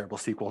 That's a terrible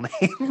sequel name.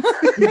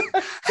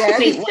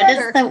 Wait,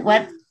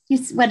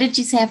 what did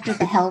you say after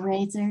the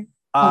Hellraiser?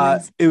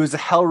 It was a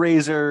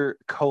Hellraiser :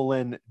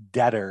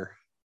 Deader.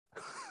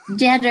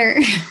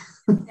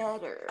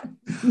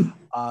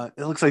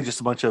 It looks like just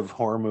a bunch of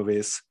horror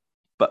movies.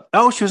 But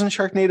she was in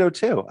Sharknado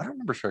 2. I don't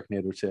remember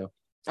Sharknado 2.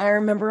 I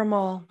remember them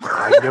all.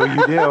 I know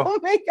you do. Oh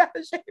my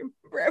gosh, I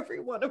remember every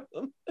one of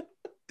them.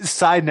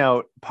 Side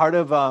note, part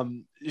of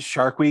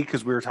Shark Week,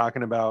 because we were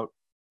talking about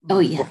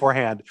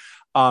beforehand,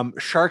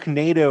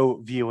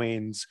 Sharknado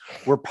viewings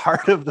were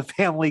part of the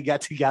family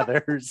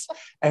get-togethers,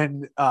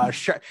 and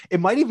it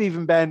might have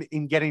even been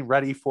in getting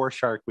ready for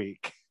Shark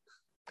Week.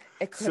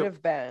 It could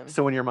have been.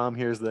 So when your mom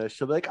hears this,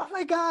 she'll be like, "Oh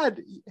my God,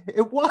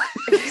 it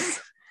was."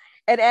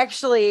 And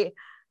actually,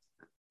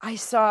 I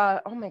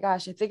saw. Oh my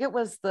gosh, I think it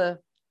was I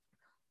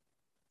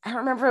don't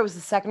remember if it was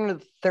the second or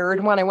the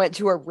third one. I went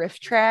to a riff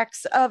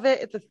tracks of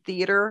it at the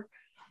theater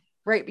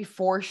right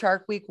before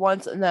Shark Week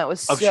once, and that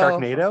was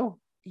Sharknado.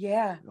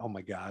 Yeah. Oh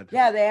my God.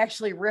 Yeah, they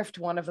actually riffed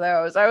one of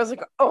those. I was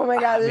like, "Oh my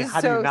God, this is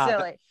so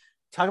silly."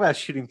 Talk about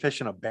shooting fish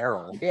in a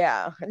barrel.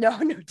 Yeah. No,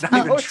 not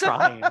even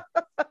trying.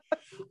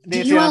 Do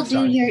you all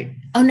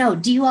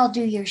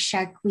do your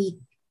Shark Week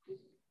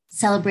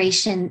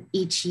celebration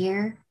each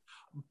year?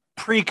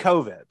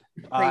 Pre-COVID.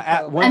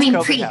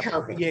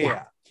 Pre-COVID.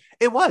 Yeah.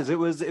 It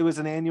was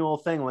an annual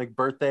thing, like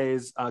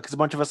birthdays, because a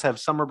bunch of us have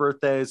summer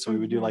birthdays, so we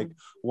would do like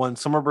one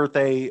summer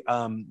birthday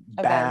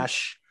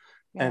bash,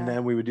 and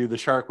then we would do the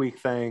Shark Week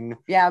thing.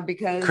 Yeah,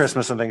 because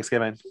Christmas and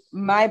Thanksgiving.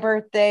 My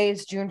birthday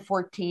is June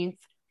 14th.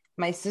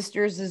 My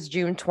sister's is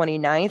June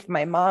 29th.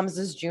 My mom's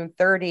is June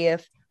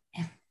 30th.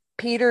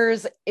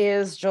 Peter's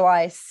is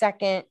July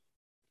 2nd.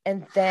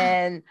 And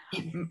then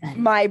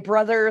my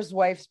brother's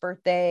wife's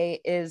birthday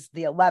is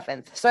the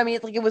 11th. So, I mean,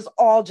 it was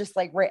all just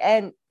like right,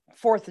 and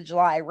 4th of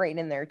July right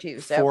in there too.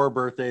 So 4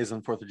 birthdays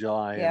on 4th of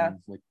July in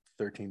like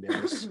 13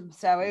 days.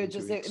 So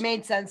it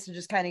made sense to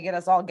just kind of get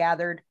us all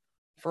gathered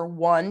for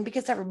one,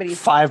 because everybody's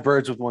 5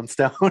 birds with one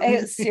stone.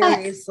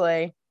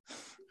 Seriously.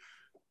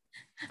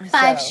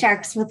 5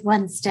 sharks with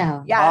one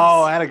stone. Yes.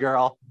 Oh, atta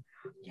girl.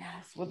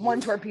 Yes, with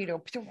one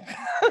torpedo.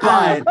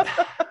 But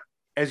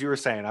as you were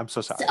saying, I'm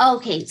so sorry.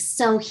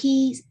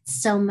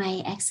 So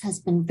my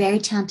ex-husband, very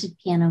talented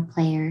piano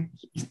player.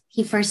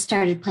 He first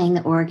started playing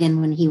the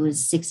organ when he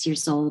was 6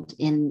 years old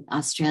in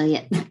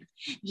Australia.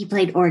 He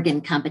played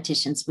organ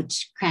competitions,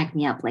 which cracked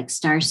me up, like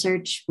Star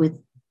Search with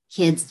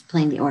kids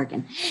playing the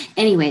organ.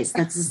 Anyways,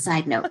 that's a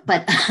side note.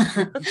 But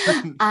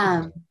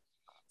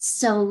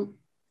so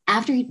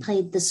after he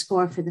played the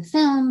score for the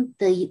film,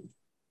 the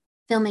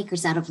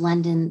filmmakers out of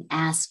London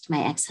asked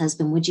my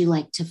ex-husband, "Would you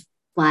like to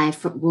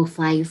we'll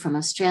fly you from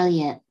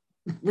Australia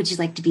would you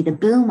like to be the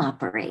boom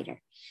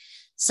operator?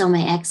 So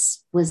my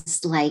ex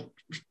was like,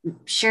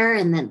 sure.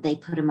 And then they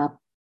put him up.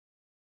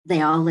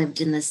 They all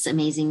lived in this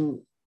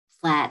amazing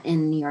flat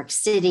in New York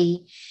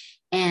City.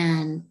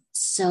 And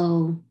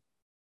so,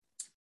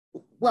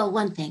 well,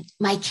 one thing,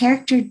 my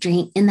character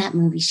in that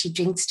movie, she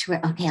drinks to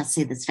where, okay, I'll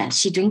say this fast.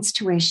 She drinks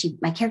to where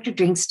my character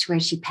drinks to where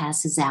she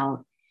passes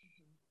out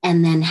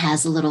and then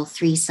has a little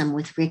threesome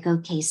with Rick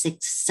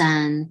Ocasek's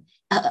son,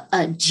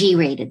 a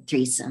G-rated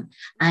threesome.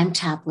 I'm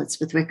topless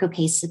with Rick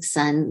Ocasek's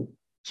son,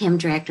 Kim,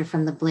 director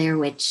from the Blair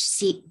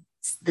Witch,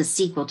 the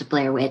sequel to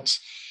Blair Witch,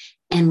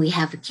 and we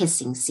have a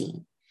kissing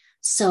scene.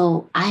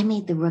 So I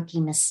made the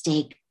rookie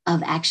mistake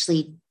of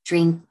actually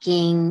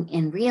drinking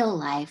in real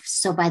life.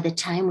 So by the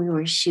time we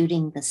were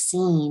shooting the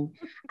scene,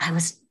 I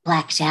was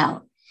blacked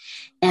out.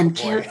 And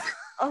Kim,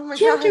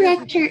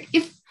 director,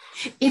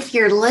 if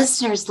your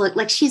listeners look,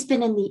 like she's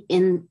been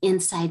in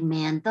Inside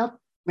Man, they'll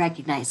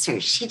recognize her.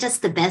 She does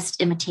the best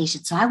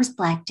imitation. So I was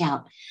blacked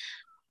out.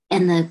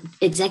 And the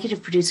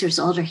executive producer was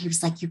older. He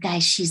was like, you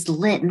guys, she's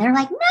lit. And they're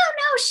like, no,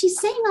 she's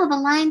saying all the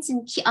lines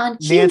on cue.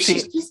 Nancy,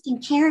 she's just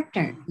in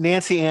character.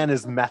 Nancy Ann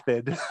is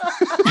method.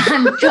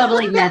 I'm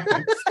totally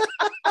method.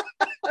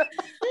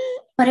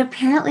 But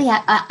apparently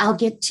I'll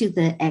get to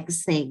the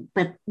X thing.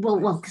 But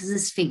well, because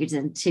this figures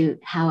into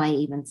how I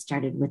even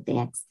started with the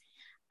X.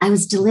 I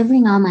was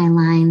delivering all my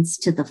lines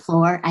to the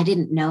floor. I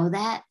didn't know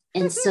that.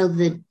 And so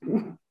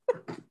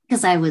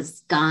because I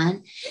was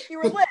gone,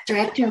 the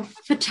director of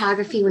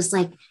photography was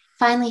like,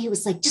 finally, he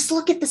was like, just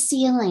look at the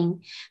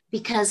ceiling,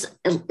 because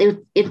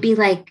it'd be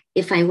like,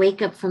 if I wake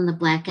up from the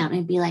blackout,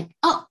 I'd be like,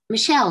 oh,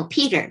 Michelle,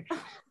 Peter.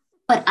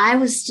 But I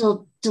was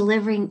still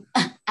delivering.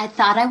 I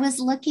thought I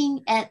was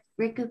looking at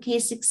Rick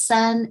Ocasek's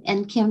son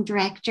and Kim,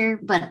 director,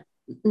 but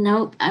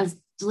nope, I was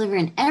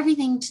delivering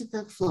everything to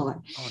the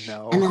floor. Oh,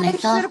 no. And then I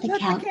fell off the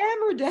couch. The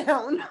camera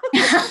down.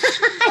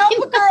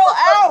 Help a girl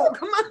out.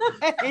 Come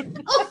on.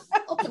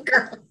 Oh,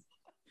 girl.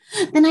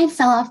 Then I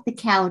fell off the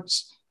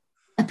couch.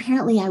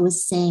 Apparently I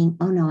was saying,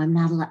 oh no, I'm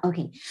not allowed.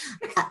 Okay.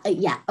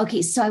 Yeah.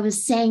 Okay. So I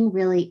was saying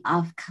really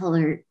off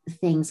color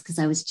things because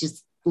I was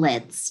just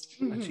blitzed.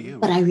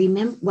 But I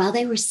remember while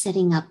they were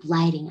setting up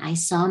lighting, I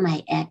saw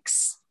my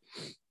ex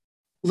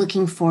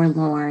looking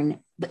forlorn,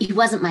 but he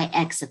wasn't my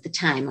ex at the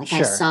time. Like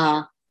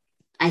sure.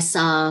 I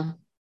saw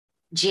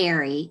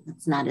Jerry,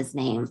 that's not his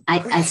name.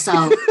 I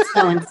saw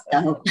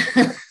so-and-so.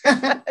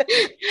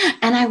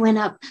 And I went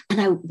up and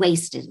I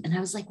wasted. And I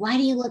was like, why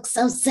do you look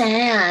so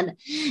sad?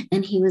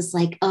 And he was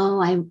like,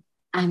 oh,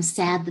 I'm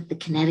sad that the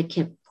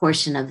Connecticut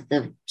portion of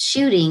the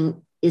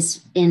shooting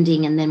is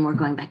ending and then we're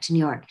going back to New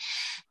York.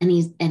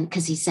 And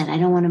because he said, I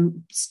don't want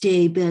to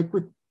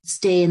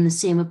stay in the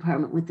same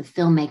apartment with the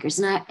filmmakers.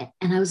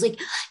 And I was like,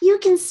 you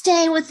can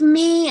stay with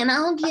me and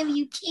I'll give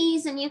you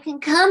keys and you can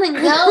come and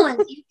go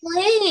and you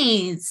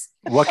please.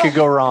 What could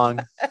go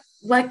wrong?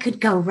 What could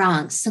go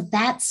wrong? So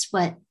that's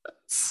what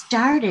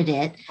started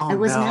it. I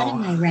was not in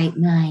my right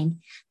mind.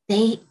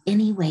 I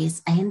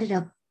ended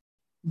up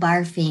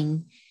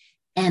barfing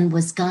and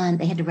was gone.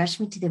 They had to rush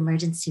me to the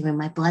emergency room.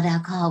 My blood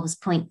alcohol was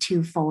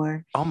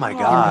 0.24. Oh my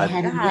God.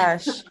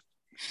 Gosh.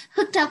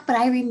 Hooked up. But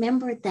I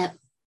remembered that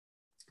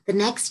the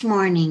next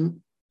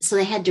morning, so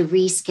they had to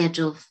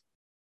reschedule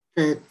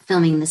the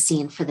filming the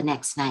scene for the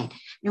next night.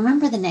 I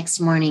remember the next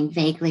morning,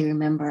 vaguely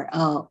remember,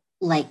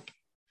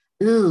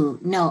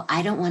 no,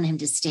 I don't want him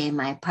to stay in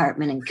my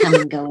apartment and come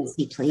and go as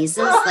he pleases.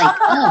 Like,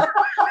 oh,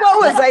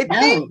 what was I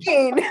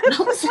thinking?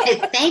 What was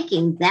I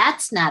thinking?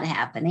 That's not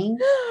happening.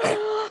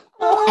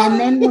 And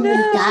then when we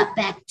got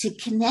back to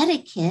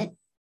Connecticut,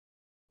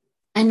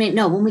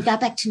 when we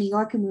got back to New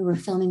York and we were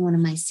filming one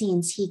of my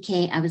scenes, he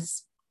came, I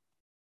was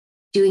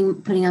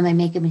putting on my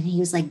makeup and he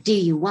was like, do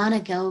you want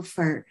to go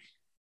for,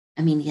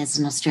 he has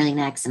an Australian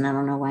accent. I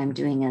don't know why I'm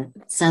doing a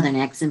Southern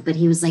accent, but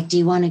he was like, do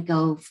you want to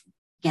go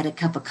get a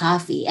cup of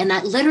coffee? And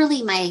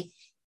literally my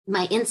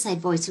inside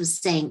voice was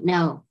saying,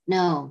 no.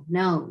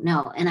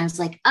 And I was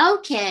like,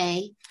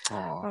 okay.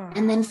 Aww.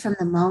 And then from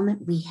the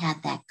moment we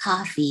had that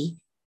coffee,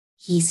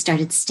 he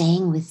started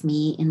staying with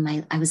me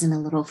I was in a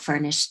little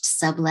furnished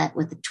sublet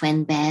with a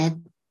twin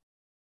bed.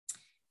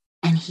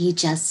 And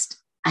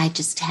I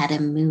just had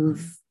him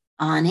move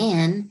on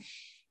in.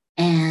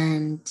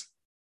 And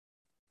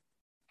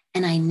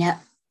I know,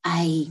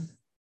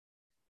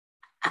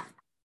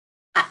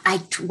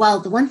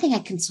 the one thing I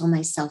console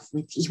myself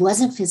with, he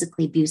wasn't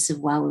physically abusive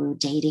while we were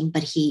dating,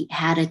 but he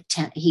had a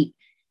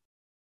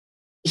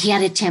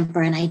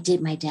temper, and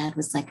my dad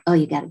was like, oh,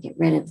 you got to get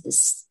rid of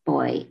this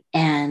boy.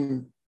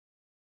 And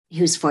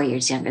he was 4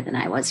 years younger than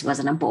I was. He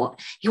wasn't a boy.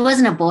 He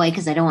wasn't a boy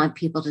because I don't want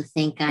people to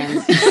think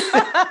I'm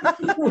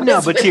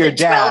no, but to your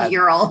dad,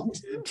 12-year-old.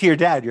 To your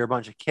dad, you're a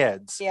bunch of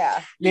kids.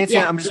 Yeah. Nancy,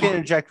 I'm just going to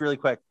interject really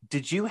quick.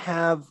 Did you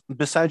have,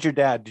 besides your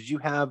dad,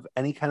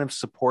 any kind of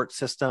support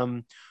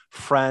system,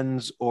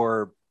 friends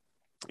or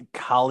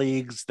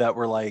colleagues that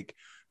were like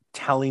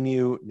telling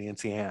you,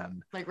 Nancy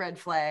Ann, like red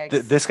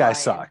flags, this guy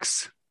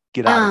sucks,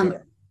 get out of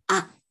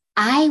here?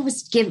 I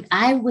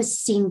was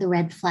seeing the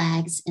red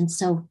flags, and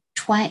so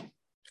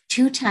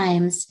 2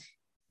 times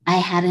I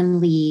had him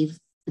leave,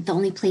 but the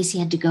only place he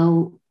had to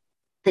go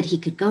that he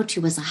could go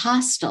to was a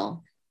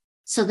hostel.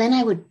 So then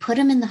I would put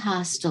him in the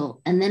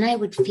hostel, and then I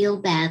would feel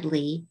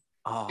badly.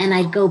 And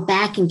I'd go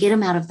back and get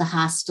him out of the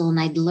hostel, and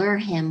I'd lure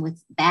him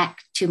back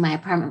to my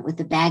apartment with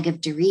a bag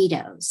of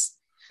Doritos.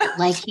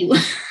 Like he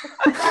was.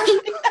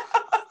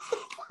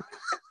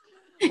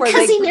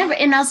 Because he never,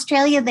 in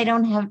Australia, they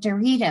don't have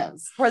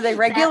Doritos. Were they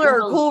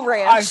regular or Cool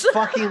Ranch? I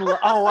fucking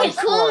I'm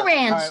Cool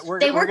Ranch. Right,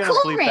 they were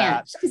Cool that.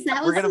 Ranch.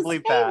 That we're gonna was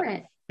bleep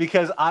that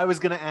because I was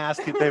gonna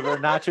ask if they were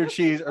nacho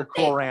cheese or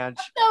Cool Ranch.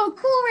 No,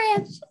 Cool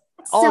Ranch.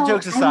 All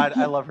jokes aside,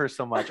 I love her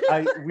so much.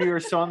 We were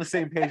so on the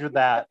same page with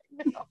that.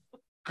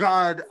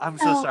 God, I'm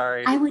so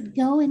sorry. I would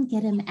go and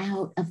get him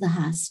out of the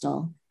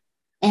hostel,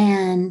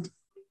 and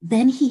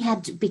then he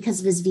had to, because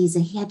of his visa,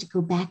 he had to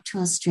go back to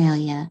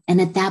Australia. And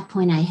at that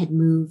point, I had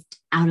moved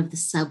out of the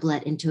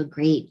sublet into a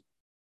great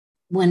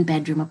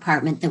 1-bedroom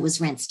apartment that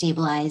was rent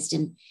stabilized.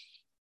 And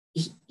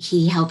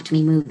he helped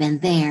me move in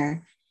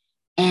there.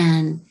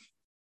 And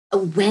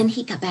when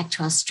he got back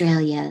to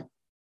Australia,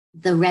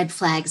 the red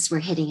flags were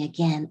hitting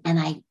again.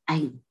 And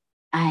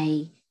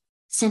I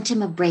sent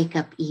him a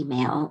breakup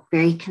email,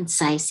 very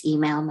concise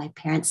email. My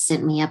parents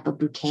sent me up a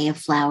bouquet of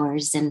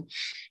flowers, and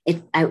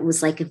it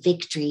was like a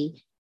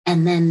victory.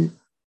 And then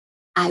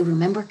I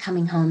remember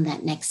coming home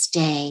that next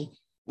day,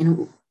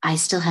 and I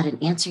still had an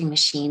answering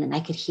machine, and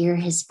I could hear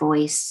his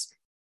voice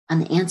on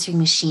the answering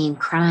machine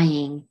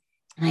crying.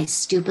 And I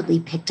stupidly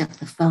picked up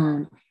the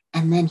phone.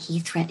 And then he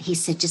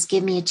said, just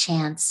give me a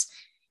chance.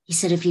 He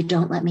said, if you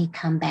don't let me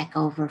come back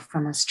over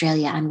from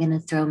Australia, I'm going to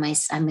throw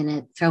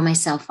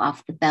myself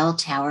off the bell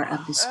tower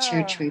of this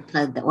church where he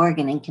played the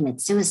organ and commit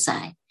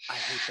suicide.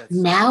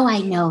 Now I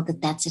know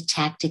that that's a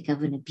tactic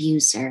of an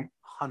abuser.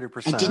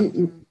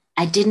 100%.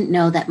 I didn't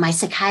know that. My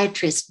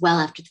psychiatrist, well,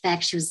 after the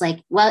fact, she was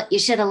like, well, you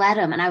should have let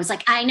him. And I was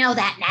like, I know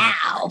that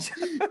now.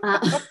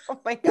 Oh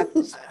my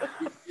gosh.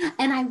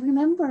 And I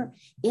remember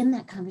in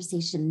that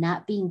conversation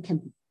not being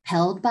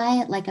compelled by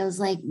it. Like I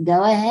was like,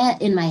 go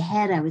ahead. In my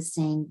head, I was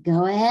saying,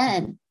 go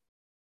ahead.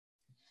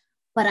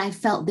 But I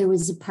felt there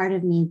was a part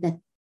of me that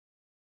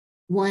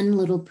 1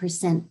 little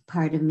percent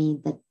part of me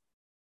that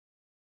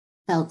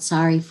felt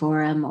sorry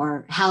for him,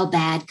 or how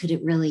bad could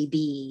it really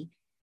be?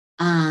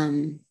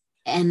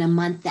 And a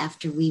month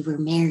after we were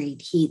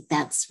married,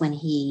 that's when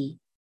he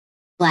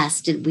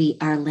blasted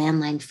our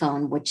landline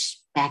phone, which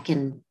back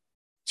in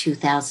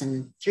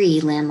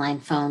 2003,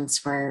 landline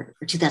phones or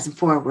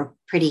 2004 were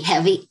pretty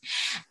heavy.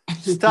 And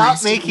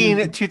stop making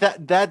it to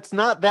that. That's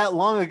not that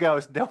long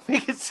ago. Don't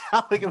make it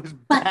sound like it was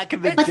back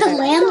in the day. But the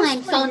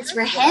landline phones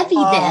were heavy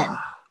then.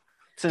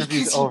 This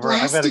interview's over.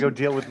 I've got to go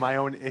deal with my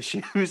own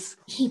issues.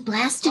 He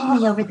blasted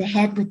me over the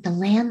head with the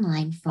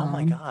landline phone. Oh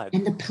my God.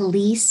 And the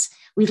police,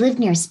 we lived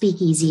near a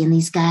speakeasy, and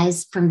these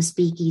guys from the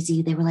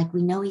speakeasy, they were like,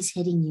 we know he's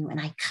hitting you. And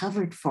I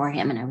covered for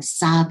him, and I was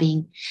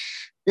sobbing.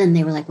 Then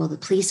they were like, well, the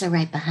police are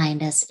right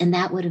behind us. And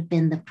that would have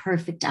been the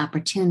perfect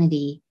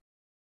opportunity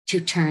to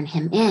turn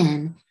him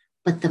in.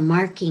 But the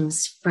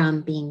markings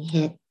from being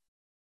hit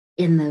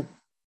in the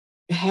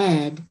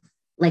head,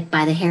 like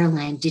by the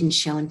hairline, didn't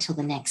show until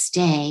the next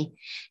day.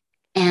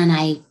 And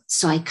I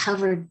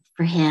covered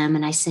for him,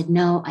 and I said to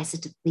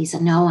the police,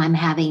 no,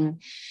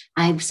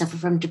 I suffer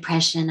from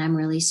depression. I'm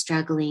really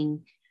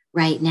struggling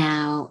right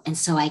now. And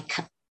so I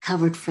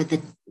covered for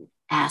the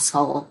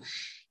asshole.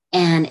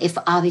 And if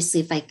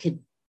I could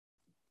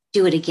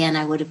do it again,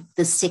 I would have,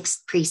 the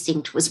 6th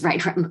precinct was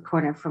right around the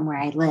corner from where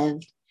I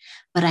lived.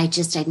 But I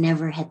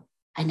never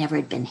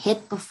had been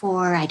hit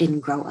before. I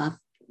didn't grow up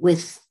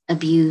with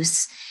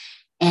abuse.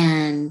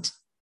 And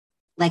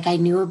like I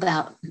knew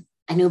about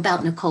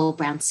Nicole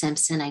Brown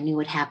Simpson. I knew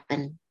what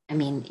happened. I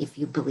mean, if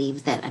you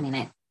believe that,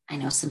 I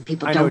know some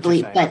people don't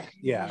believe, but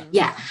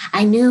yeah,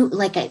 I knew,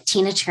 like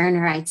Tina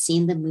Turner, I'd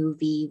seen the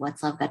movie,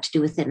 What's Love Got to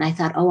Do with It? And I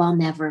thought, I'll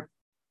never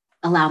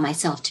allow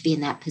myself to be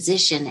in that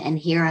position. And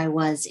here I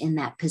was in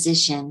that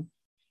position.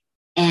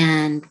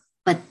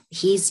 But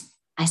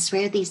I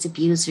swear these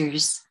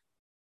abusers,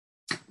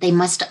 they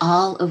must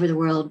all over the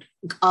world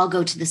all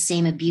go to the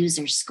same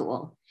abuser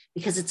school,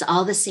 because it's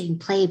all the same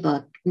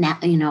playbook now,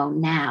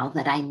 now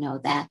that I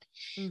know that.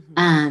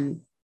 Mm-hmm.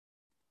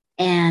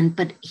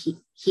 But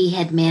he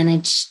had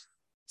managed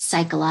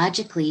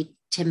psychologically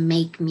to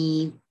make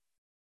me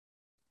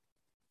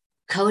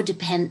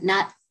codependent,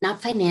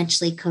 not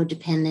financially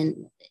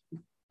codependent,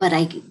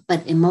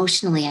 but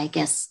emotionally, I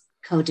guess,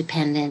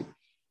 codependent.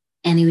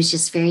 And he was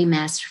just very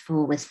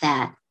masterful with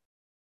that.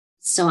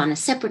 So on a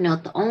separate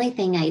note, the only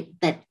thing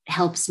that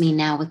helps me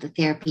now with the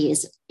therapy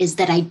is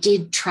that I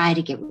did try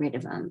to get rid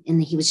of him.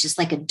 And he was just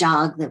like a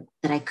dog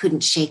that I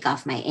couldn't shake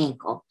off my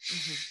ankle.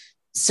 Mm-hmm.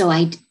 So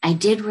I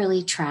did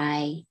really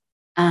try.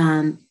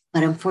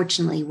 But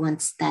unfortunately,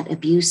 once that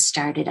abuse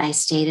started, I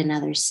stayed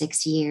another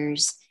 6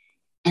 years.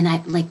 And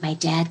my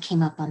dad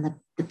came up on the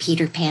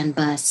Peter Pan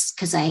bus,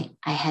 because I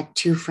had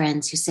 2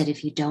 friends who said,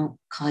 if you don't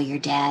call your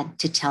dad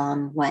to tell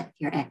him what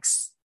your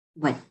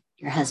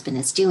husband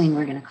is doing,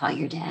 we're going to call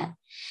your dad.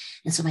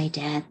 And so my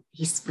dad,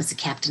 he was a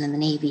captain in the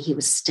Navy. He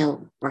was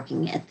still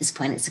working at this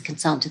point as a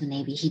consultant to the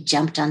Navy. He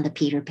jumped on the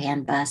Peter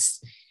Pan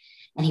bus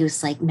and he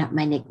was like, no,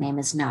 my nickname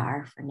is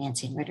Nar for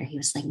Nancy and Ritter. He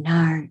was like,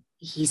 Nar,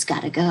 he's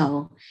got to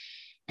go.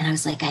 And I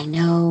was like, I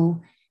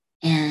know.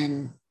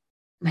 And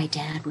my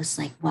dad was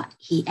like, what?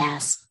 He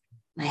asked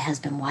my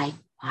husband, why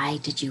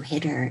did you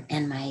hit her?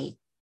 And my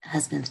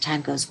husband at the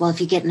time goes, well, if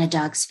you get in a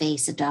dog's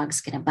face, a dog's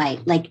going to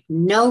bite. Like,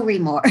 no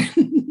remorse.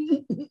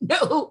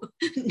 No.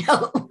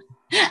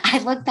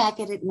 I look back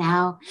at it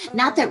now,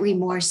 not that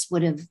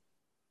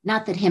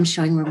him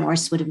showing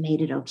remorse would have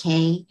made it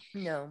okay.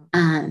 No.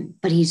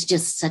 But he's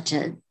just such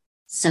a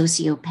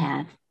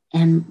sociopath.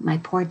 And my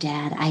poor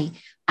dad,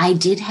 I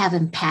did have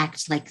him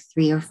packed like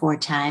 3 or 4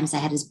 times. I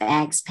had his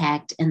bags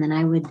packed, and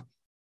then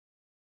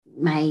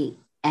my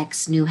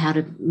ex knew how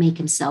to make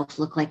himself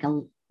look like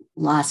a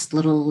lost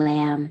little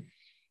lamb.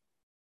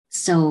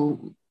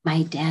 So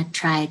my dad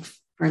tried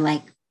for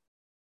like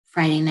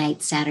Friday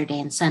night, Saturday,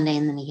 and Sunday,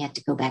 and then he had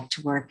to go back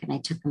to work. And I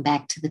took him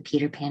back to the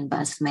Peter Pan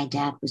bus. My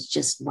dad was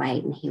just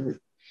white, and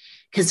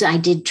because I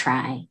did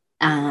try.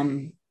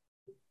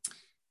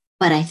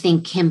 But I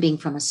think him being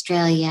from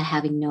Australia,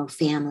 having no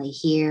family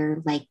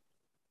here, like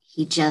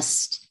he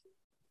just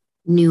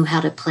knew how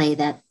to play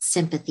that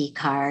sympathy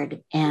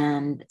card.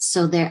 And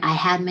so I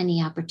had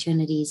many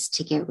opportunities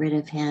to get rid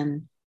of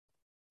him.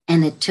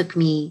 And it took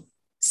me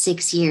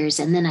 6 years.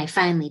 And then I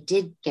finally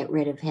did get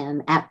rid of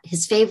him.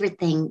 His favorite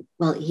thing,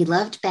 well, he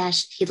loved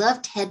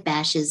head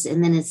bashes.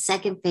 And then his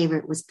second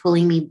favorite was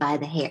pulling me by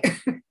the hair,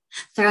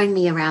 throwing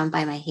me around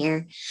by my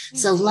hair.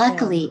 So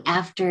luckily,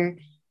 after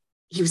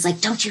he was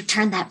like, don't you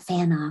turn that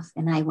fan off.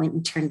 And I went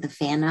and turned the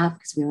fan off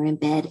because we were in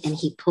bed, and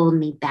he pulled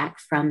me back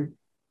from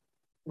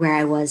where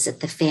I was at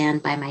the fan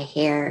by my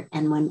hair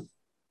and went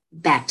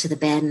back to the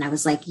bed. And I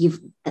was like, you've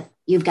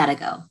got to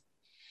go.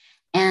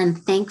 And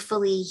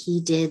thankfully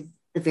he did.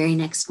 The very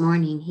next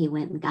morning, he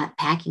went and got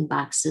packing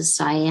boxes.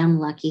 So I am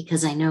lucky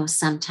because I know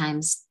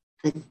sometimes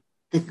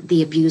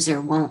the abuser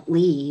won't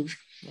leave.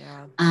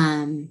 Yeah.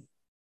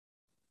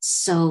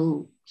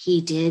 So he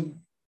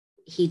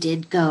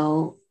did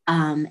go.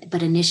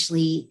 But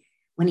initially,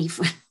 when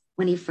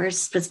he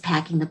first was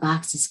packing the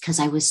boxes, because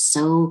I was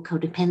so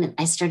codependent,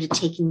 I started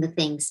taking the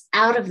things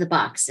out of the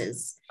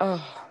boxes.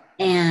 Oh.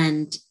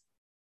 And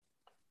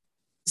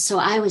so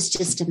I was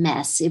just a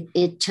mess.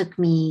 It took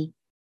me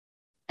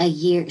a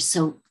year.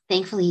 So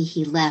thankfully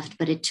he left,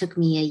 but it took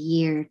me a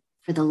year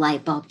for the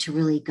light bulb to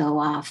really go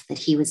off that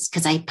he was,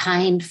 because I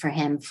pined for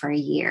him for a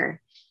year,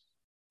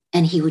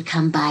 and he would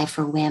come by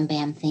for wham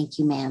bam thank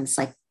you ma'ams,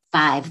 like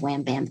 5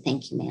 wham bam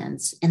thank you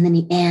ma'ams. And then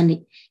he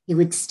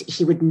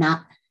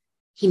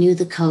knew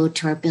the code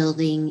to our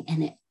building.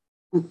 And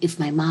if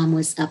my mom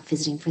was up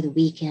visiting for the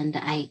weekend,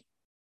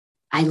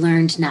 I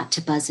learned not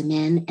to buzz him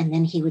in. And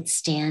then he would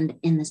stand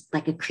in this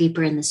like a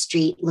creeper in the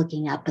street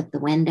looking up at the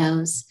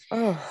windows.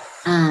 Oh.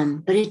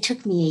 But it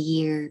took me a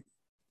year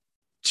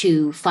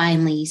to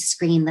finally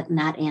screen that,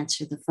 not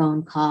answer the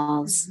phone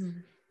calls.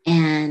 Mm-hmm.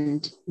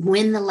 And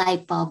when the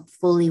light bulb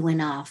fully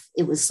went off,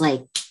 it was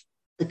like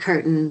the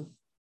curtain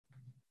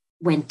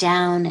went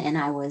down and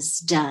I was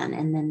done.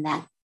 And then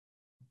that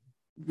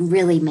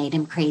really made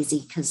him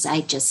crazy because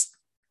I just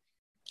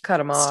cut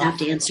him off,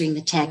 stopped answering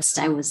the text.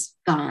 I was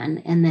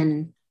gone, and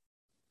then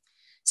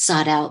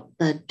sought out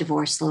the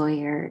divorce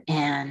lawyer.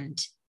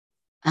 And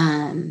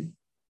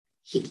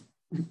he,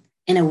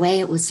 in a way,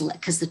 it was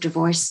because the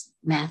divorce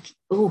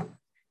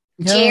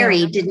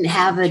Jerry didn't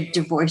have a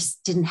divorce,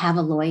 didn't have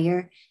a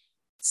lawyer.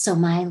 So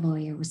my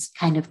lawyer was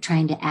kind of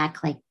trying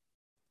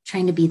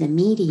to be the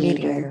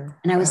mediator.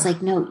 And I was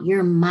like, no,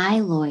 you're my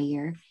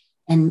lawyer.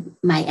 And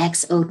my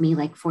ex owed me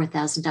like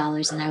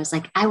 $4,000. And I was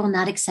like, I will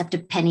not accept a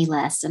penny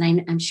less. And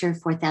I'm sure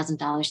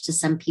 $4,000 to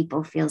some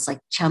people feels like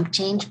chump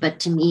change, but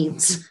to me,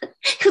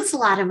 it was a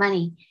lot of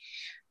money.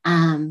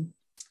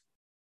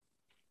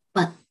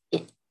 But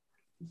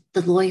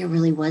the lawyer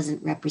really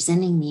wasn't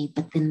representing me.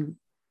 But then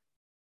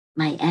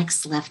my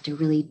ex left a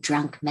really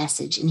drunk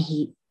message, and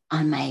he,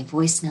 on my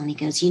voicemail, and he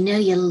goes, you know,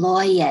 your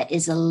lawyer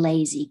is a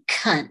lazy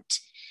cunt.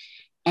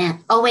 And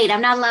wait,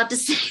 I'm not allowed to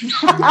say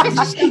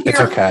that. It's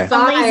okay. A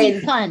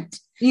lazy cunt.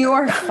 You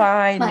are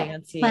fine,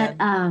 Nancy.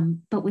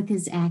 But with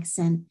his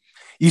accent.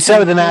 You said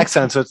with an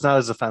accent, so it's not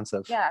as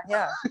offensive.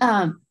 Yeah.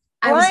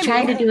 I was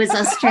trying to do his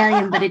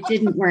Australian, but it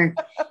didn't work.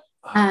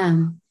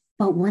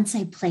 But once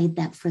I played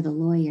that for the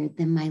lawyer,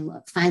 then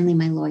finally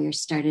my lawyer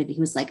started. He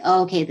was like,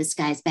 oh, okay, this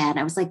guy's bad.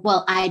 I was like,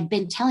 well, I'd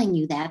been telling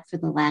you that for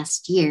the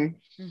last year.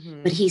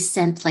 Mm-hmm. But he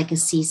sent like a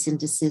cease and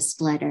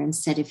desist letter and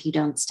said, if you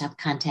don't stop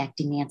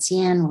contacting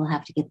Nancy Ann, we'll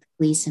have to get the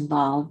police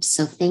involved.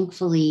 So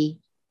thankfully,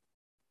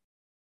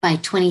 by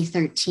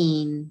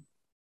 2013,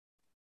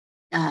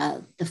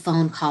 the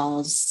phone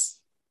calls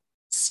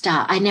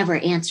stopped. I never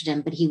answered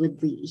him, but he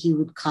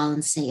would call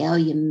and say, oh,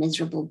 you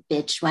miserable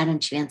bitch, why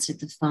don't you answer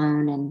the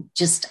phone? And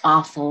just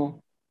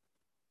awful.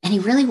 And he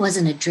really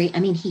wasn't a drink.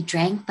 I mean, he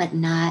drank, but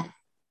not,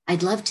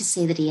 I'd love to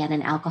say that he had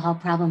an alcohol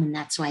problem and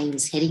that's why he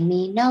was hitting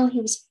me. No, he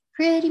was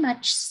pretty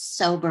much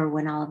sober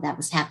when all of that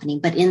was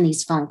happening. But in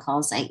these phone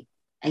calls, I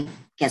I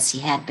guess he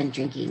had been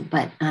drinking,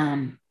 but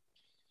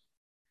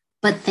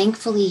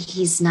thankfully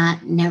he's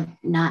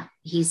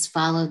he's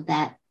followed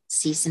that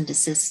cease and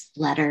desist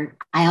letter.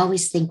 I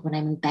always think when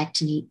I move back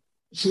to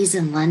he's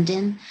in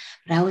London,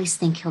 but I always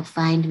think he'll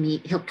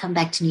come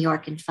back to New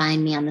York and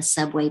find me on the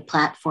subway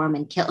platform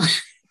and kill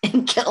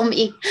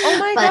me. Oh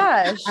my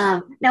gosh.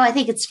 No, I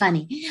think it's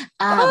funny.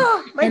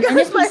 Oh my and gosh,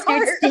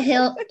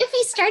 if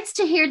he starts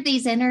to hear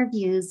these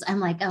interviews, I'm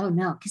like, oh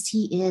no, because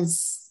he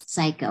is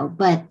psycho.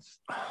 But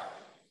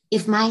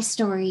if my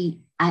story,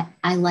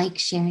 I like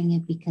sharing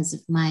it because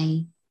if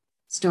my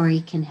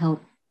story can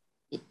help.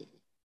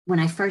 When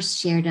I first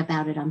shared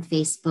about it on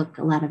Facebook,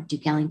 a lot of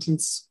Duke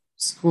Ellington's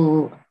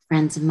school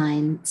friends of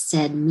mine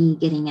said me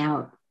getting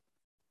out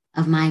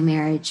of my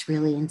marriage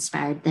really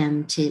inspired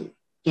them to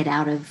get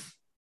out of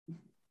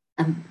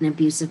an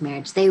abusive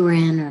marriage they were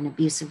in or an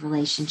abusive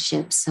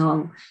relationship.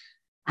 So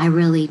I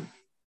really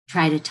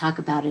try to talk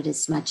about it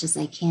as much as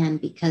I can,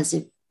 because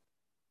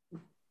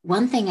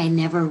one thing I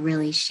never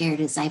really shared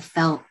is I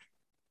felt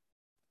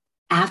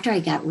after I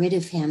got rid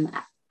of him,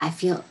 I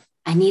feel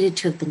I needed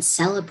to have been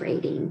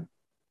celebrating.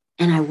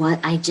 And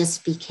I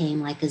just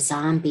became like a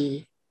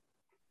zombie,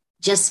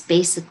 just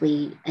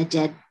basically I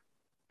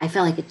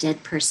felt like a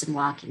dead person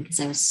walking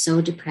because I was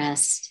so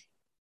depressed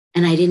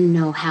and I didn't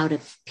know how to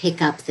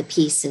pick up the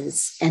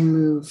pieces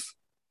and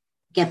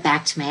get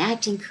back to my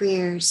acting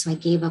career. So I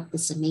gave up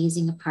this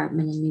amazing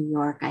apartment in New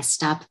York. I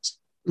stopped,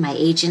 my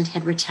agent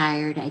had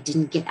retired. I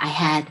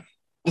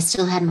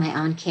still had my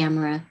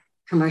on-camera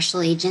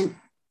commercial agent.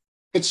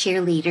 The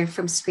cheerleader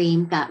from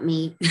Scream got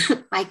me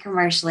my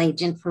commercial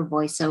agent for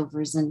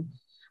voiceovers and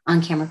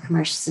on-camera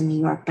commercials in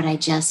New York, but I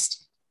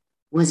just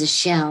was a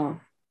shell.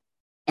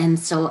 And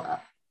so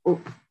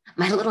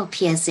my little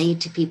PSA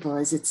to people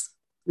is it's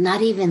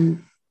not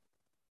even,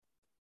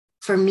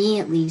 for me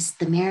at least,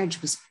 the marriage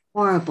was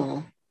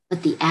horrible,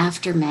 but the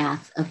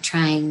aftermath of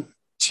trying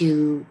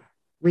to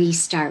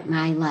restart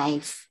my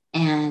life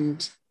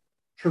and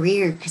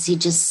career, because he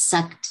just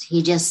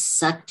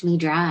sucked me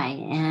dry.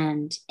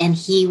 And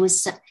he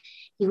was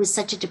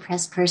such a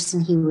depressed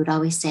person. He would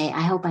always say,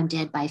 I hope I'm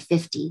dead by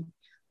 50.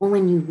 Well,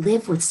 when you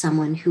live with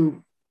someone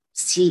who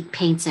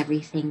paints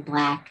everything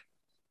black,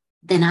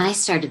 then I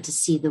started to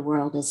see the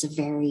world as a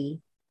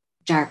very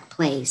dark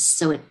place.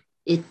 So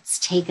it's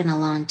taken a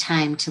long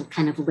time to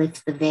kind of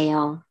lift the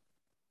veil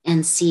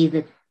and see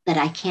that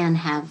I can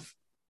have,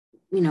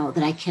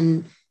 that I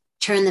can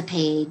turn the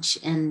page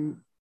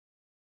and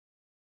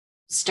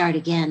start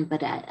again.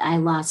 But I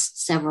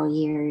lost several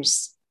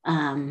years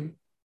during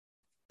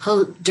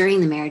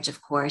the marriage,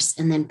 of course.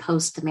 And then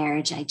post the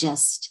marriage, I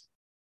just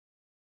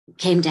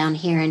came down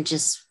here and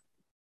just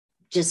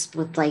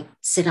would like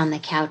sit on the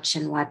couch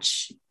and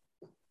watch,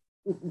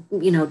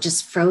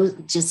 just froze,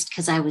 just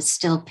because I was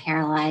still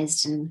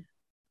paralyzed and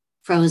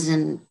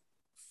frozen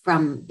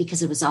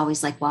because it was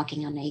always like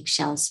walking on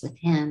eggshells with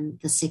him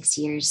the 6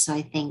 years. So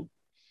I think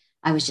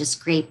I was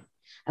just great.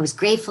 I was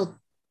grateful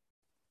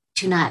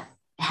to not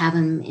have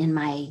him in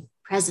my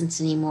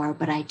presence anymore,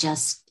 but I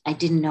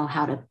didn't know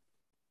how to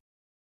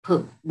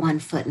put one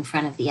foot in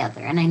front of the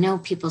other. And I know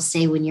people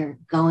say when you're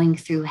going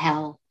through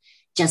hell,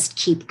 just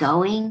keep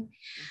going.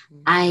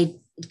 Mm-hmm.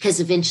 Because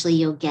eventually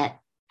you'll get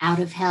out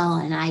of hell.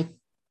 And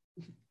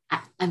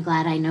I'm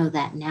glad I know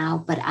that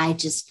now, but I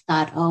just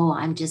thought,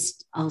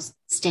 I'll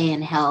stay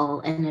in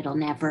hell and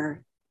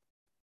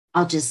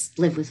I'll just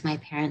live with my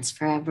parents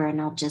forever and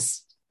I'll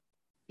just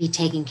be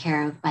taken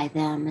care of by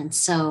them. And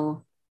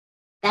so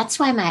that's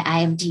why my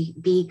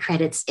IMDb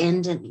credits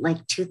end at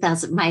like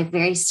 2000. My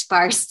very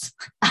sparse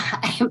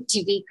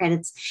IMDb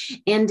credits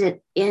end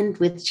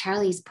with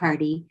Charlie's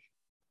Party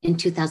in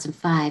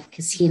 2005,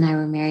 because he and I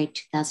were married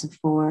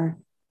 2004.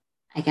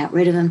 I got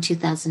rid of him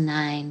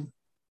 2009.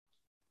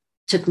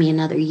 Took me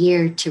another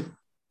year to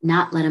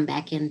not let him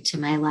back into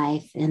my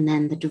life. And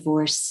then the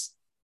divorce,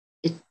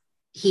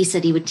 he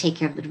said he would take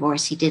care of the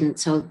divorce. He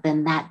didn't. So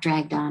then that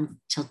dragged on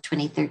till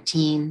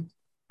 2013.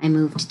 I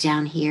moved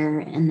down here,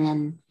 and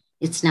then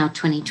it's now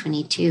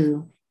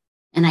 2022.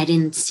 And I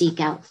didn't seek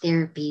out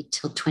therapy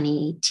till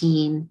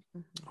 2018.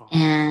 Oh.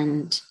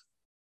 And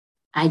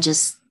I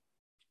just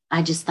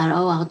thought,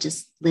 I'll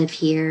just live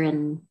here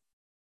and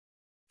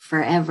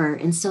forever.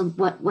 And so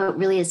what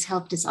really has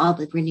helped is all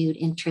the renewed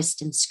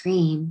interest in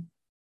Scream,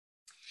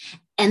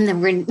 and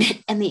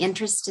the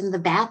interest in the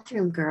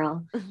Bathroom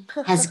Girl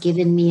has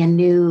given me a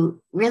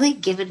new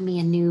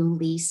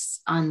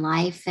lease on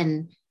life.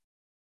 And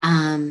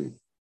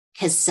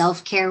because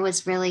self-care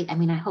was really, I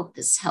hope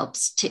this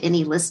helps to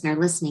any listener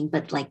listening,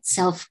 but like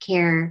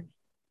self-care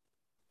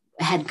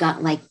had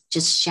got like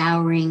just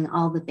showering,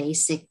 all the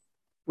basic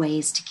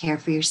ways to care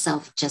for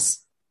yourself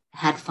just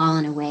had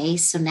fallen away.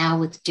 So now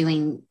with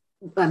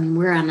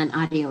we're on an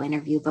audio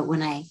interview, but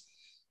when I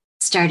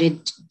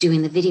started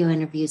doing the video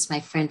interviews, my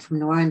friend from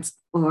New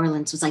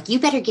Orleans was like, you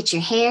better get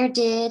your hair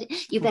did.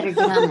 You better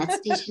get on that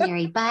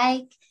stationary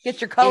bike.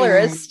 Get your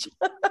colorist.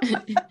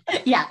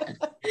 Yeah.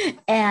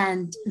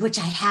 And which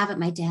I haven't.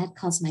 My dad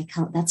calls my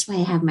color. That's why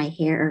I have my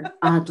hair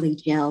oddly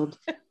gelled.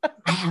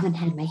 I haven't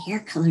had my hair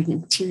colored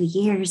in 2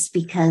 years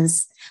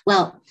because,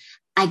 well,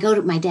 I go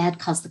to my dad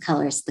calls the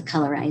colorist the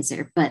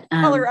colorizer, but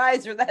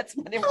colorizer. That's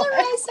what it was.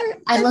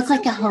 Colorizer. I look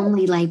like a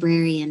homely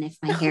librarian if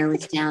my hair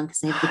was down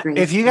because I have the gray.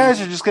 If you guys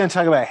are just going to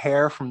talk about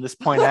hair from this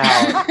point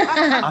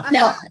out,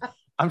 no,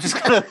 I'm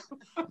just gonna.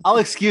 I'll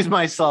excuse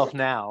myself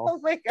now. Oh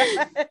my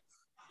god! But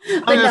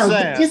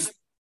no,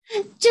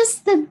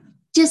 just the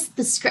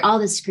all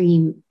the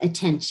Scream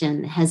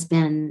attention has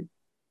been,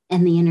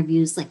 and the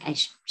interviews, like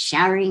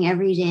showering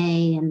every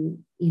day,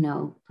 and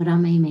put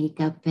on my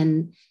makeup,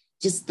 and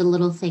just the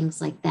little things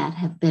like that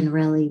have been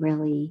really,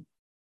 really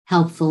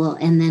helpful.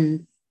 And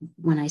then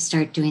when I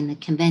start doing the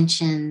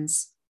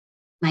conventions,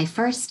 my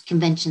first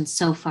convention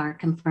so far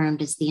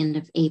confirmed is the end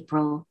of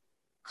April,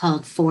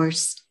 called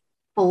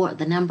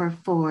the number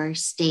 4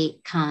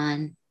 State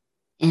Con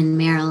in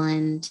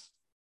Maryland,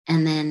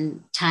 and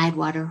then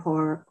Tidewater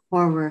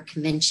Horror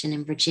Convention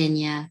in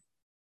Virginia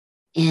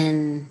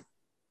in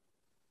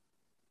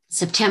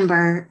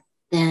September,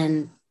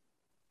 then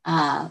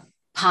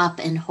Pop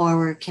and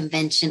Horror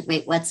Convention.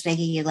 Wait, what's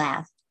making you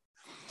laugh?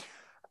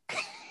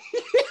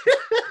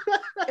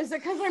 Is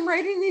it because I'm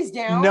writing these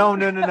down? No.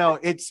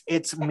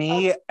 It's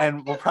me,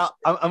 and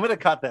I'm going to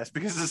cut this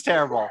because it's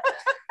terrible.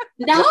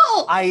 No,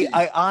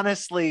 I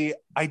honestly,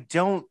 I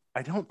don't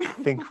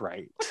think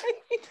right.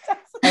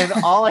 And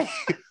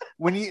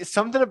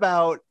something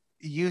about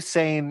you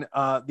saying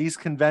these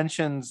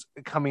conventions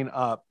coming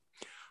up,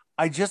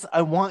 I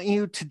want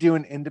you to do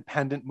an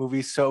independent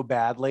movie so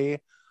badly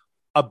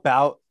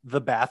about the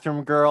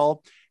bathroom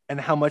girl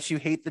and how much you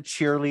hate the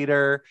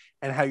cheerleader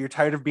and how you're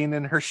tired of being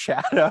in her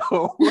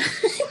shadow.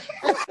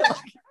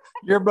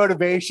 Your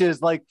motivation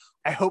is like,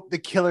 I hope the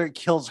killer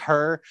kills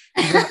her,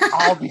 and then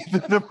I'll be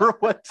the number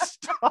 1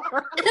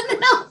 star. And then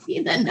I'll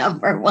be the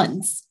number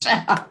 1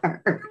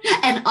 star.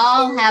 And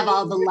I'll have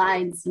all the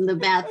lines in the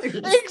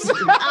bathroom.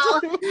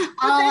 Exactly.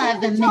 I'll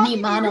have the mini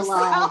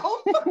monologue.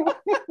 Oh,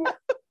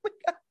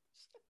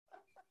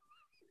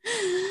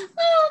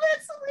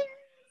 that's hilarious.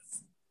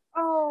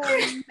 Oh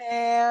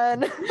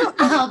man.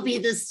 I'll be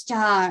the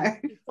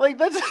star. Like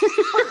that's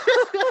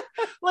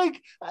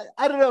like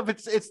I don't know if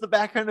it's the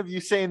background of you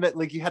saying that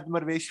like you had the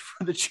motivation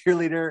for the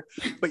cheerleader,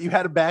 but you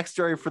had a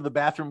backstory for the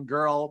bathroom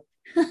girl.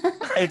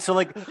 And so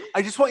like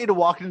I just want you to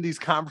walk into these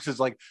conferences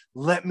like,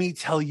 let me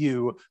tell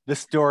you the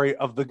story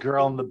of the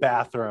girl in the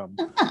bathroom.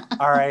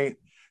 All right.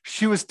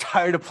 She was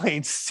tired of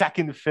playing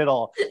second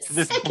fiddle to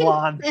this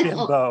blonde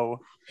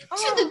bimbo.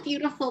 To the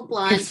beautiful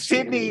blonde.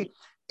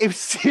 If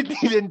Sydney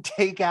didn't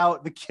take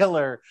out the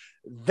killer,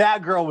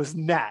 that girl was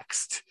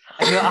next.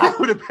 And I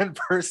would have been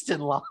first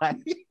in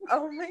line.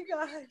 Oh my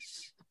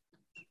gosh.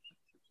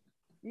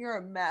 You're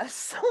a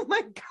mess. Oh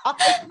my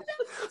God.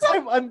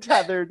 I'm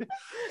untethered.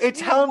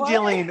 It's how I'm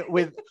dealing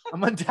with.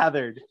 I'm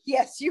untethered.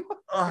 Yes, you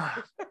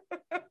are.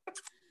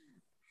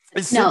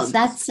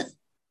 That's.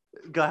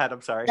 Go ahead.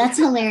 I'm sorry. That's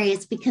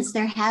hilarious because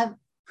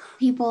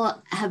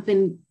people have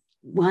been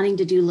wanting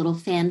to do little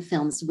fan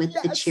films with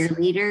the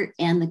cheerleader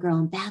and the girl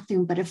in the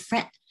bathroom, but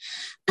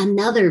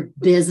another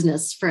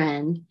business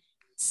friend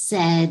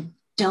said,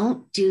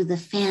 don't do the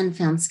fan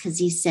films, because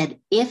he said,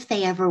 if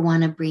they ever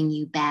want to bring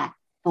you back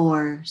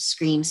for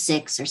Scream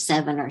 6 or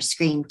 7 or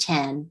Scream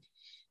 10,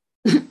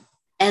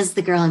 as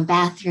the girl in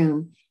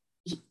bathroom,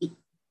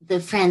 the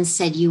friend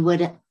said you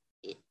would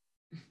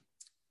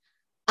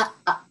not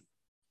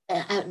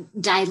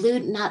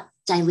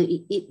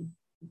dilute,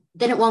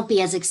 then it won't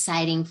be as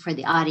exciting for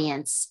the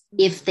audience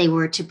if they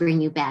were to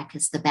bring you back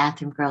as the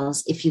bathroom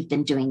girls if you've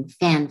been doing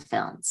fan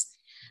films.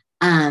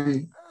 So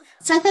I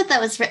thought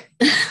that was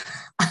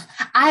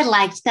I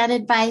liked that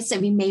advice. I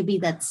mean, maybe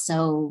that's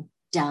so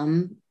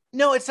dumb.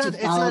 No, it's not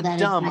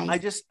dumb.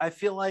 Advice. I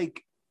feel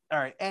like, all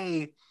right,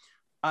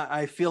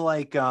 I feel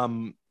like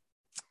I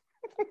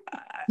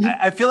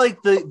feel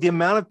like the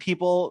amount of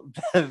people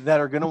that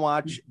are going to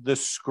watch the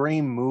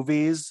Scream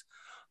movies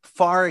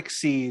far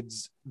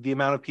exceeds the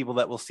amount of people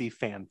that will see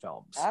fan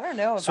films. I don't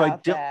know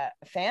about that.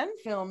 Fan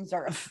films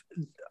are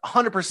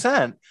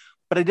 100%,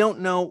 but I don't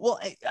know. Well,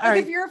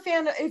 if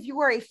you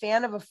were a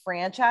fan of a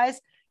franchise,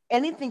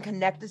 anything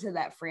connected to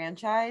that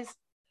franchise,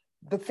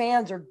 the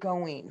fans are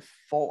going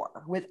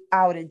for,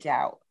 without a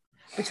doubt.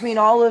 Between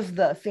all of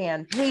the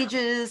fan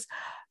pages,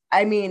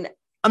 I mean,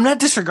 I'm not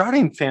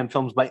disregarding fan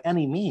films by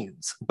any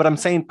means, but I'm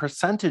saying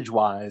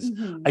percentage-wise,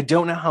 I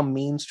don't know how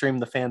mainstream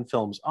the fan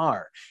films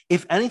are.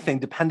 If anything,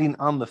 depending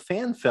on the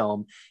fan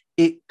film,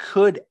 it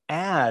could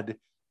add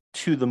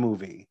to the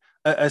movie,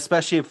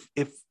 especially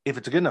if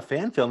it's a good enough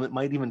fan film, it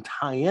might even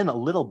tie in a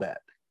little bit.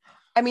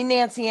 I mean,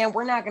 Nancy Ann,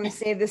 we're not going to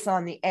say this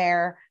on the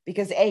air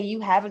because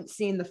you haven't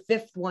seen the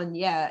 5th one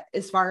yet,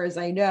 as far as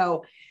I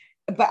know.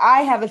 But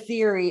I have a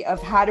theory of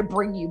how to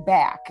bring you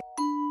back.